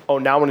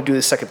 now I want to do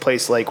the second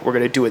place, like we're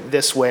going to do it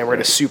this way and we're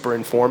going to super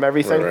inform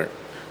everything? Right.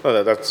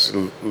 No, that's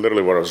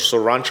literally what it was. So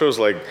Rancho is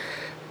like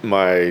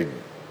my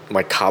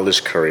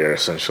college career,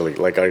 essentially.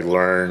 Like I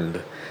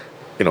learned,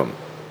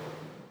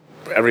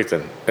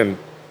 everything. And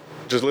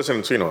just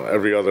listening to,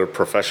 every other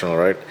professional,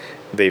 right?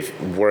 They've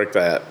worked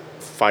at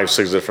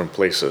 5-6 different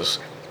places.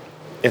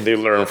 And they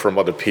learn from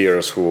other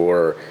peers who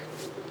are,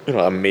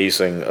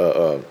 amazing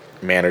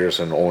managers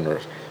and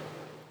owners.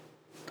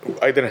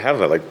 I didn't have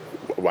that. Like,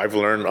 I've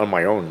learned on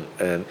my own,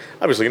 and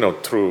obviously,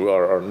 through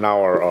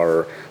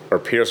our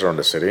peers around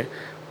the city.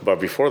 But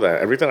before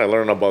that, everything I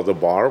learned about the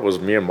bar was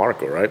me and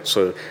Marco, right?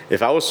 So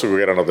if I was to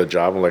get another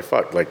job, I'm like,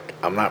 fuck, like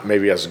I'm not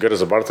maybe as good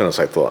as a bartender as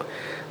I thought.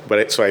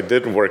 So I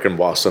did work in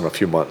Boston a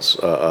few months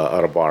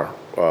at a bar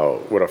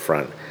with a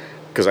friend.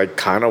 Because I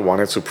kind of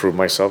wanted to prove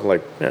myself,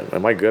 like,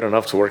 am I good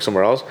enough to work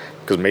somewhere else?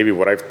 Because maybe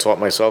what I've taught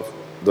myself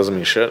doesn't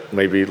mean shit.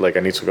 Maybe, I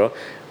need to go.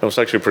 It was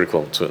actually pretty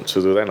cool to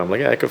do that. And I'm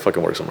like, I could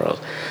fucking work somewhere else.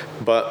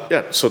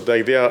 But, so the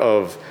idea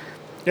of,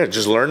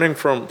 just learning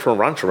from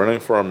Rancho, learning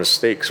from our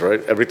mistakes,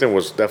 right? Everything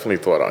was definitely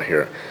thought out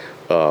here.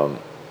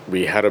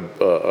 We had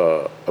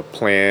a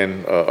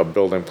plan, a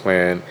building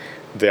plan,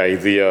 the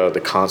idea, the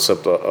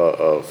concept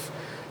of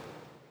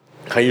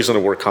I use the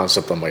word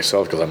concept on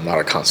myself because I'm not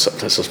a concept.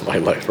 This is my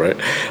life, right?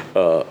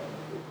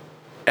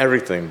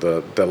 Everything,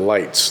 the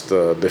lights,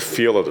 the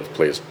feel of the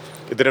place.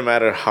 It didn't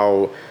matter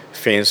how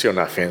fancy or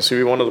not fancy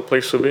we wanted the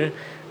place to be.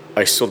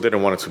 I still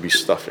didn't want it to be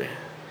stuffy.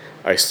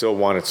 I still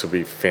wanted to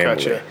be family.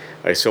 Gotcha.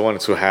 I still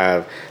wanted to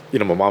have,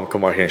 my mom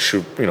come out here and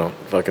shoot,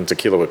 fucking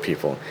tequila with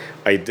people.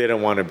 I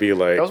didn't want to be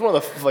like... That was one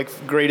of the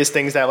greatest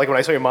things that, when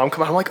I saw your mom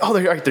come out, I'm like, oh,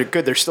 they're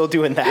good. They're still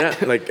doing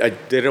that. Yeah, I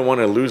didn't want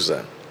to lose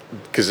that.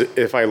 Because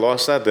if I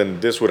lost that, then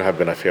this would have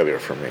been a failure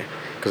for me.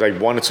 Because I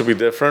wanted to be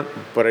different,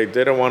 but I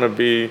didn't want to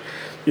be,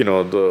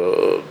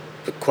 the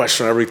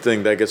question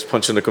everything that gets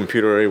punched in the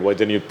computer. Hey, why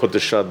didn't you put the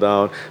shut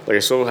down? I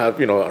still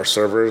have, our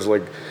servers,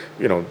 they'll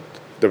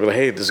be like,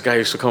 hey, this guy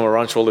used to come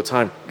around all the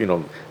time.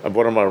 I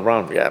brought him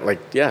around. Yeah,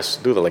 yes,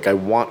 do that. I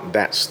want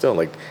that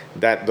still.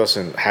 That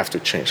doesn't have to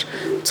change.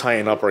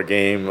 Tying up our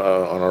game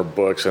on our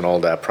books and all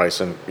that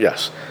pricing,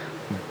 yes.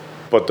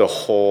 But the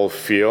whole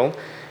feel,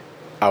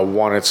 I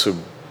wanted to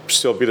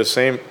still be the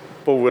same,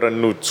 but with a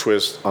new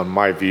twist on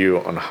my view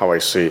on how I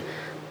see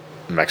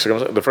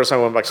Mexico. The first time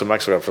I went back to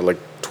Mexico after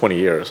 20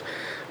 years,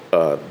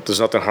 there's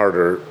nothing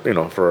harder,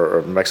 for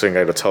a Mexican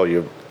guy to tell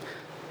you,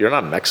 you're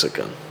not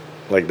Mexican.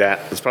 That.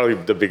 It's probably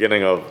the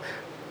beginning of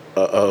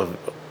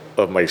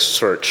my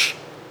search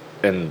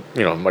and,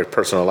 my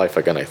personal life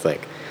again, I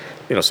think.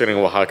 Sitting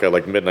in Oaxaca,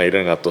 midnight,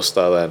 eating a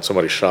tostada in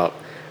somebody's shop.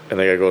 And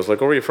the guy goes, where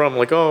are you from? I'm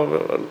like,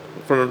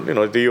 from,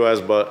 the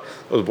U.S., but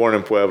I was born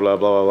in Puebla, blah,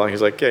 blah, blah.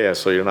 He's like, yeah,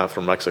 so you're not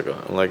from Mexico.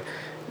 I'm like,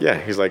 yeah.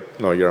 He's like,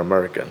 no, you're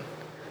American.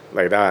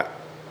 That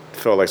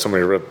felt like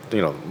somebody ripped,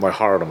 my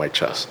heart on my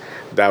chest.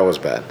 That was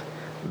bad.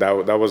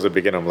 That was the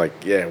beginning. I'm like,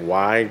 yeah,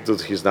 why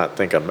does he not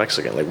think I'm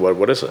Mexican?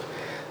 What is it?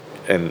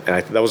 And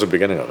that was the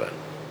beginning of it.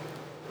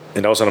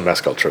 And that was on a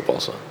mezcal trip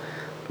also.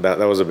 That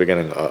was the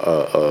beginning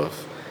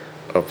of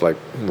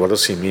what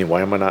does he mean?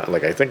 Why am I not,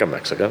 I think I'm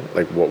Mexican.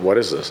 What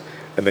is this?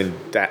 And then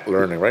that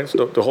learning, right?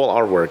 So the whole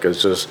artwork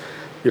is just,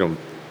 the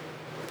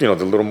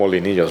little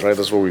molinillos, right?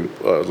 That's what we,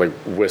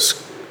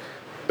 whisk.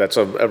 That's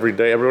every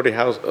day.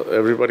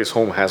 Everybody's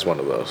home has one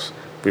of those.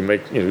 We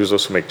make, use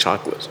those to make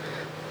chocolates.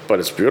 But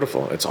it's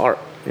beautiful. It's art.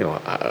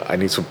 I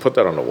need to put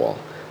that on the wall.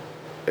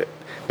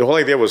 The whole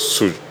idea was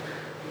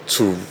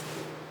to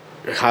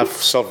have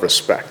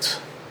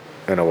self-respect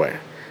in a way.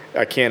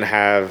 I can't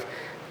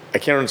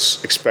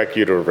expect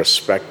you to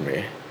respect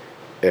me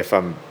if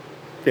I'm,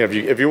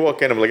 if you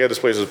walk in, I'm like, yeah, this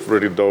place is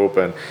pretty dope,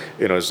 and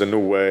it's a new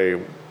way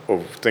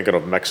of thinking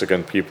of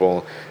Mexican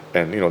people,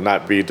 and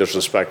not be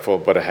disrespectful,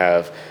 but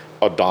have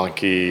a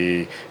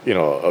donkey,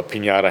 a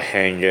piñata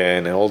hanging,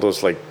 and all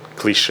those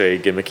cliche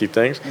gimmicky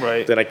things.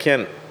 Right. Then I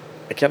can't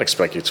I can't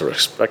expect you to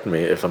respect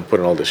me if I'm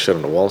putting all this shit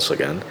on the walls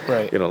again.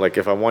 Right. You know, like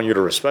if I want you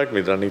to respect me,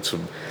 then I need to,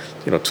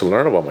 you know, to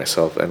learn about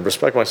myself and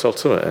respect myself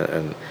too.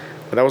 And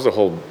that was the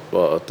whole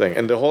thing.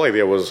 And the whole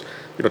idea was,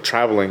 you know,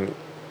 traveling,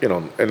 you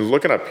know, and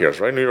looking at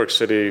peers, right? New York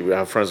City, we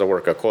have friends that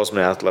work at Cosme,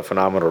 Atlas,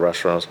 phenomenal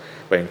restaurants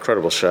by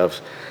incredible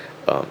chefs.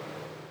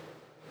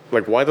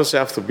 Like, why does it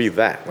have to be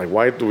that? Like,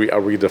 why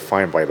are we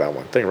defined by that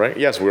one thing, right?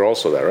 Yes, we're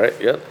also that, right?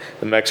 Yeah.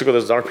 In Mexico,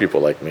 there's dark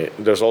people like me.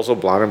 There's also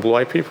blonde and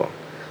blue-eyed people.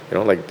 You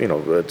know, like, you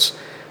know,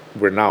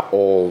 we're not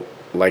all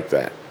like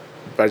that.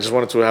 But I just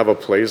wanted to have a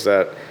place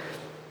that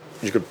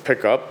you could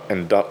pick up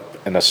and dump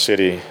in a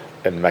city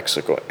in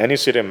Mexico. Any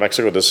city in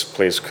Mexico, this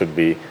place could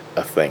be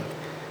a thing.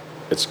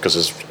 It's because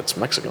it's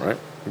Mexican, right?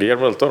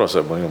 Guillermo del Toro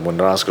said when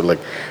they're asked, like,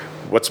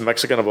 what's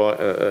Mexican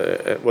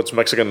about, what's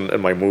Mexican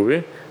in my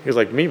movie? He's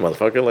like, me,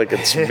 motherfucker. Like,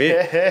 it's me.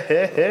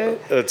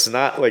 It's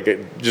not like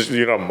just,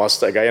 you know,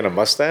 a guy in a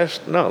mustache.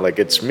 No, like,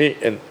 it's me.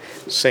 And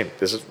same.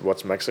 This is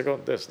what's Mexico.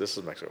 This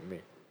is Mexico. Me.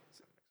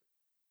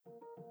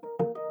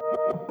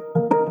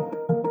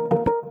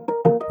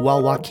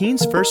 While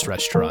Joaquin's first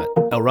restaurant,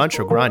 El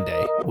Rancho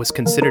Grande, was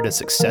considered a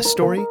success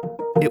story,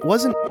 it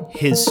wasn't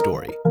his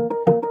story.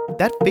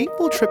 That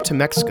fateful trip to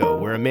Mexico,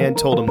 where a man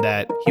told him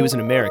that he was an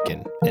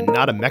American and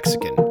not a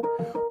Mexican,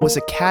 was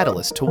a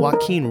catalyst to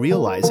Joaquin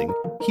realizing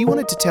he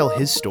wanted to tell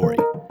his story.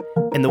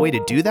 And the way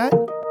to do that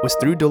was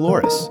through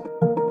Dolores.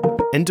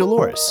 And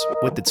Dolores,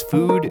 with its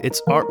food,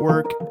 its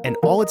artwork, and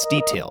all its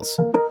details,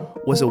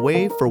 was a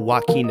way for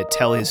Joaquin to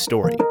tell his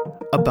story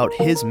about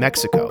his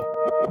Mexico.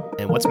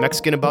 And what's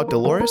Mexican about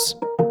Dolores?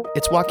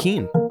 It's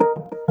Joaquin.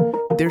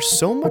 There's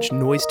so much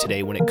noise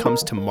today when it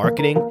comes to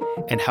marketing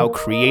and how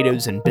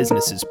creatives and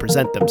businesses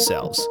present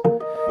themselves.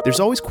 There's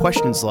always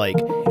questions like,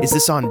 is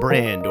this on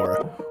brand? Or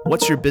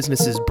what's your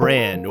business's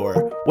brand?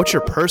 Or what's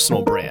your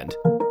personal brand?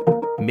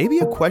 Maybe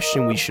a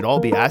question we should all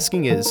be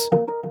asking is,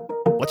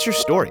 what's your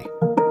story?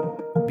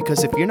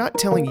 Because if you're not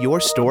telling your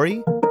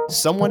story,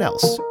 someone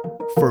else,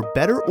 for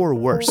better or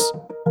worse,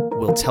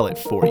 will tell it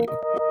for you.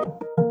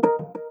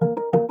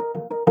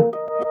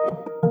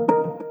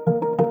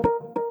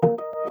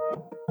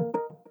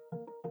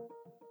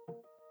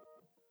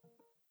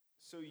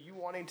 So you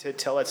wanting to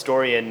tell that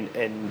story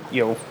and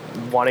you know,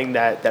 wanting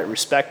that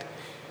respect,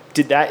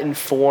 did that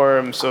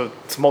inform, so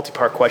it's a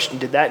multi-part question,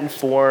 did that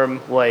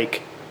inform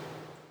like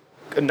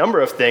a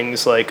number of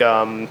things, like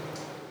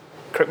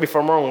correct me if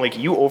I'm wrong, like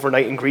you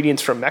overnight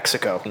ingredients from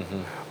Mexico.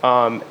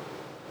 Mm-hmm.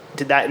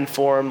 Did that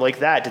inform like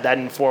that? Did that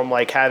inform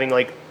like having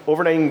like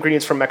overnight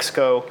ingredients from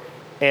Mexico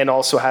and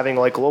also having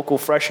like local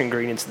fresh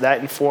ingredients? Did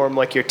that inform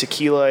like your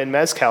tequila and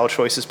mezcal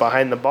choices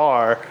behind the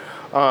bar?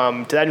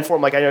 Did that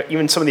inform like, I know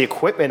even some of the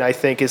equipment I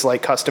think is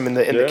like custom in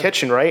the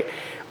kitchen, right?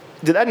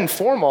 Did that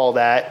inform all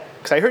that?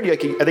 Because I heard you,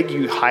 like, I think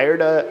you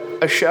hired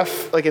a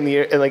chef like in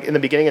the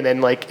beginning, and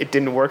then like it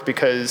didn't work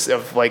because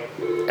of like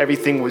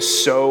everything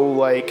was so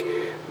like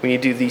when you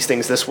do these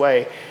things this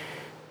way.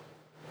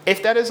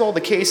 If that is all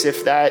the case,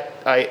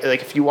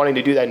 if you wanting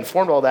to do that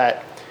informed all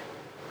that,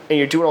 and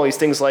you're doing all these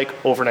things like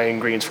overnight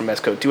ingredients from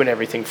Mexico, doing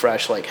everything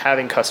fresh, like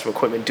having custom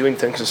equipment, doing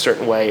things a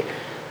certain way,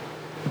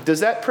 does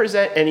that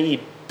present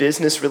any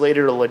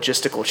business-related or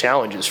logistical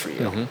challenges for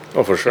you? Mm-hmm.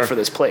 Oh, for sure. For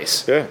this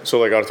place. Yeah. So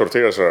like our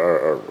tortillas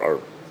are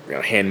you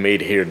know,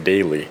 handmade here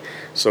daily.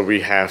 So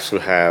we have to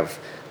have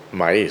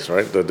maize,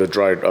 right? The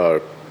dried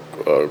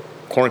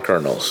corn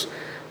kernels.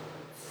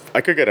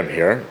 I could get them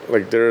here.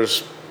 Like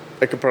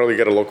I could probably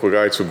get a local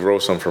guy to grow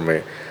some for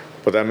me,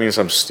 but that means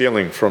I'm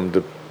stealing from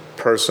the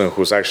person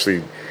who's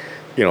actually,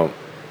 you know,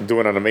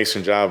 doing an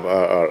amazing job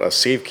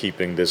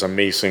safekeeping this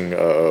amazing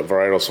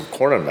varietals of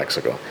corn in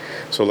Mexico.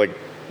 So like,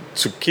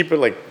 to keep it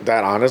like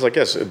that honest, like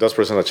yes, it does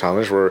present a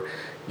challenge where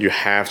you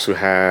have to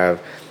have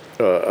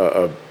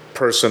a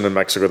person in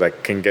Mexico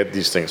that can get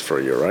these things for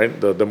you, right?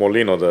 The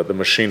molino, the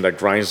machine that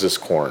grinds this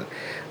corn.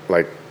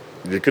 Like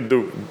you could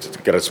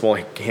get a small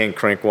hand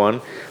crank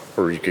one,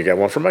 or you could get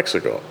one from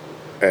Mexico,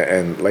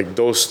 and like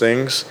those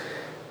things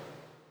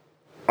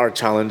are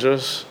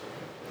challenges.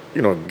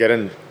 You know,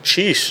 getting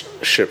cheese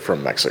shipped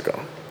from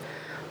Mexico,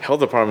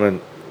 health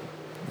department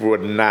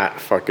would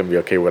not fucking be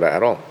okay with that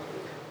at all.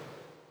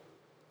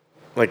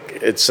 Like,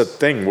 it's a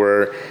thing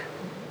where,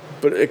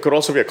 but it could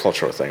also be a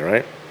cultural thing,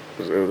 right?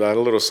 A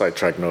little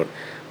sidetrack note.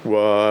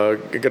 I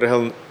got a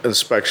health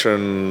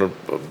inspection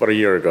about a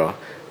year ago.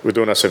 We're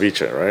doing a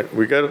ceviche, right?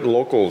 We got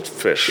local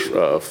fish,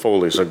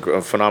 Foley's,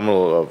 a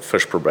phenomenal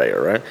fish purveyor,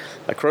 right?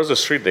 Across the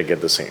street, they get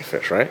the same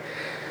fish, right?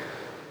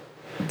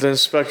 The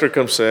inspector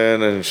comes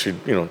in and she,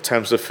 you know,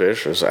 temps the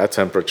fish. It's at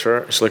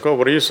temperature. She's like, "Oh,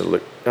 what are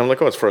you?" I'm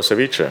like, "Oh, it's for a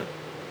ceviche."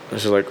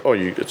 And she's like, "Oh,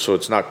 so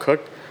it's not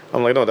cooked?"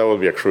 I'm like, "No, that would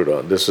be a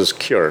crudo. This is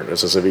cured.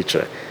 This is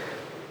ceviche."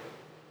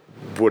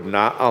 Would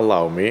not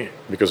allow me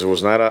because it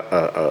was not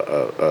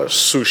a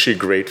sushi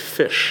grade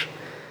fish.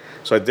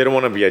 So I didn't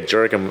want to be a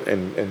jerk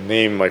and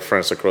name my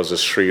friends across the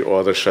street or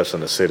other chefs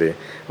in the city.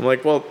 I'm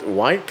like, well,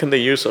 why can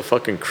they use a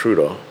fucking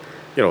crudo,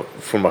 you know,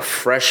 from a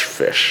fresh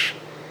fish?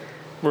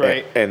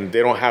 Right. And they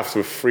don't have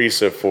to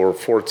freeze it for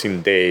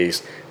 14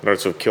 days in order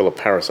to kill a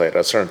parasite at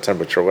a certain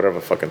temperature, whatever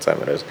fucking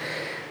time it is.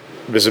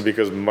 Is it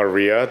because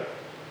Maria,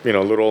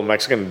 little old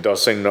Mexican,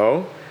 does say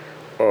no,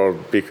 or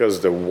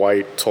because the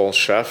white tall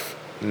chef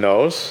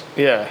knows?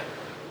 Yeah.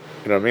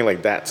 You know what I mean?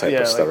 Like that type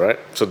of stuff, right?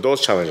 So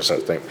those challenges, I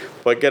think.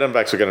 But getting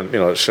back to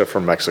getting, shit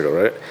from Mexico,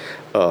 right?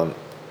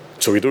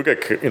 So we do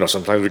get,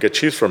 sometimes we get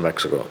cheese from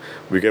Mexico.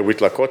 We get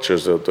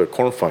huitlacoches, the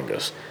corn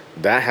fungus.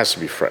 That has to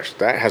be fresh.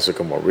 That has to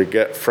come over. We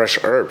get fresh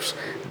herbs.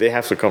 They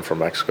have to come from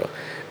Mexico.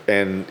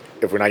 And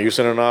if we're not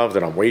using enough,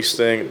 then I'm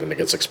wasting. Then it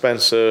gets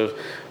expensive.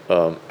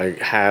 I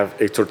have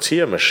a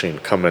tortilla machine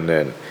coming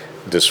in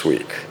this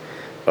week.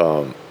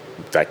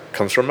 That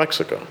comes from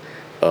Mexico.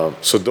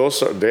 So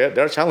those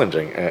they're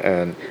challenging.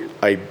 And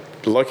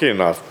lucky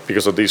enough,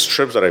 because of these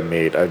trips that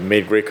I've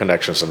made great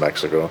connections in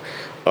Mexico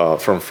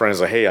from friends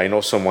like, hey, I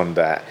know someone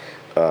that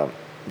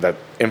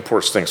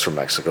imports things from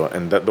Mexico,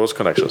 and that those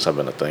connections have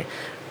been a thing.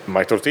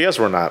 My tortillas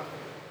were not,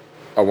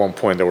 at one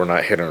point, they were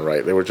not hidden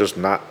right. They were just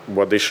not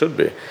what they should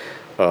be.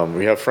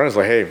 We have friends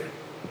like, hey,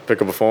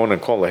 pick up a phone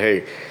and call, like,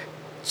 hey,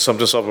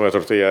 something's up with my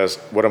tortillas.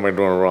 What am I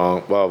doing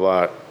wrong? Blah,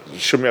 blah.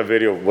 Shoot me a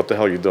video of what the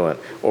hell you're doing.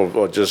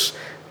 Or just,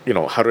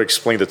 how to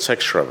explain the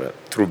texture of it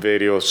through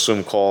video,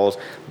 Zoom calls,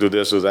 do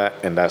this, do that.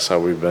 And that's how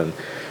we've been.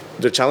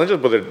 The challenges,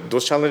 but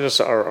those challenges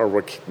are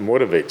what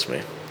motivates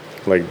me.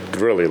 Like,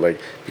 really,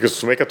 because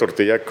to make a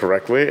tortilla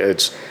correctly,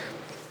 it's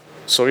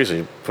so easy.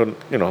 You put,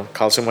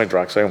 calcium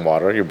hydroxide in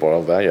water, you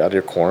boil that, you add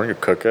your corn, you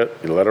cook it,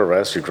 you let it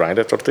rest, you grind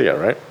a tortilla,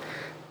 right?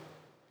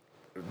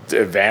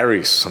 It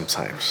varies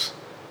sometimes.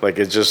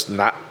 It's just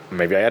not,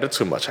 maybe I added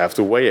too much. I have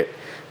to weigh it.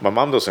 My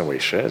mom doesn't weigh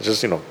shit. It's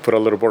just, put a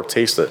little more,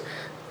 taste it.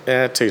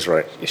 Yeah, it tastes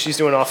right. She's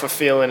doing off of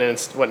feeling and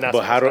it's whatnot.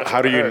 But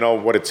how do you know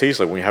what it tastes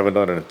like when you haven't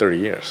done it in 30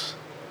 years?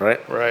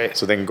 Right? Right.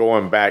 So then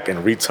going back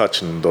and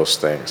retouching those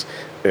things,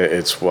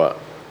 it's what,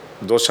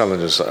 those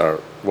challenges are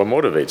what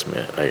motivates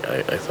me,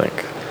 I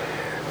think.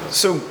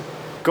 So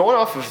going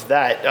off of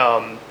that,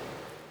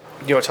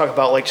 talk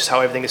about just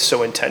how everything is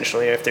so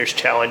intentional. If there's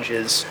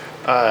challenges,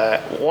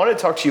 I want to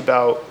talk to you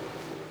about,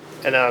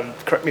 and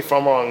correct me if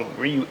I'm wrong,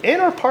 were you in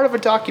or part of a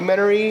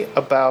documentary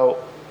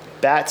about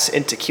bats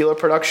in tequila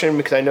production?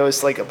 Because I know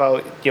it's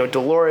about,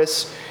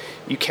 Dolores,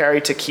 you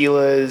carry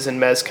tequilas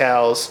and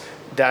mezcals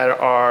that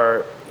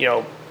are,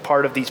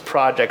 part of these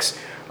projects.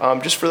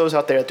 Just for those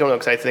out there that don't know,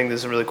 because I think this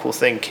is a really cool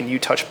thing, can you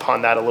touch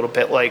upon that a little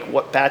bit?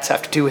 What bats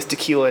have to do with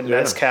tequila and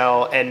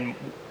mezcal, and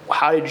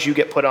how did you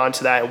get put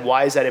onto that, and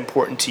why is that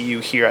important to you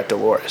here at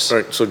Dolores?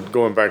 Right. So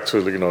going back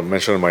to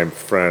mentioning my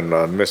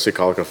friend Misty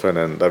Calcafin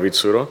and David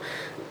Suro,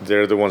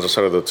 they're the ones that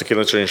started the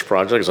Tequila Change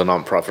Project. It's a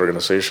nonprofit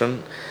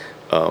organization.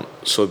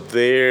 So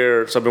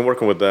I've been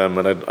working with them,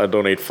 and I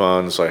donate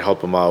funds. I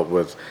help them out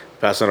with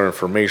passing out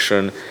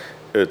information.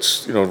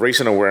 It's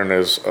raising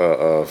awareness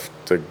of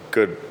the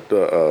good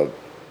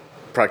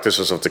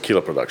practices of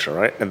tequila production,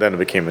 right? And then it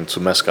became into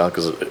mezcal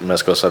because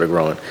mezcal started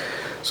growing.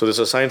 So there's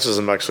a scientist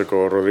in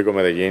Mexico, Rodrigo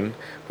Medellin,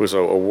 who's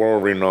a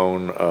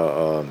world-renowned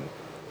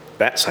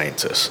bat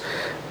scientist.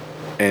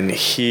 And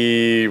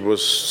he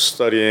was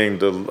studying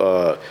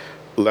the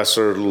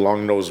lesser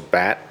long-nosed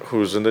bat,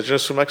 who's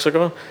indigenous to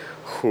Mexico,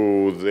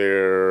 who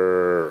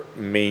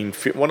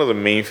one of the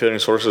main feeding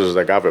sources is the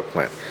agave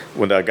plant.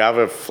 When the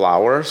agave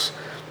flowers,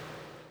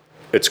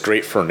 it's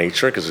great for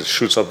nature because it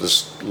shoots up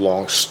this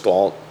long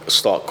stalk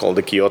called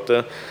the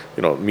quiote,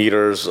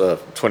 meters,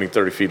 20,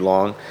 30 feet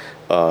long.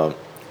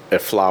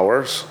 It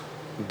flowers.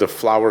 The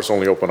flowers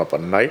only open up at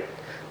night,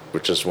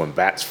 which is when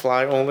bats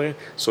fly only.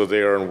 So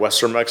they are in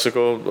western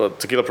Mexico,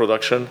 tequila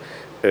production.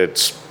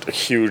 It's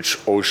huge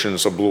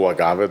oceans of blue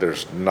agave.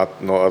 There's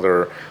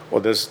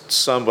there's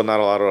some, but not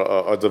a lot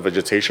of other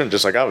vegetation,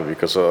 just agave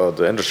because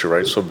the industry,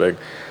 right, is so big.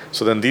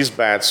 So then these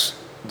bats,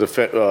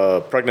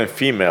 the pregnant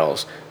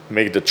females,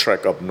 make the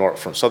trek up north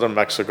from southern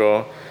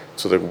Mexico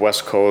to the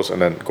west coast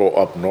and then go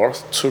up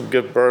north to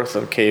give birth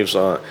in caves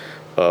by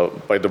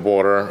the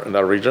border in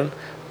that region.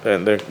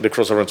 And they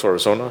cross over into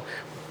Arizona.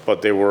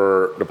 But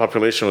the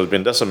population was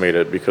being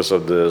decimated because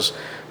of this,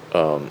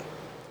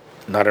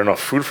 not enough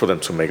food for them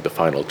to make the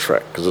final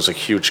trek because there's a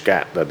huge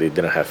gap that they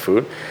didn't have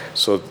food.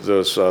 So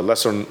this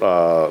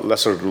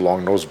lesser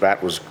long-nosed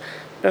bat was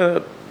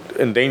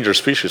endangered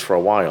species for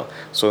a while.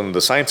 So then the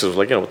scientist was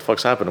like, what the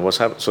fuck's happening? What's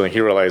happening? So then he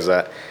realized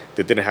that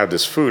they didn't have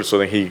this food. So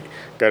then he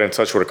got in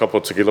touch with a couple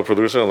of tequila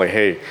producers and like,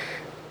 hey,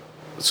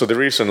 so a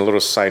little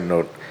side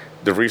note,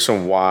 the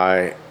reason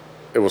why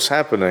it was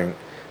happening,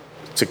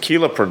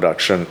 tequila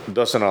production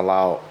doesn't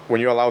allow,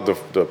 when you allow the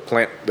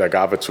plant, the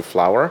agave to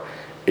flower,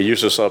 it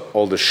uses up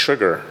all the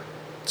sugar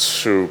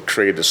to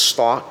create the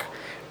stalk,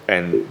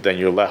 and then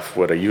you're left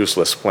with a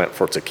useless plant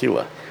for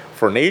tequila.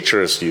 For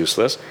nature, it's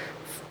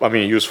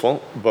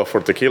useful, but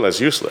for tequila, it's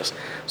useless.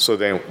 So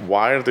then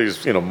why are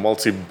these,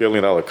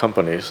 multi-billion-dollar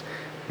companies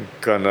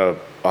gonna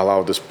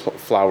allow this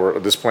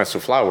plants to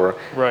flower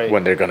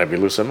when they're gonna be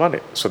losing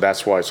money? So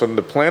that's why. So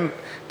the plant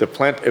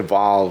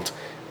evolved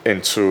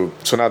into,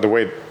 so now the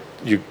way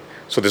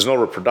So there's no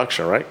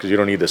reproduction, right? Because you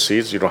don't need the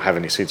seeds. You don't have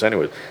any seeds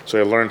anyway. So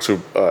they learn to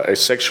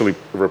asexually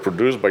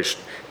reproduce by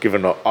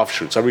giving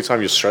offshoots. Every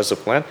time you stress the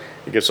plant,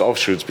 it gets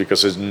offshoots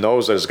because it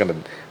knows that it's going to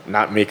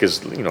not make its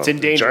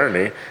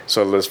journey.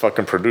 So let's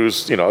fucking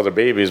produce other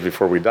babies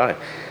before we die.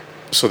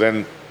 So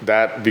then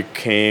that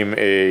became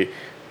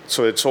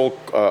so it's all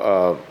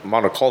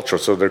monoculture.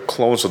 So they're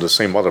clones of the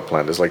same mother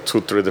plant. There's like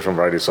 2-3 different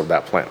varieties of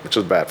that plant, which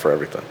is bad for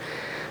everything.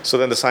 So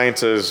then the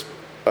scientists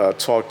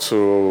talked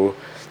to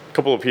a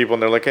couple of people,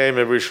 and they're like, hey,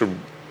 maybe we should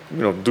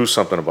do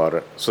something about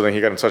it. So then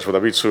he got in touch with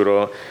David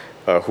Suro,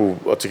 a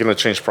Tequila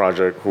Change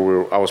project,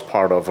 who I was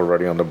part of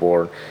already on the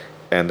board.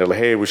 And they're like,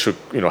 hey, we should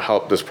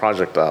help this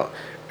project out.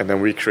 And then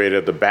we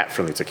created the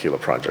Bat-Friendly Tequila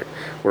Project,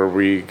 where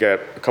we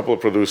get a couple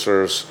of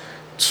producers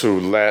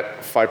to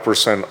let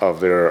 5% of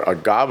their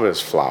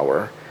agaves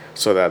flower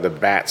so that the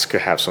bats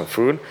could have some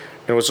food.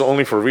 And it was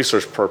only for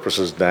research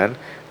purposes then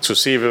to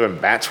see if even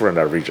bats were in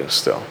that region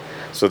still.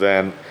 So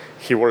then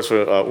he works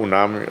with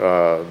UNAM,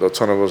 the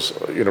Autonomous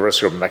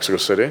University of Mexico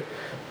City,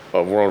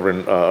 a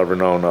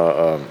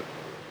world-renowned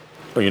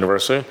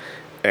university.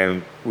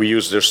 And we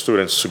use their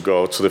students to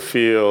go to the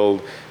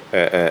field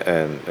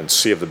and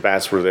see if the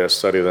bats were there,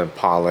 study them,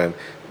 pollen,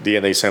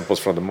 DNA samples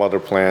from the mother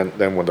plant.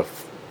 Then when the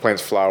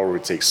plants flower, we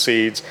take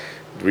seeds,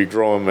 we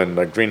grow them in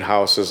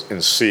greenhouses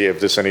and see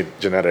if there's any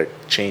genetic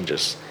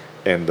changes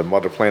in the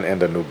mother plant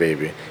and the new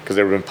baby, because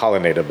they've been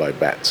pollinated by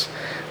bats.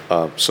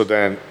 So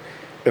then,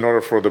 in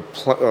order for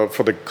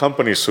the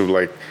companies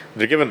to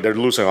they're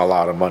losing a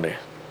lot of money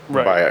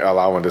by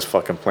allowing this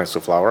fucking plants to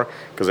flower,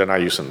 because they're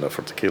not using them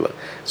for tequila.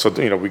 So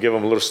we give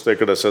them a little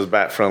sticker that says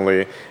bat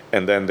friendly,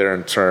 and then they're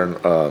in turn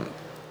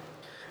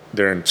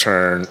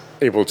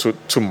able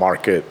to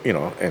market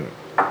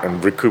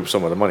and recoup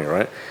some of the money,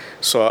 right?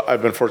 So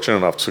I've been fortunate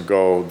enough to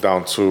go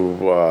down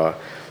to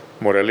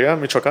Morelia,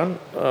 Michoacan,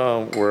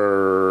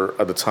 where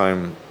at the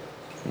time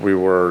we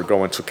were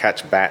going to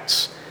catch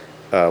bats,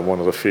 one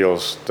of the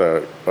fields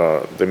that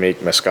they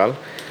make mezcal.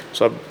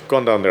 So I've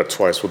gone down there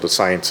twice with the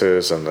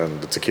scientists and then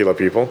the tequila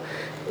people,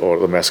 or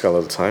the mezcal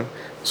at the time.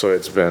 So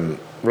it's been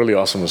really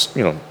awesome.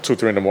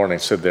 2-3 in the morning,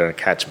 sit there and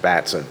catch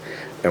bats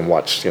and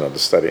watch the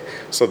study.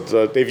 So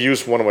they've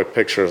used one of my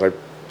pictures. I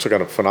took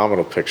out a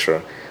phenomenal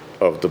picture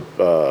of the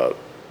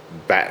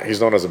bat.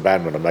 He's known as the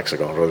Batman of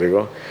Mexico,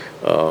 Rodrigo,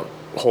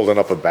 holding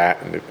up a bat.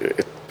 And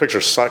the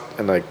picture sucked,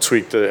 and I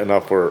tweaked it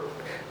enough where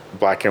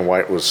black and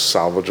white was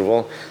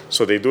salvageable.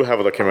 So they do have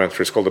a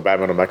documentary. It's called The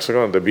Batman of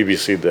Mexico, and the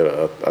BBC did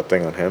a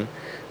thing on him.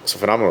 It's a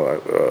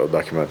phenomenal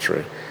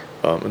documentary.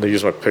 And they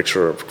use my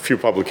picture, a few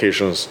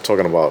publications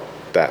talking about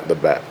the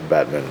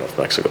Batman of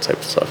Mexico type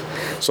of stuff.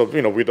 So,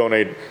 we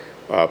donate,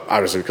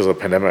 obviously because of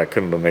the pandemic, I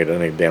couldn't donate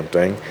any damn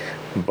thing,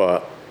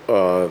 but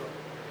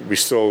we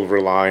still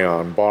rely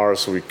on bars.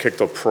 So we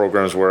kicked up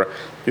programs where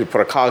you put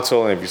a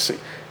cocktail, and if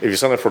you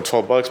sell it for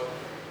 $12,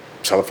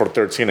 sell it for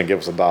 $13 and give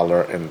us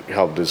 $1 and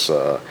help this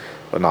a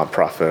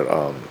nonprofit.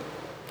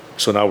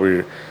 So now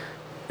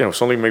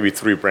it's only maybe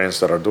 3 brands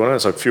that are doing it.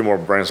 It's a few more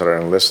brands that are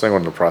enlisting, or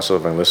in the process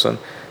of enlisting,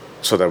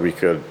 so that we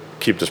could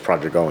keep this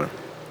project going.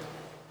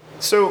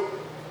 So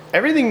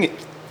everything,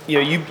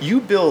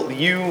 you built,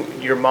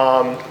 your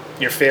mom,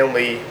 your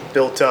family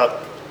built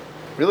up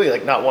really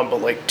not one,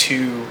 but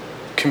 2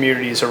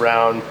 communities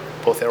around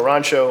both El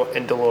Rancho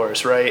and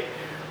Dolores, right?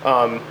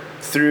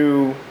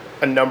 Through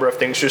a number of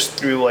things, just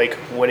through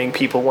winning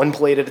people one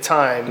plate at a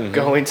time,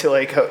 going to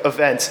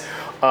events,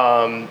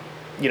 having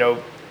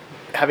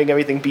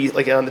everything be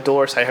on the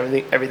Dolores side,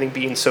 everything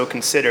being so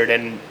considered.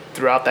 And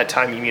throughout that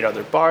time, you meet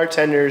other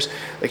bartenders,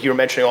 you were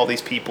mentioning all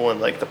these people in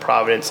the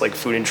Providence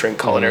food and drink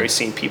culinary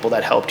scene, people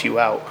that helped you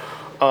out.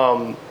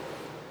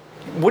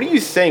 What do you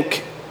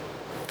think,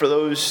 for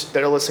those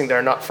that are listening that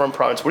are not from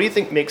Providence, what do you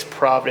think makes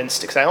Providence?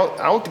 Because I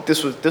don't think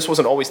this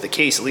wasn't always the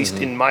case, at least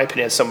in my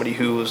opinion, as somebody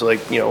who was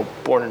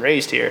born and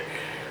raised here.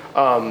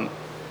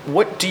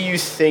 What do you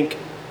think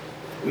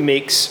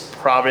makes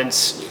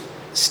Providence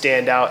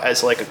stand out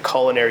as a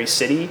culinary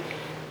city?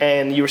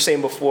 And you were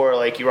saying before,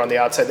 you were on the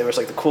outside, there was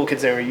the cool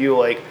kids, there were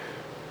you,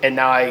 and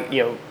now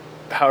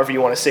however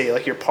you want to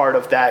say, you're part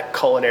of that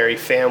culinary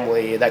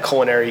family, that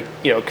culinary,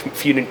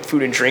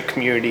 food and drink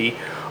community.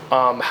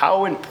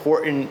 How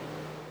important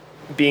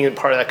being a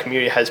part of that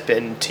community has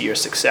been to your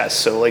success?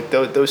 So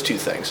those 2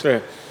 things.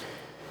 Yeah.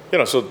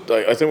 So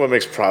I think what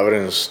makes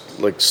Providence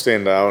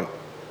stand out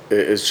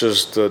is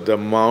just the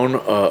amount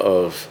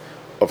of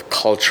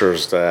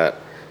cultures that.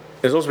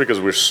 It's also because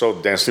we're so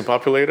densely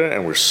populated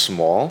and we're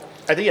small.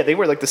 I think they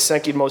were the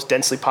second most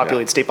densely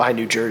populated state behind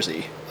New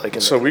Jersey, in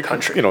the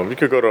country. We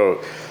could go to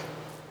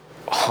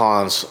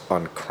Hans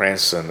on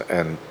Cranston,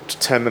 and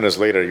 10 minutes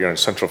later you're in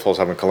Central Falls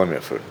having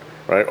Colombian food,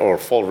 right? Or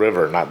Fall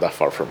River, not that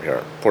far from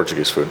here,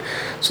 Portuguese food.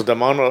 So the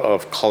amount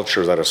of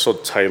cultures that are so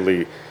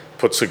tightly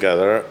put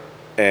together,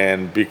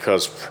 and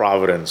because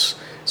Providence,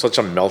 such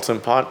a melting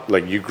pot,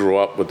 you grew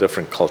up with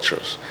different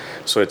cultures,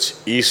 so it's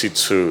easy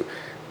to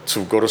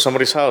go to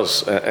somebody's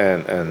house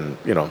and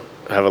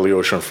have a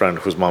Laotian friend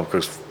whose mom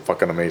cooks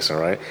fucking amazing,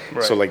 right?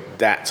 So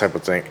that type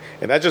of thing,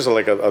 and that's just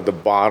the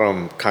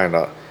bottom kind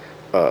of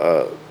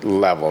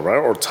level, right,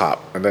 or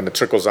top, and then it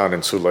trickles down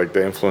into like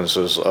the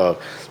influences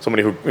of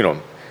somebody who,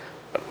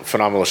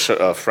 phenomenal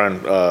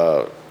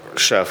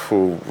chef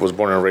who was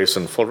born and raised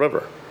in Fall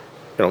River,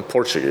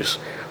 Portuguese,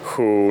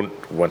 who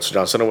went to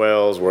Johnson and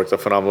Wales, worked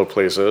at phenomenal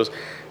places.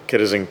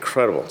 Kid is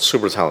incredible,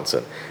 super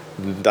talented.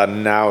 That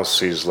now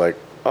sees like,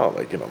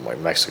 my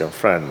Mexican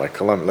friend, my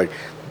Colombian, like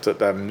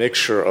that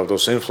mixture of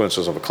those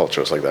influences of a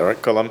culture is like that,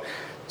 right?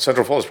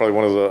 Central Falls is probably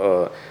one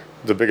of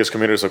the biggest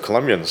communities of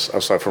Colombians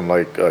outside from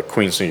like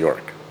Queens, New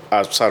York,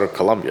 outside of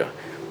Colombia.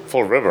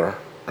 Fall River,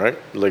 right?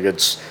 Like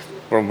it's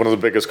one of the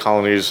biggest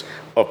colonies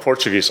of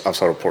Portuguese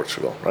outside of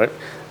Portugal, right?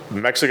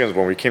 Mexicans,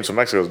 when we came to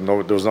Mexico,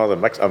 there was no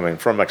other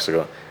from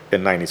Mexico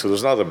in '92, there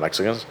was no other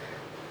Mexicans.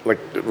 Like,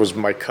 it was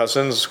my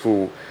cousins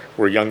who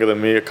were younger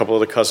than me, a couple of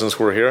the cousins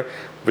who were here.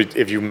 But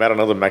if you met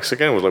another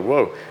Mexican, it was like,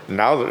 whoa.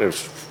 Now that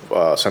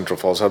Central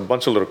Falls has a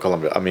bunch of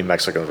little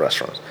Mexican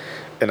restaurants.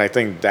 And I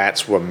think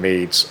that's what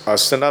made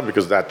us stand out,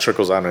 because that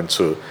trickles down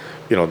into,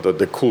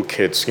 the cool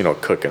kids,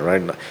 cooking,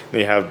 right? And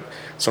you have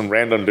some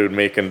random dude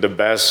making the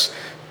best,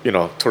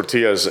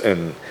 tortillas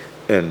in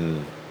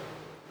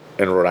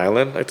Rhode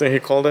Island, I think he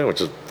called it,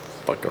 which is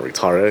fucking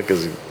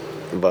retarded,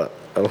 but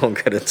I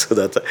won't get into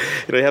that.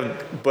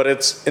 But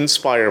it's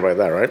inspired by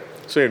that, right?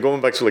 So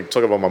going back to like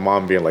talk about my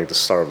mom being like the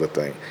star of the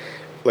thing.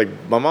 Like,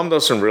 my mom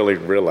doesn't really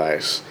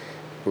realize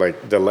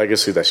like the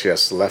legacy that she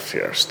has left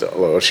here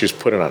still, or she's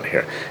putting on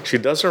here. She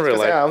doesn't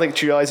realize. I don't think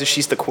she realizes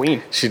she's the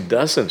queen. She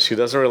doesn't. She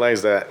doesn't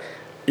realize that,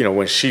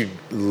 when she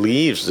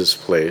leaves this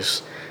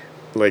place,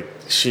 like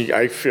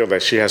I feel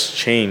that she has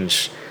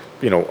changed,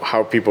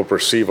 how people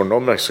perceive or know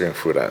Mexican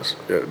food as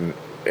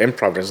in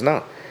Providence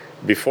now.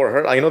 Before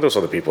her, I know there's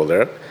other people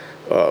there.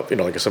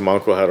 Like I said, my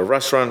uncle had a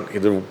restaurant. He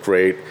did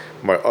great.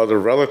 My other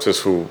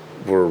relatives who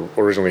were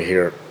originally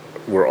here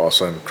were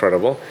also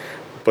incredible,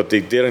 but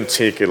they didn't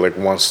take it like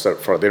one step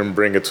further. They didn't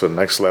bring it to the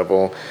next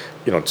level,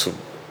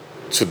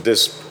 to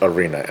this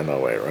arena in a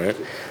way, right?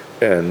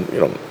 And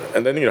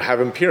and then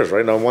having peers,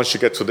 right? Now once you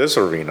get to this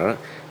arena,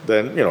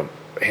 then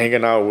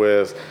hanging out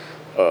with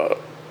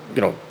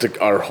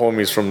our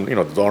homies from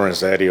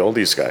Lawrence, Eddie, all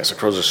these guys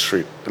across the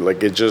street,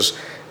 like it just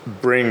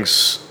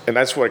brings, and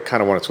that's what I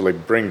kind of wanted to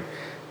like bring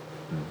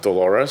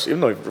Dolores, even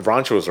though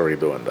Rancho was already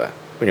doing that.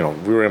 We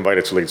were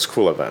invited to like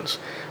school events.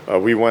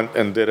 We went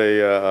and did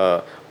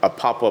a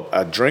pop-up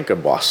at Drink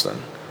in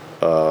Boston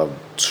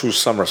 2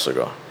 summers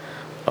ago.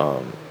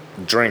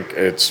 Drink,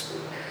 it's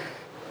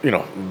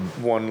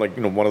one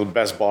of the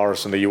best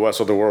bars in the U.S.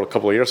 or the world a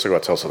couple of years ago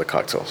at Tales of the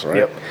Cocktails, right?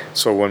 Yep.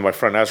 So when my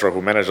friend Ezra,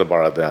 who managed the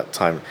bar at that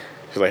time,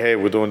 he's like, hey,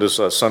 we're doing this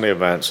Sunday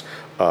events.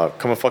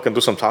 Come and fucking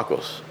do some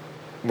tacos.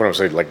 What I'm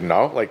saying, like,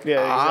 no? Like,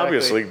 yeah, exactly.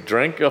 Obviously,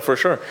 drink, for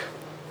sure.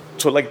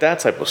 So, like, that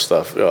type of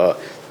stuff,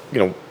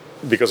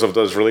 because of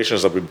those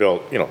relations that we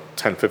built,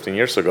 10, 15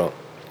 years ago,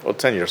 or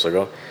 10 years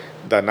ago,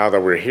 that now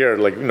that we're here,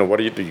 like, what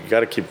do? You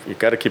gotta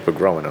keep it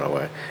growing in a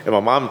way. And my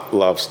mom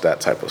loves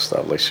that type of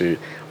stuff. Like,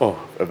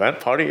 event,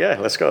 party? Yeah,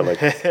 let's go. Like,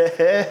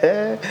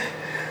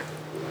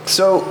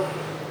 so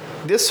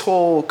this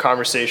whole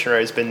conversation,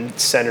 right, has been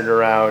centered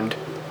around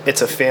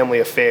it's a family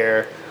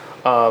affair.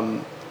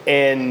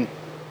 And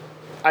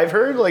I've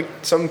heard like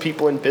some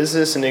people in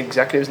business and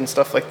executives and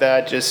stuff like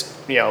that, just,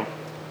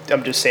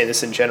 I'm just saying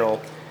this in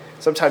general,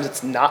 sometimes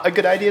it's not a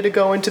good idea to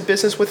go into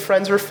business with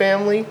friends or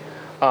family.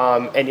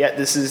 And yet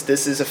this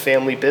is a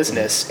family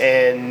business.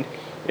 And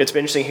it's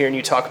been interesting hearing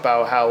you talk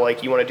about how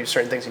like you want to do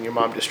certain things and your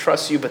mom just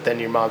trusts you, but then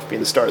your mom's being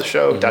the star of the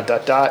show, ...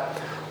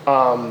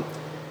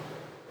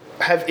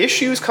 Have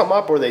issues come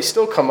up, or they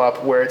still come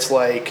up, where it's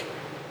like,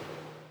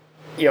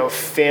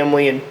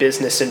 family and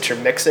business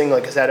intermixing?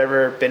 Like, has that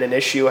ever been an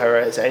issue, or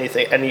has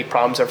any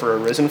problems ever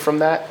arisen from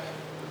that?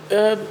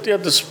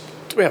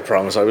 We have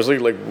problems, obviously.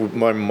 Like,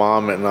 my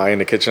mom and I in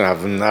the kitchen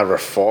have never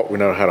fought. We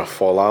never had a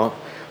fallout.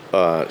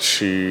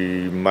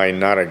 She might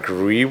not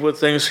agree with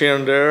things here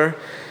and there.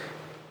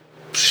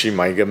 She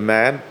might get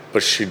mad,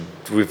 but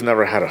we've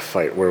never had a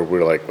fight where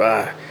we're like,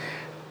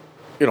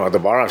 at the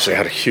bar, actually, I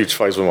had a huge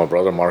fight with my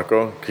brother,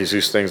 Marco. He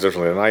sees things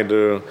differently than I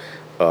do.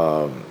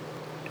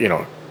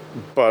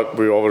 But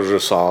we always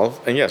resolve.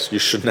 And yes, you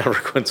should never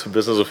go into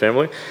business with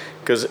family,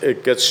 because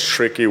it gets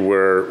tricky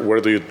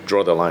where do you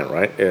draw the line,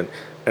 right? And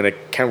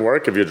it can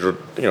work if if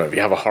you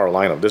have a hard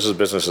line of this is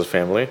business, this is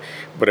family.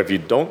 But if you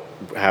don't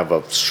have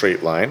a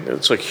straight line,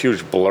 it's a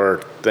huge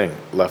blurred thing,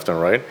 left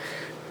and right.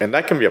 And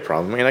that can be a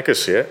problem. I mean, I could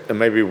see it. And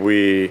maybe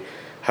we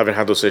haven't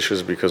had those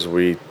issues because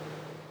we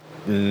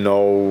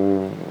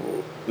know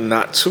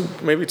not to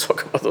maybe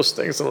talk about those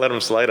things and let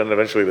them slide and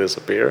eventually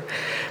disappear.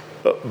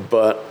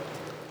 But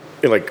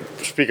like,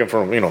 speaking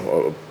from,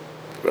 a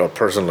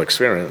personal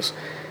experience,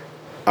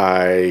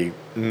 I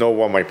know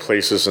what my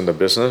place is in the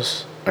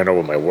business. I know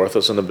what my worth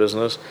is in the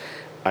business.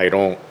 I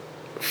don't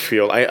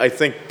feel, I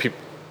think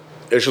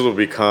issues will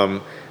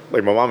become,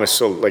 like, my mom is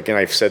still, like, and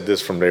I've said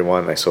this from day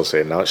one, and I still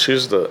say it now,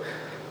 she's the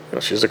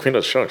queen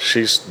of the show.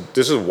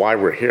 This is why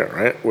we're here,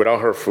 right?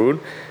 Without her food,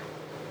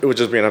 it would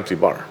just be an empty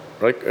bar.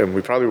 right? And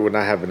we probably would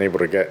not have been able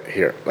to get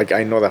here. Like,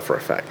 I know that for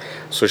a fact.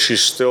 So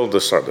she's still the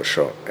star of the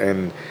show,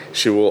 and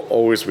she will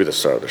always be the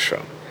star of the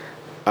show.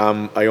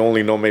 I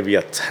only know maybe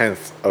a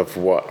tenth of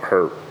what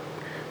her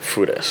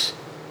food is,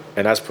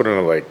 and that's putting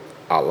it like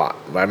a lot.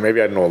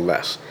 Maybe I know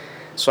less.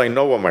 So I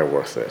know what my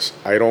worth is.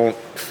 I don't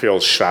feel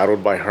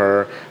shadowed by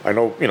her. I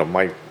know,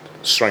 my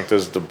strength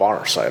is the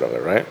bar side of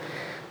it, right?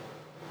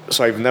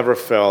 So I've never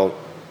felt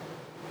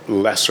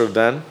lesser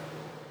than,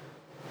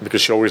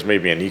 because she always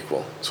made me an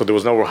equal. So there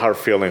was no hard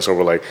feelings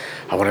over like,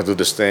 I want to do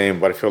this thing,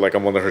 but I feel like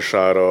I'm under her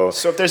shadow.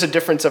 So if there's a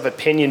difference of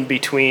opinion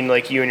between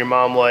like you and your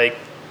mom, like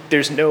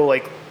there's no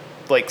like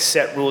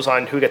set rules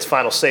on who gets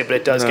final say, but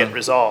it does get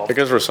resolved. It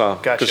gets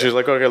resolved. Gotcha. Because she's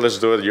like, okay, let's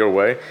do it your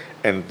way.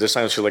 And this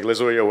time she's like, let's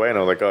do it your way. And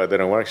I'm like, oh, it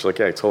didn't work. She's like,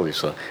 yeah, I told you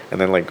so. And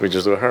then like we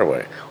just do it her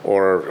way.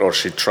 Or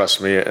she trusts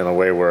me in a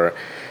way where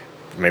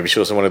maybe she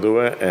doesn't want to do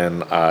it,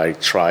 and I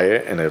try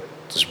it and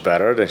it's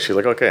better. Then she's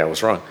like, okay, I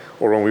was wrong.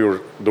 Or when we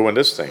were doing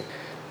this thing,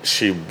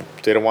 she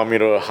didn't want me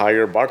to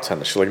hire a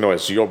bartender. She's like, no,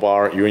 it's your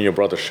bar. You and your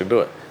brother should do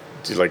it.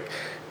 She's like,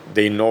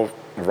 they know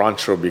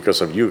Rancho because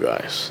of you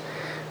guys.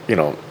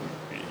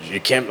 You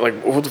can't, like,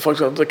 who the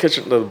fuck's at the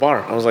kitchen, the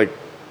bar? I was like,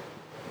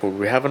 well,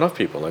 we have enough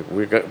people. Like,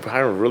 we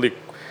hired really,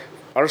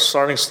 our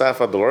starting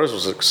staff at Dolores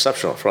was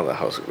exceptional in front of the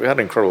house. We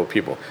had incredible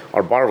people.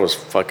 Our bar was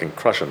fucking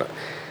crushing it.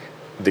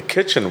 The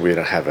kitchen, we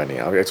didn't have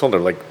any. I told her,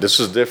 like, this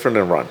is different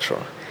than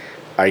Rancho.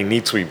 I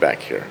need to be back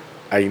here.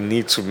 I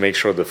need to make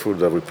sure the food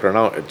that we put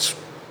out, it's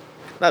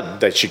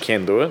not that she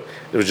can't do it.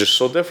 It was just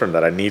so different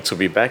that I need to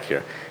be back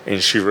here.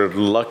 And she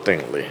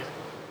reluctantly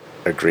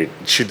agreed.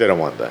 She didn't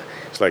want that.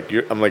 It's like,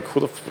 I'm like,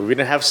 we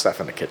didn't have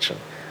staff in the kitchen.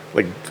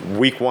 Like,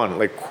 week one,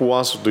 like, who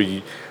else are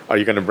you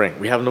going to bring?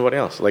 We have nobody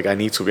else. Like, I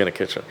need to be in the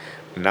kitchen.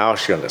 Now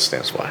she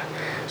understands why.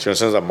 She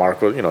understands that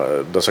Marco,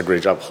 does a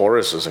great job.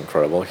 Horace is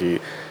incredible. He's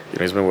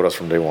been with us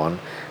from day one.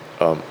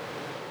 But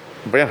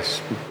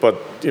yes,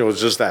 it's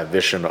just that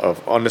vision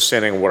of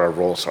understanding what our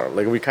roles are.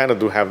 Like, we kind of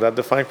do have that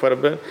defined quite a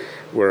bit,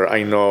 where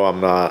I know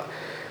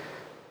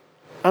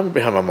I'm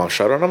behind my mom's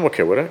shadow, and I'm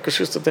okay with it, because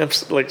she's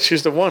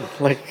she's the one.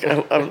 Like,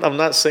 I'm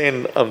not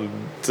saying I'm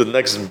the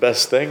next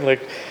best thing.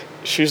 Like,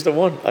 she's the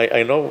one.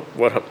 I know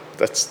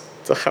that's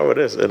how it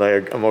is, and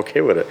I'm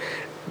okay with it.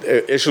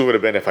 The issue would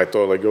have been if I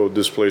thought, like, oh,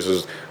 this place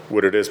is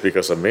what it is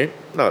because of me.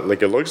 No,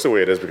 like, it looks the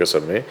way it is because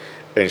of me.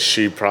 And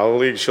she'll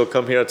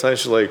come here at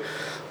times, she's like,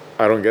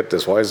 I don't get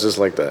this. Why is this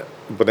like that?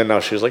 But then now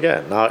she's like,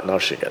 yeah, now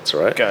she gets it,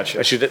 right? Gotcha.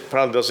 And she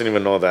probably doesn't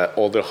even know that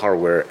all the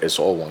hardware is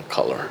all one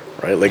color,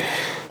 right? Like,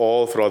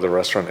 all throughout the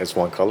restaurant it's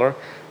one color,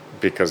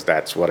 because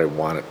that's what I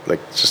wanted. Like,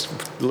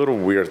 just little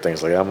weird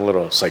things. Like, I'm a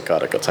little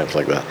psychotic at times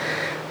like that.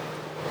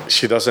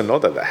 She doesn't know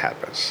that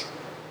happens.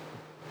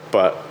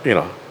 But,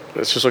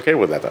 it's just okay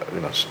with that.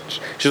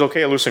 She's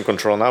okay at losing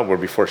control now, where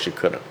before she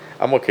couldn't.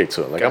 I'm okay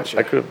too. Like, gotcha.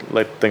 I could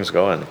let things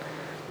go in.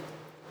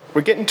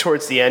 We're getting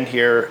towards the end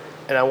here,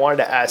 and I wanted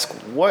to ask,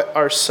 what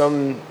are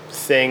some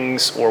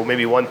things, or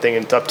maybe one thing,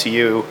 and it's up to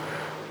you,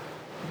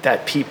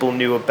 that people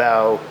knew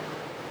about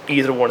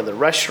either one of the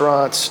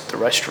restaurants, the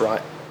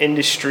restaurant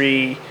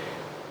industry,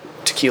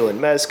 tequila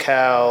and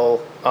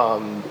mezcal,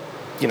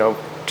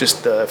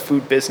 just the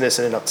food business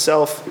in and of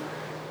itself,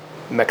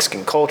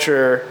 Mexican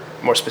culture,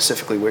 more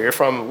specifically where you're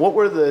from. What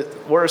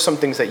are some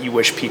things that you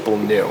wish people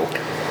knew?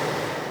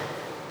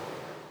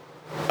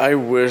 I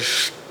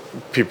wish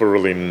people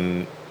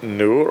really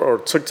knew or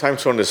took time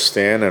to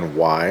understand, and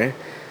why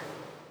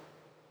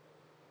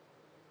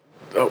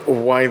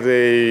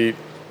they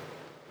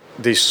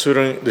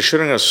shouldn't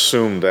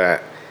assume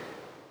that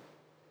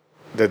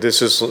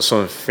this is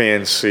some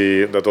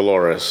fancy, that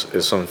Dolores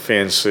is some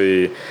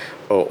fancy,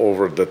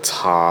 over the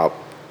top,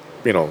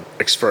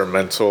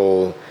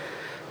 experimental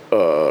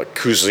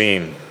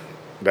cuisine,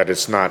 that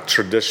it's not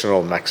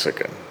traditional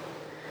Mexican.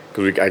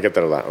 Because I get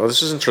that a lot. Well,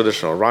 this isn't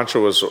traditional.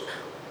 Rancho was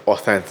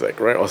authentic,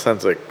 right?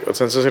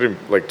 Authenticity,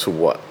 like, to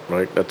what,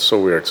 right? That's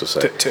so weird to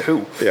say. To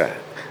who? Yeah,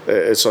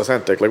 it's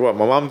authentic. Like, what?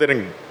 My mom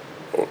didn't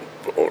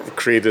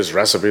create these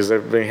recipes.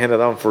 They've been handed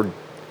down for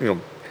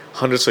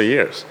hundreds of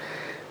years.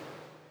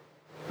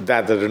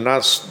 That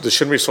they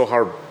shouldn't be so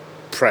hard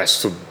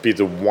pressed to be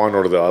the one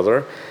or the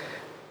other.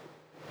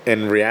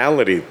 In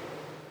reality,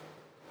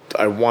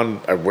 I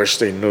wish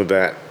they knew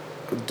that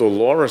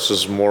Dolores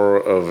is more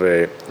of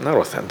a, not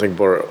authentic,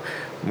 but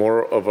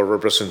more of a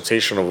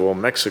representation of what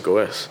Mexico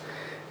is.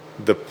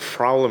 The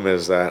problem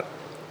is that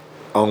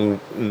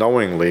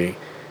unknowingly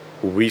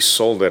we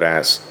sold it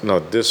as, no,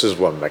 this is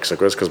what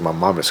Mexico is because my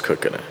mom is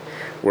cooking it.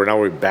 We're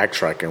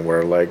backtracking.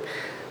 We're like,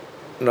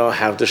 no,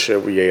 half the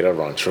shit we ate at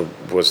Rancho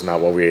was not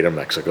what we ate in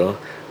Mexico.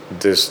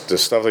 The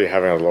stuff that you're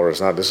having at Dolores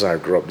is not, this is how I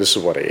grew up, this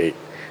is what I ate.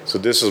 So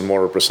this is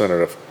more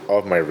representative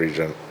of my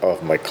region,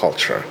 of my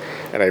culture.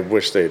 And I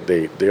wish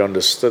they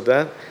understood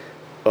that.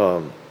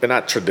 And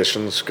not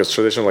traditions, because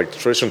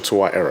tradition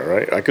to our era,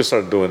 right? I could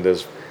start doing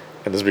this,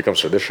 and this becomes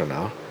tradition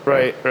now.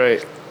 Right.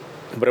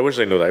 But I wish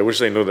they knew that. I wish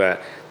they knew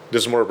that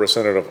this is more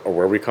representative of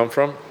where we come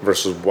from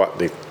versus what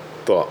they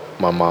thought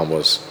my mom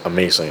was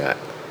amazing at.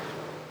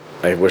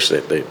 I wish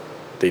they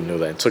knew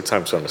that and took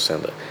time to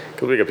understand that.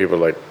 Because we get people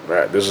like,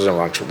 this isn't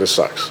Rancho, this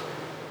sucks.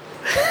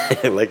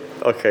 Like,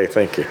 okay,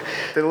 thank you.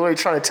 They're literally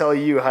trying to tell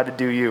you how to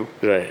do you.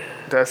 Right.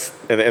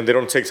 And they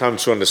don't take time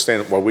to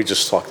understand what we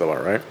just talked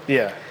about, right?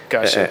 Yeah,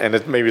 gotcha.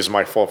 And maybe it's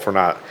my fault for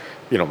not,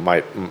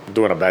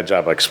 doing a bad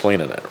job of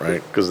explaining it,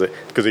 right? Because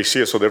they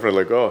see it so different.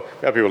 Like, oh,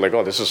 yeah, people are like,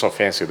 oh, this is so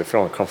fancy. They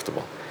feel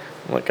uncomfortable.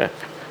 I'm like,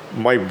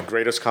 my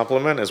greatest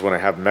compliment is when I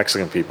have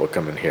Mexican people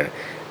come in here,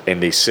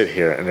 and they sit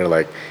here and they're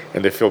like,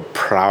 and they feel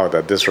proud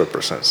that this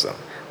represents them.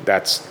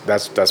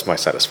 That's my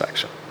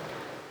satisfaction.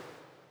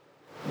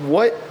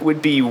 What would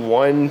be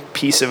one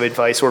piece of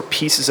advice or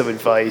pieces of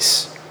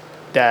advice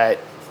that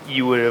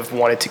you would have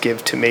wanted to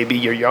give to maybe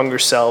your younger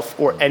self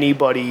or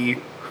anybody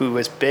who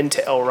has been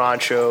to El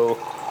Rancho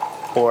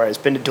or has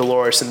been to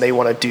Dolores and they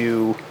want to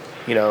do,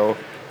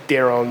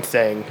 their own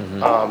thing,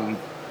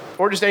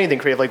 or just anything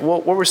creative? Like,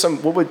 what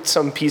would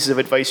some pieces of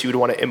advice you would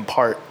want to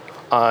impart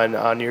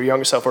on your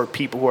younger self or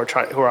people who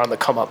are on the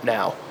come up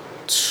now?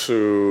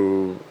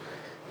 To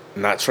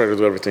not try to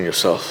do everything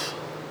yourself,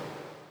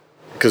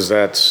 because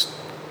that's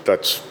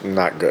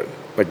not good.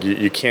 Like,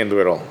 you can't do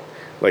it all.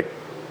 Like,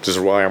 this is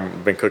why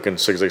I've been cooking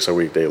 6 days a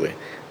week daily,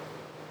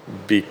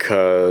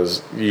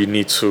 because you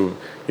need to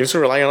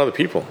rely on other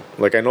people.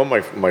 Like, I know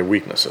my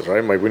weaknesses,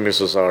 right? My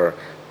weaknesses are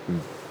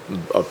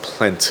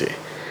plenty.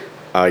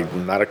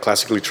 I'm not a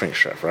classically trained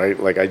chef, right?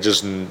 Like I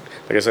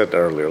said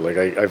earlier, like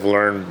I've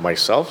learned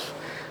myself,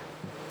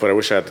 but I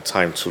wish I had the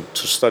time to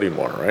study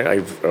more, right?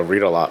 I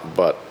read a lot,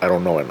 but I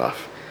don't know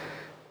enough.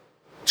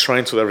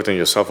 Trying to do everything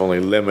yourself only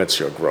limits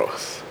your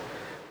growth.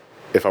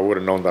 If I would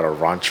have known that at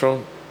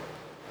Rancho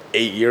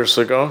 8 years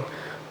ago,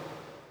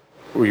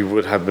 we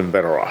would have been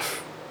better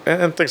off.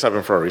 And things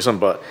happen for a reason,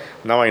 but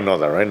now I know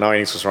that, right? Now I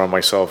need to surround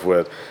myself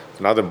with,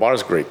 now the bar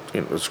is great,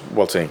 it's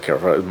well taken care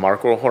of, right?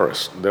 Marco or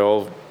Horace,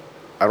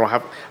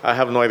 I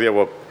have no idea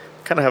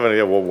kind of have an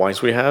idea what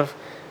wines we have,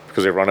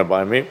 because they run it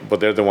by me, but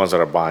they're the ones that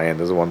are buying,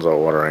 they're the ones that are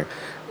ordering.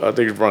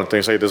 They run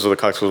things like, this is the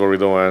cocktails, what we're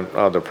doing,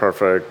 they're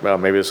perfect,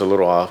 maybe it's a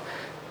little off,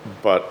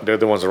 but they're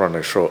the ones that run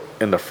the show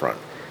in the front.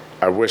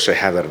 I wish I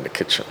had that in the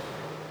kitchen.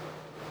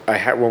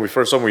 When we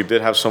first opened, we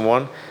did have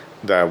someone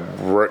that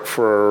worked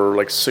for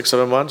like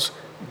 6-7 months,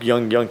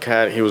 young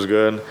cat, he was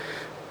good.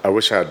 I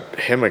wish I had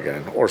him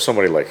again, or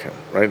somebody like him,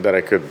 right, that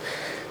I could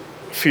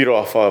feed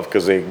off of,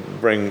 because they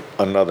bring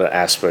another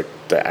aspect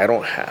that I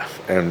don't have,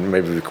 and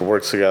maybe we could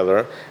work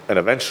together. And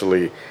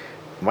eventually,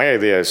 my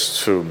idea is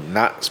to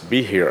not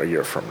be here a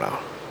year from now.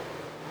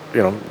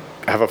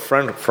 I have a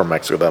friend from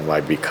Mexico that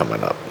might be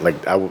coming up. Like,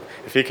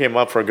 if he came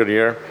up for a good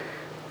year,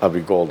 I'd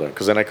be golden,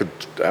 because then I could.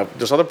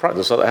 There's other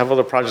projects. I have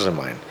other projects in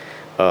mind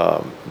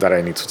that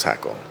I need to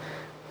tackle.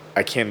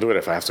 I can't do it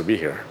if I have to be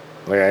here.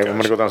 Like, I'm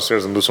gonna go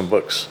downstairs and do some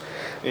books,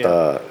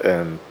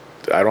 and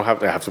I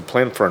have to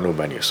plan for a new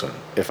menu soon.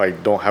 If I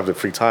don't have the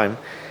free time,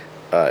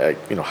 how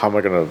am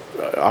I gonna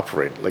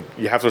operate? Like,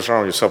 you have to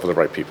surround yourself with the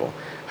right people.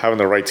 Having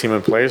the right team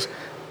in place,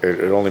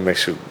 it only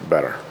makes you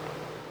better.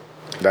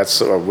 That's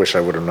what I wish I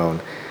would have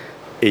known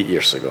 8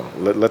 years ago.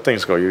 Let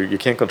things go. You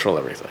can't control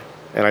everything,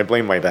 and I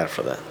blame my dad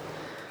for that.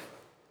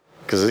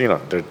 Because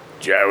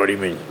what do you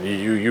mean?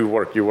 You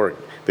work.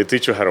 They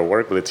teach you how to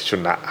work, but they teach you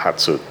not how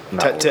to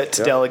work.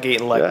 To delegate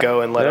and let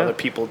go and let other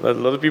people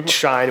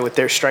shine with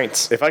their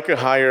strengths. If I could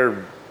I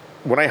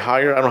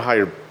don't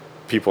hire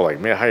people like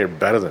me. I hire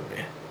better than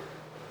me.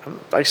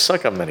 I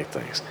suck at many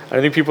things. I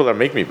need people that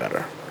make me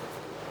better.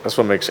 That's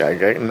what makes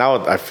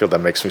now I feel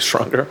that makes me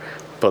stronger.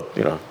 But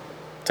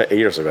 8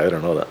 years ago, I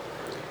didn't know that.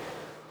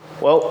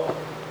 Well,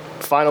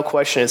 final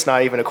question. It's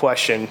not even a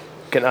question.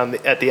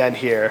 At the end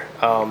here,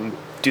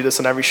 do this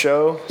on every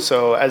show.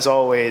 So as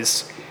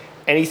always,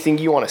 anything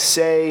you want to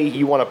say,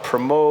 you want to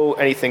promote,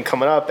 anything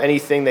coming up,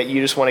 anything that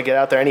you just want to get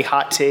out there, any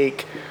hot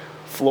take,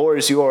 floor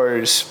is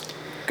yours.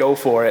 Go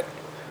for it.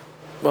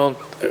 Well,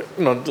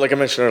 like I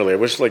mentioned earlier, I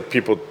wish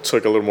people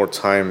took a little more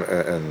time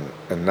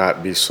and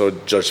not be so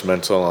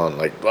judgmental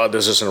on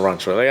this isn't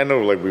Rancho. I know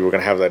we were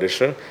gonna have that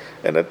issue,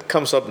 and it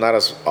comes up not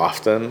as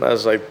often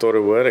as I thought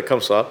it would. It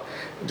comes up.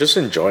 Just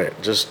enjoy it.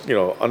 Just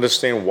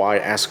understand why.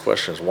 Ask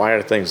questions. Why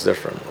are things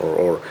different,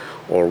 or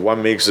what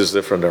makes this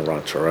different than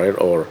Rancho, right?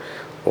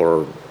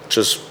 Or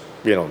just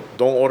don't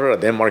order a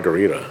damn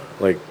margarita.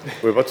 Like,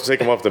 we're about to take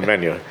them off the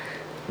menu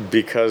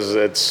because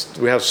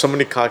we have so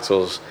many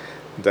cocktails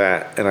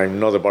that, and I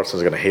know the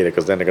bartender's gonna hate it,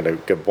 because then they're gonna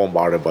get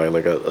bombarded by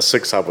like a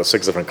 6-top with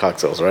 6 different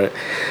cocktails, right?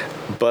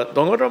 But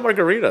don't order a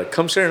margarita.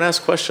 Come here and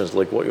ask questions.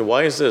 Like,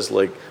 why is this?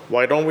 Like,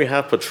 why don't we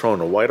have Patron?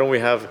 Or why don't we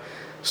have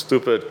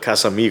stupid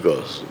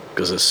Casamigos?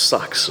 Because it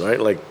sucks, right?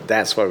 Like,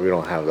 that's why we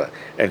don't have that.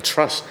 And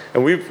trust.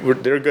 And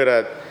they're good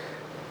at.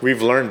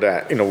 We've learned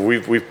that,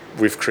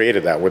 we've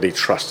created that where they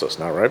trust us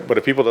now, right? But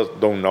the people that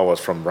don't know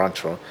us from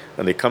Rancho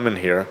and they come in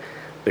here,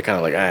 they're kind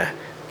of like,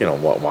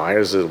 why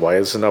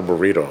isn't a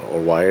burrito, or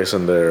why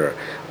isn't there,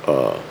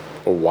 or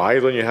why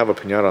don't you have a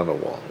piñata on the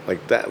wall,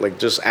 like that? Like,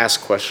 just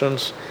ask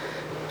questions,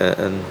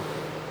 and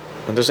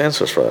there's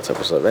answers for that type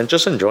of stuff, and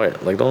just enjoy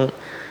it. Like, don't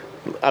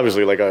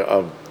obviously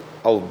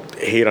I'll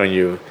hate on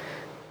you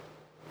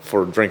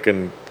for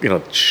drinking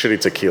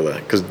shitty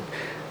tequila, because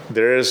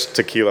There is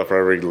tequila for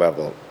every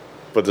level,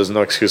 but there's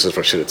no excuses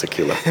for shitty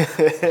tequila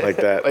like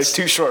that. It's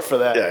too short for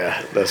that.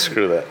 Yeah, let's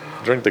screw that.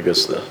 Drink the good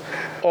stuff,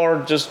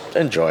 or just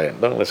enjoy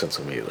it. Don't listen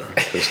to me either.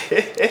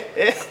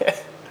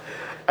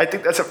 I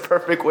think that's a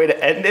perfect way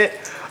to end it.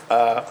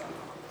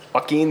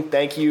 Joaquin,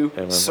 thank you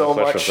so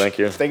much. Thank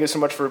you. Thank you so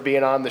much for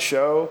being on the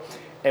show.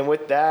 And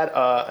with that,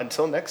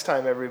 until next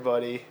time,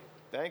 everybody.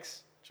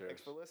 Thanks. Cheers.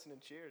 Thanks for listening.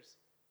 Cheers.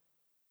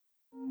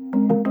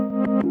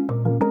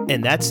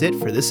 And that's it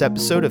for this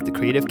episode of the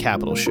Creative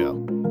Capital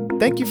Show.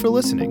 Thank you for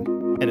listening,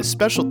 and a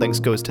special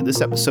thanks goes to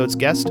this episode's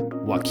guest,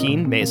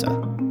 Joaquin Meza.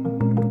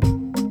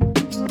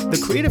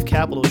 The Creative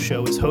Capital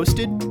Show is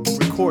hosted,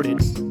 recorded,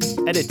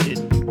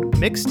 edited,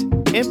 mixed,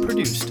 and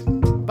produced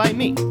by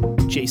me,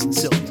 Jason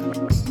Sylvia.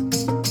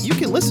 You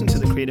can listen to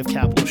the Creative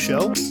Capital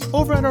Show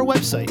over at our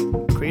website,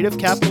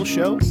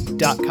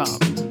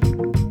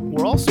 creativecapitalshow.com.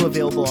 We're also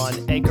available on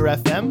Anchor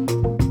FM,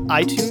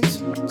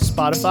 iTunes,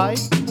 Spotify,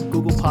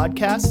 Google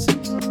Podcasts,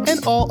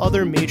 and all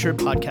other major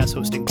podcast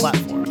hosting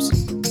platforms.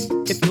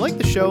 If you like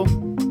the show,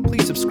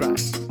 please subscribe.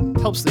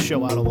 Helps the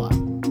show out a lot.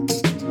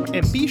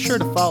 And be sure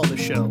to follow the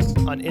show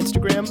on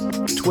Instagram,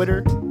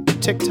 Twitter,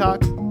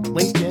 TikTok,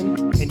 LinkedIn,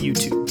 and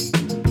YouTube.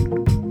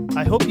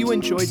 I hope you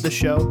enjoyed the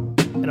show,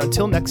 and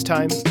until next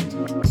time,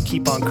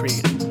 keep on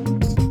creating.